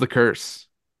 It's the curse.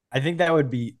 I think that would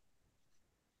be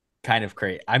kind of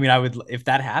great. I mean, I would if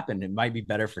that happened, it might be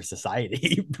better for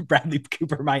society. Bradley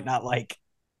Cooper might not like.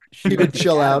 He would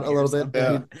chill out a little bit. something.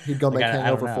 Yeah. He'd go Like, make I don't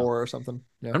Hangover know. 4 or something.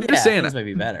 Yeah. I'm just saying. things might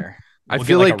be better. I We'll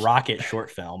feel get, like a Rocket short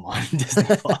film on Disney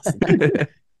Plus.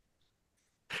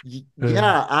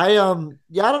 Yeah,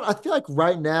 I feel like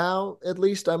right now, at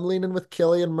least I'm leaning with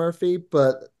Cillian Murphy,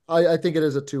 but I think it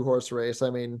is a 2-horse race. I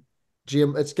mean,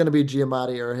 it's going to be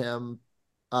Giamatti or him.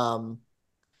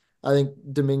 I think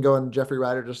Domingo and Jeffrey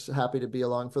Wright are just happy to be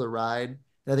along for the ride.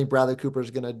 And I think Bradley Cooper is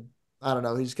going to, I don't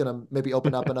know, he's going to maybe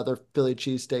open up another Philly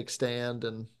cheesesteak stand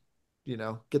and,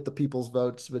 get the people's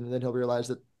votes. But then he'll realize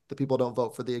that the people don't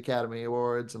vote for the Academy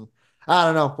Awards. And I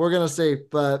don't know. We're going to see.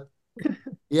 But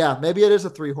yeah, maybe it is a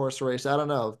 3-horse race. I don't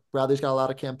know. Bradley's got a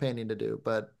lot of campaigning to do,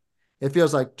 but it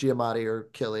feels like Giamatti or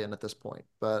Cillian at this point.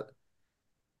 But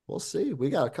we'll see. We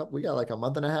got like a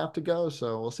month and a half to go,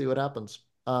 so we'll see what happens.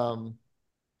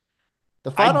 The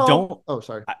final.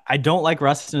 Sorry. I don't like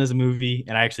Rustin as a movie,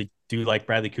 and I actually do like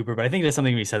Bradley Cooper, but I think there's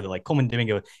something we said that like Coleman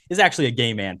Domingo is actually a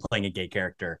gay man playing a gay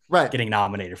character, Right. getting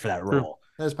nominated for that role.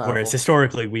 That's powerful. Whereas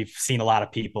historically, we've seen a lot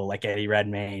of people like Eddie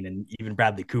Redmayne and even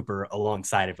Bradley Cooper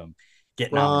alongside of him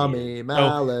get Rami nominated.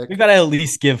 Malek. So we've got to at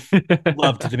least give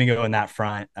love to Domingo in that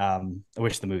front. I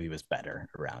wish the movie was better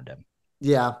around him.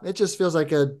 Yeah, it just feels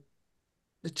like it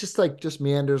just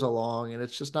meanders along, and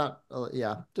it's just not.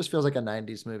 Just feels like a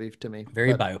 '90s movie to me.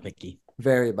 Very but biopic-y.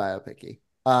 very biopic-y.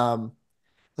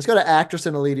 Let's go to actress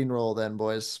in a leading role then,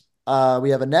 boys. We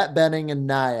have Annette Bening in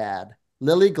Naiad,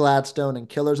 Lily Gladstone in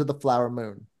Killers of the Flower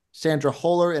Moon, Sandra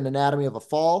Holler in Anatomy of a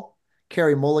Fall,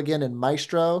 Carey Mulligan in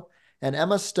Maestro, and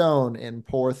Emma Stone in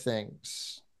Poor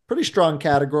Things. Pretty strong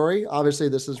category. Obviously,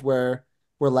 this is where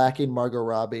we're lacking Margot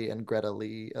Robbie and Greta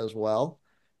Lee as well.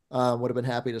 Would have been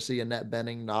happy to see Annette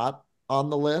Bening not on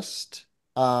the list.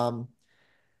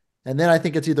 And then I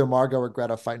think it's either Margot or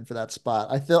Greta fighting for that spot.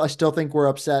 I still think we're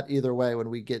upset either way when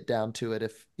we get down to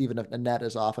it, even if Annette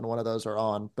is off and one of those are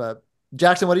on. But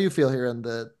Jackson, what do you feel here in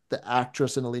the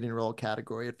actress in a leading role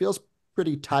category? It feels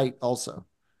pretty tight also.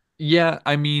 Yeah,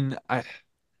 I mean,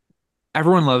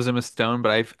 everyone loves Emma Stone,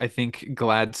 but I think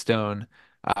Gladstone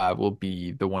will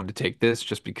be the one to take this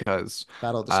just because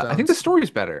Battle of the Stones. I think the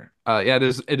story's better. Yeah, it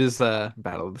is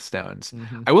Battle of the Stones.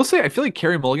 Mhm. I will say I feel like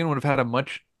Carey Mulligan would have had a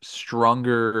much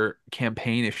stronger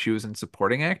campaign if she was in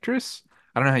supporting actress.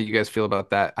 I don't know how you guys feel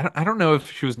about that. I don't know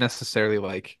if she was necessarily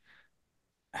like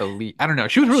the lead. I don't know.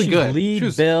 She was really good. Lead She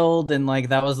was, build, and like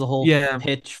that was the whole Yeah.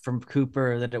 pitch from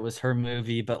Cooper that it was her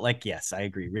movie. But like, yes, I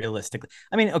agree. Realistically,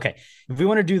 I mean, okay, if we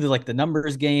want to do the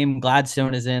numbers game,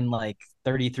 Gladstone is in like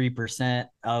 33%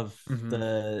 of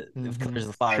the Killers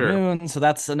of the Flower Sure. Moon. So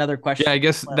that's another question. yeah, I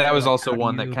guess that was Like, also how do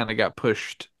one that you kind of got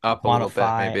pushed up a little bit,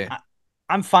 quantify? maybe.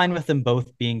 I'm fine with them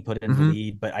both being put in the Mhm.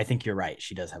 lead, but I think you're right.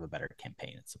 She does have a better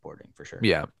campaign in supporting for sure.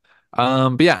 Yeah.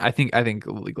 But yeah, I think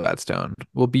Lily Gladstone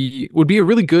would be a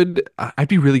really good. I'd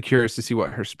be really curious to see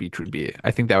what her speech would be.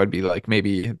 I think that would be like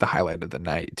maybe the highlight of the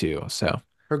night too. So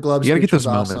Her Globe You gotta speech get those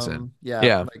was moments in. awesome. Yeah,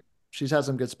 Yeah. like she's had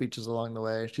some good speeches along the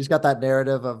way. She's got that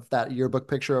narrative of that yearbook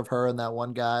picture of her and that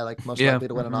one guy, like most Yeah. likely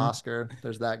to win an Mhm. Oscar.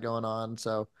 There's that going on.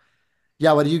 So,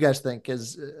 yeah, what do you guys think?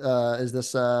 Is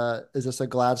this a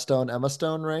Gladstone Emma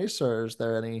Stone race, or is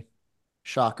there any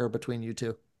shocker between you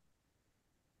two?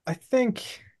 I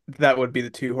think that would be the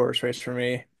 2-horse race for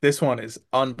me. This one is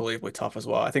unbelievably tough as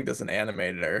well. I think there's an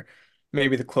animated or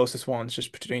maybe the closest one's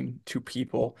just between two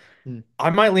people. I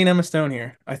might lean Emma Stone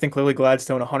here. I think Lily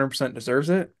Gladstone 100% deserves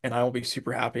it, and I will be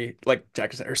super happy. Like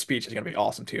Jack said, her speech is going to be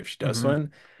awesome too if she does Mhm.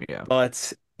 win. Yeah.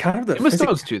 But kind of the Emma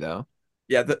Stone's too, though.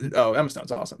 Yeah, Emma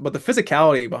Stone's awesome. But the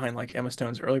physicality behind like Emma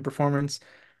Stone's early performance,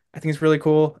 I think is really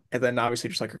cool. And then obviously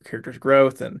just like her character's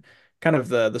growth and kind of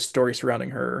the story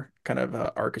surrounding her kind of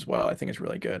arc as well, I think is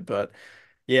really good. But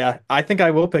yeah, I think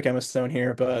I will pick Emma Stone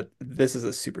here, but this is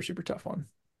a super, super tough one.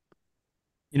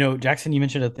 Jackson, you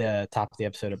mentioned at the top of the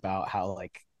episode about how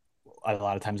like a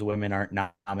lot of times women aren't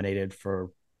nominated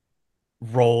for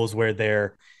roles where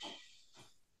they're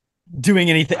doing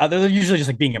anything. They're usually just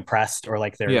like being impressed or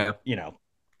like they're, Yeah.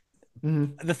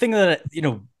 The thing that,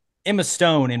 Emma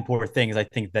Stone in Poor Things, I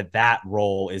think that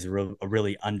role is a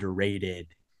really underrated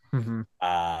Mm-hmm.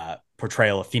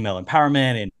 portrayal of female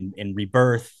empowerment and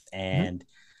rebirth. Mm-hmm.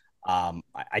 And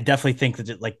I definitely think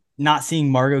that like not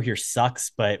seeing Margot here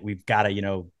sucks, but we've got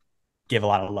to, give a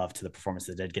lot of love to the performance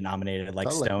that did get nominated, like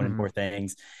Totally. Stone and Mhm. Poor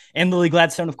Things, and Lily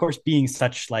Gladstone, of course, being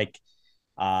such like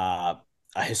a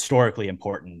historically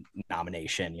important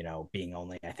nomination. Being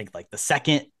only I think like the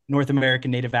second North American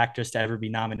Native actress to ever be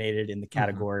nominated in the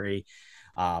category,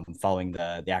 following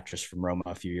the actress from Roma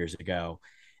a few years ago,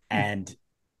 and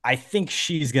I think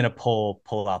she's gonna pull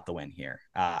out the win here.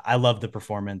 I love the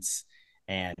performance,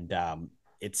 and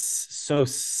it's so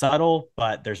subtle,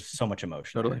 but there's so much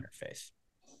emotion Totally. in her face.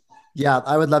 Yeah,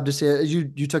 I would love to see it.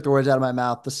 You took the words out of my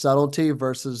mouth. The subtlety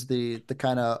versus the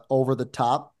kind of over the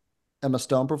top Emma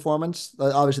Stone performance.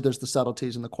 Obviously, there's the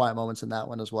subtleties and the quiet moments in that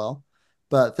one as well.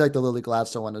 But I feel like the Lily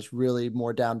Gladstone one is really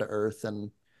more down to earth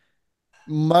and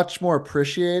much more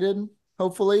appreciated,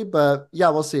 hopefully. But yeah,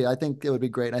 we'll see. I think it would be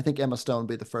great. And I think Emma Stone would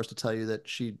be the first to tell you that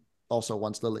she also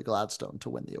wants Lily Gladstone to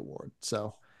win the award.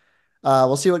 So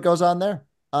we'll see what goes on there.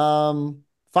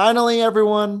 Finally,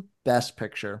 everyone, Best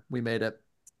Picture. We made it.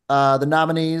 The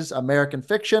nominees: American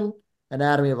Fiction,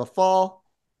 Anatomy of a Fall,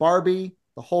 Barbie,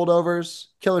 The Holdovers,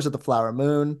 Killers of the Flower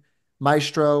Moon,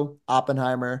 Maestro,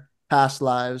 Oppenheimer, Past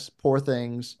Lives, Poor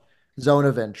Things, Zone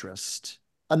of Interest.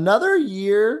 Another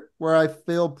year where I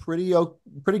feel pretty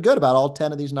good about all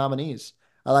 10 of these nominees.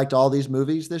 I liked all these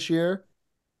movies this year.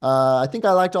 I think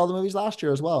I liked all the movies last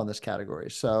year as well in this category.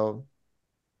 So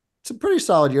it's a pretty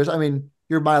solid years. I mean,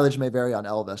 your mileage may vary on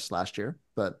Elvis last year,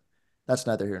 but that's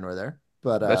neither here nor there.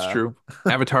 But That's true.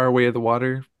 Avatar: Way of the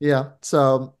Water. yeah.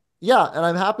 So yeah, and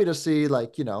I'm happy to see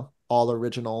like, all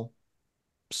original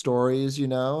stories,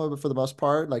 for the most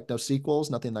part, like no sequels,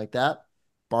 nothing like that.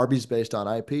 Barbie's based on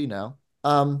IP now.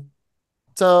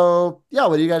 So yeah,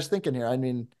 what are you guys thinking here? I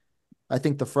mean, I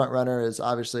think the front runner is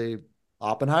obviously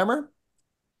Oppenheimer.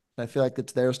 I feel like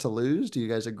it's theirs to lose. Do you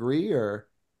guys agree, or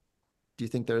do you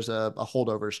think there's a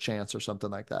holdovers chance or something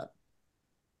like that?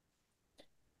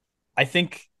 I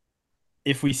think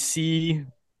if we see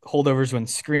holdovers win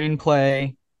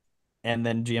screenplay and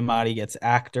then Giamatti gets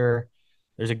actor,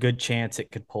 there's a good chance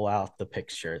it could pull out the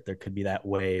picture. There could be that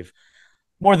wave.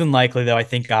 More than likely, though, I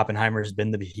think Oppenheimer has been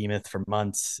the behemoth for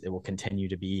months. It will continue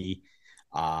to be.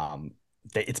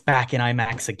 It's back in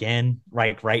IMAX again,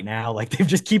 right now. Like they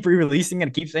just keep re-releasing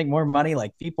and keep saying more money.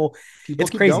 Like people it's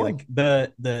keep crazy. going.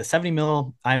 Like the 70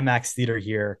 mil IMAX theater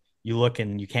here, you look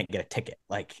and you can't get a ticket.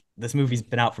 Like this movie's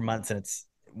been out for months, and it's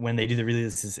when they do the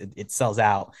releases, it sells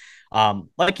out.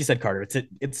 Like you said, Carter,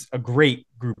 it's a great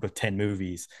group of 10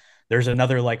 movies. There's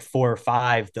another like 4 or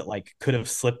 5 that like could have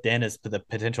slipped in as the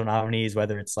potential nominees,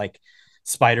 whether it's like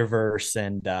Spider-Verse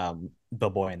and The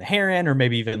Boy and the Heron, or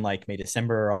maybe even like May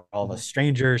December or All of Us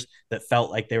Strangers, that felt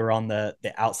like they were on the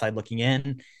outside looking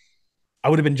in. I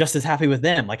would have been just as happy with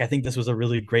them. Like I think this was a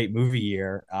really great movie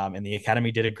year, and the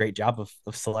Academy did a great job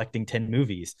of selecting 10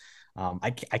 movies.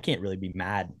 I can't really be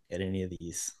mad at any of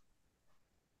these.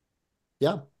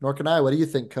 Yeah, nor can I. What do you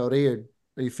think, Cody? Are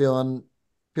you feeling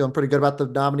pretty good about the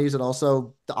nominees and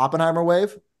also the Oppenheimer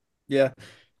wave? Yeah,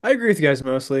 I agree with you guys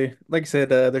mostly. Like I said,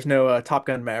 there's no Top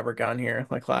Gun Maverick on here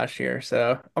like last year,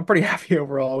 so I'm pretty happy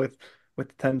overall with the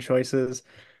 10 choices.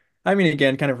 I mean,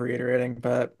 again, kind of reiterating,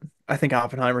 but I think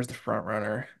Oppenheimer's the front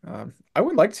runner. I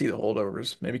would like to see the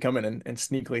holdovers maybe come in and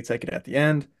sneakily take it at the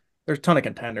end. There's a ton of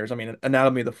contenders. I mean,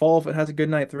 Anatomy of the Fall, if it has a good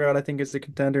night throughout, I think is a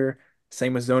contender.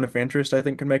 Same with Zone of Interest, I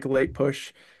think can make a late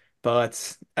push.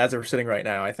 But as we're sitting right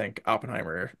now, I think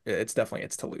Oppenheimer, it's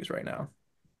to lose right now.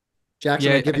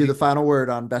 Jackson, Yeah, I give you the final word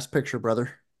on Best Picture,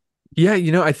 brother. Yeah,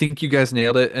 I think you guys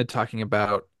nailed it at talking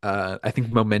about I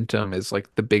think momentum is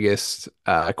like the biggest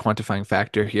quantifying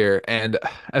factor here. And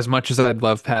as much as I'd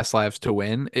love Past Lives to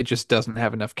win, it just doesn't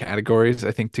have enough categories,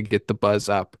 I think, to get the buzz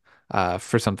up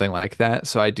for something like that.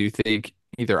 So I do think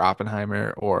either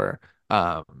Oppenheimer or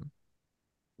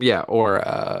yeah, or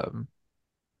oh my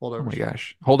Holdovers.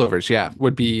 gosh, Holdovers, yeah,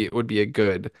 would be a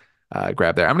good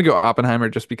grab there. I'm gonna go Oppenheimer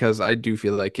just because I do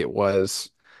feel like it was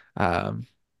um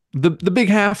the big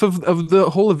half of the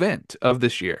whole event of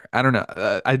this year. I don't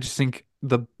know. I just think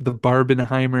the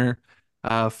Barbenheimer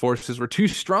forces were too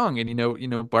strong,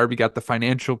 and Barbie got the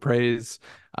financial praise,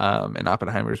 and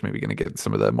Oppenheimer's maybe going to get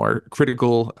some of the more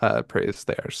critical praise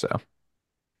there. So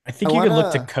I think I you could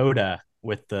look to wanna Coda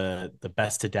with the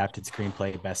best adapted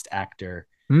screenplay, best actor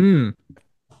mm,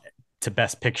 to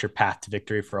best picture path to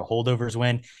victory for a holdovers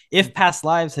win. If Past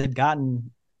Lives had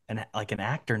gotten an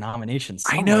actor nomination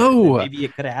I somewhere, then know, maybe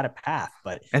it could have had a path,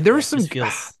 but and there was it some just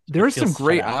feels there it was some feels shut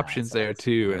great out in that options there sense.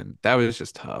 too, and that was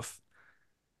just tough.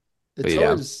 But it's yeah,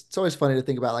 always funny to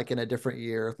think about like in a different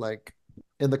year, like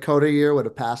in the Coda year, would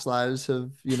have Past Lives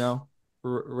have,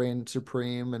 reigned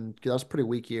supreme, and that was a pretty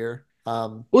weak year.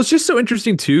 well, it's just so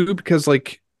interesting too because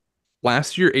like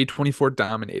last year A24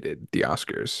 dominated the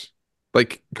Oscars,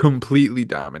 like completely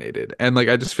dominated, and like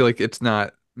I just feel like it's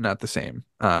not the same,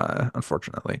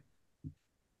 unfortunately.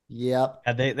 Yep.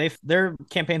 Their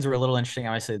campaigns were a little interesting.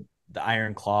 Obviously, the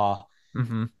Iron Claw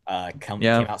Hmm. came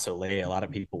Yeah. out so late. A lot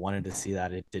of people wanted to see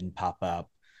that. It didn't pop up.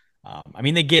 I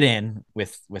mean, they get in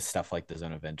with stuff like the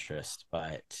Zone of Interest,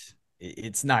 but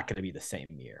it's not going to be the same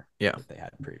year Yeah. that they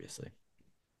had previously.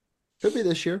 Could be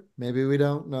this year. Maybe we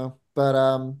don't know. But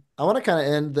I want to kind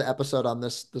of end the episode on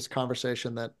this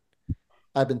conversation that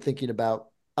I've been thinking about.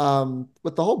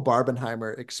 With the whole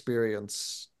Barbenheimer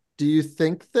experience, do you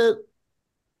think that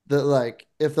like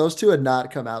if those two had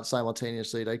not come out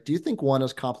simultaneously, like do you think one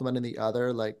is complementing the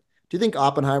other? Like, do you think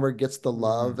Oppenheimer gets the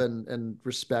love and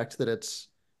respect that it's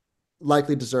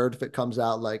likely deserved if it comes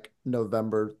out like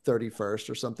November 31st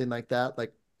or something like that?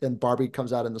 Like, and Barbie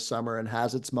comes out in the summer and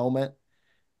has its moment,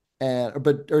 and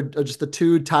or just the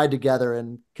two tied together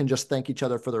and can just thank each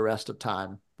other for the rest of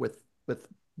time with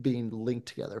being linked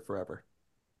together forever.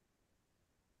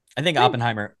 I think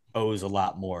Oppenheimer owes a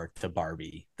lot more to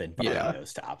Barbie than Barbie Yeah.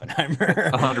 owes to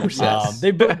Oppenheimer. 100%.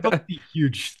 They both be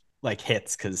huge like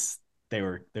hits because they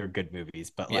were good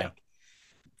movies, but Yeah.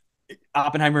 like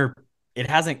Oppenheimer, it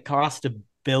hasn't cost $1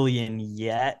 billion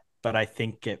yet, but I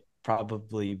think it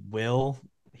probably will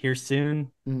here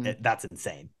soon. Mhm. That's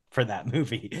insane for that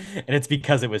movie, and it's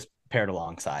because it was paired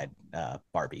alongside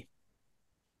Barbie.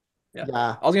 Yeah.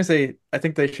 Yeah. I was gonna say I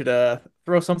think they should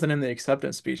throw something in the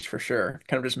acceptance speech for sure.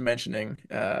 Kind of just mentioning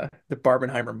the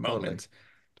Barbenheimer Totally. moment.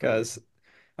 Because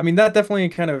I mean that definitely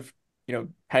kind of,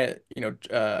 had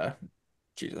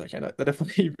Jesus, I can't that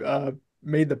definitely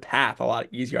made the path a lot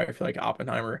easier, I feel like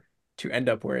Oppenheimer to end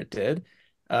up where it did.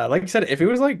 Like I said, if it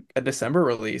was like a December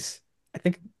release, I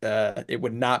think it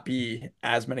would not be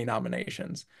as many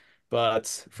nominations.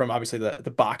 But from obviously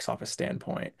the box office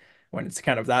standpoint, when it's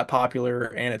kind of that popular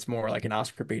and it's more like an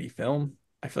Oscar baity film,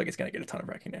 I feel like it's gonna get a ton of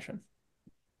recognition.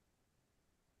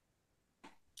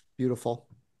 Beautiful.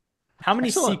 How many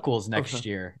Excellent. sequels next Okay.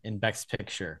 year in Best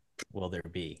Picture will there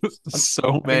be? So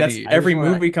I mean, that's many. every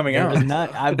movie coming There out. is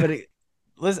not.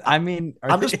 Listen, I mean,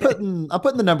 I'm putting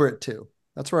the number at 2.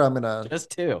 That's where I'm gonna. just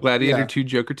two. Gladiator Yeah. 2,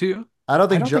 Joker 2. I don't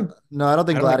think I don't think no, I don't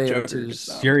think I don't think Gladiator Joker gets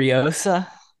 2's. nominated. Furiosa,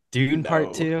 Dune Part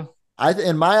No. 2.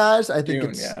 In my eyes,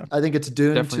 Dune, yeah. I think it's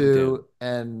Dune Definitely 2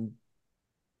 and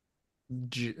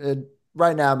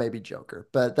right now maybe Joker,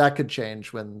 but that could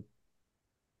change when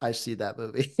I see that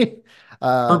movie.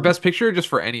 For Best Picture or just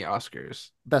for any Oscars?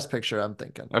 Best Picture, I'm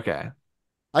thinking. Okay.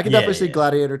 I could Yeah, definitely see yeah.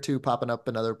 Gladiator 2 popping up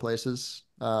in other places.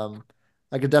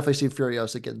 I could definitely see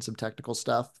Furiosa getting some technical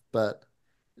stuff, but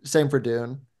same for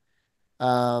Dune.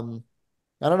 Um,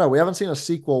 I don't know. We haven't seen a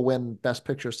sequel win Best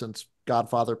Picture since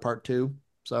Godfather Part 2.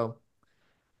 So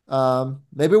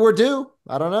maybe we're due.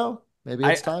 I don't know. Maybe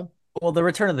it's time. Well, The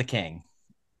Return of the King.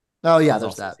 Oh, yeah, was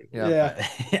there's also a that. sequel, Yeah. Yeah.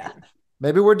 but, yeah.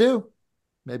 Maybe we're due.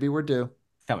 Maybe we're due.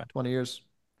 Coming. 20 years.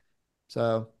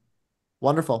 So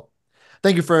wonderful.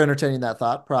 Thank you for entertaining that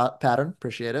thought pattern.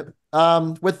 Appreciate it.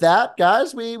 With that,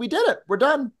 guys, we did it. We're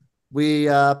done. We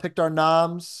picked our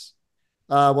noms.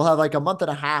 We'll have like a month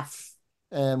and a half,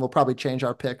 and we'll probably change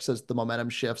our picks as the momentum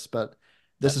shifts. But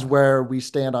this is where we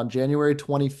stand on January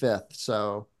 25th.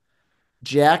 So,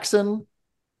 Jackson,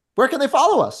 where can they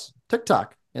follow us?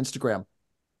 TikTok, Instagram.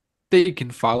 They can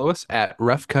follow us at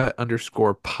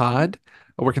roughcut_pod.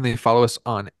 Where can they follow us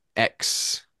on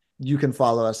X? You can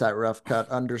follow us at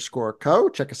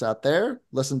roughcut_co. Check us out there.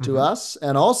 Listen to Mhm. us.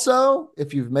 And also,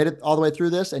 if you've made it all the way through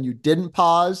this and you didn't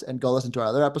pause and go listen to our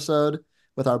other episode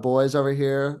with our boys over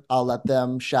here, I'll let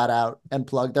them shout out and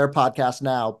plug their podcast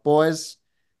now. Boys,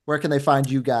 where can they find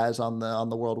you guys on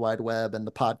the World Wide Web and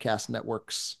the podcast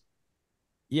networks?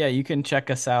 Yeah, you can check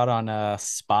us out on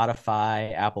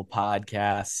Spotify, Apple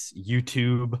Podcasts,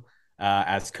 YouTube,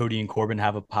 as Cody and Corbin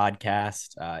have a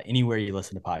podcast. Anywhere you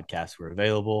listen to podcasts, we're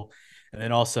available. And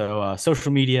then also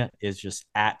social media is just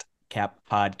at Cap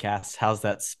Podcast. How's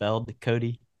that spelled,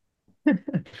 Cody?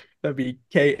 That'd be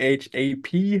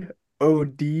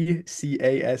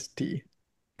KHAPODCAST.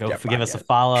 Go Jeff give us a Podcast.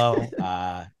 follow.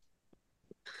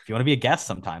 If you want to be a guest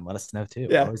sometime, let us know too.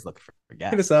 Yeah. Always look for Hit us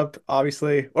guests. up,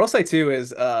 obviously. What I'll say too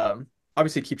is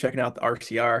obviously keep checking out the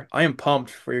RCR. I am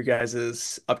pumped for your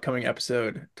guys' upcoming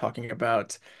episode talking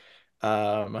about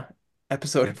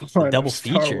episode The 1 of double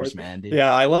Star features, Wars. man, dude.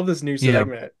 Yeah, I love this new Yeah.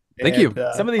 segment. Thank you.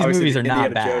 Some of these obviously movies the are not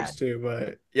Indiana Jones bad. too,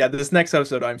 but yeah, this next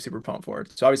episode I'm super pumped for.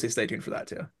 So obviously stay tuned for that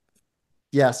too.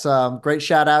 Yes, great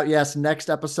shout out. Yes, next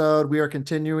episode we are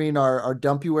continuing our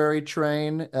Dumpuary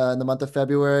train in the month of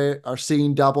February. Our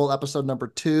Seeing Double episode number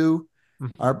 2.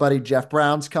 Our buddy Jeff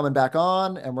Brown's coming back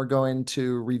on, and we're going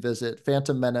to revisit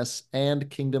Phantom Menace and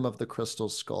Kingdom of the Crystal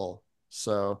Skull.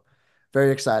 So,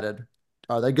 very excited.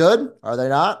 Are they good? Are they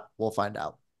not? We'll find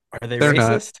out. Are they They're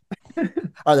not. racist?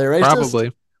 Are they racist?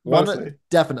 Probably. One, Mostly.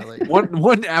 definitely.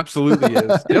 One absolutely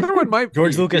is. The other one might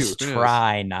George be, Lucas too. Who knows?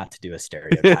 try not to do a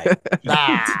stereotype.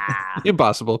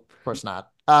 Impossible. Of course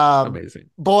not. Amazing.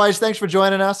 Boys, thanks for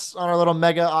joining us on our little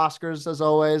mega Oscars as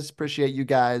always. Appreciate you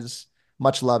guys.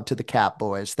 Much love to the Cap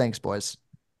boys. Thanks, boys.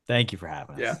 Thank you for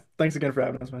having us. Yeah. Thanks again for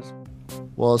having us, guys.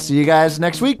 We'll see you guys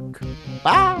next week.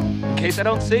 Bye. In case I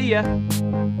don't see ya.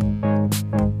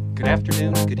 Good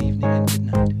afternoon, good evening, and good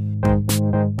night.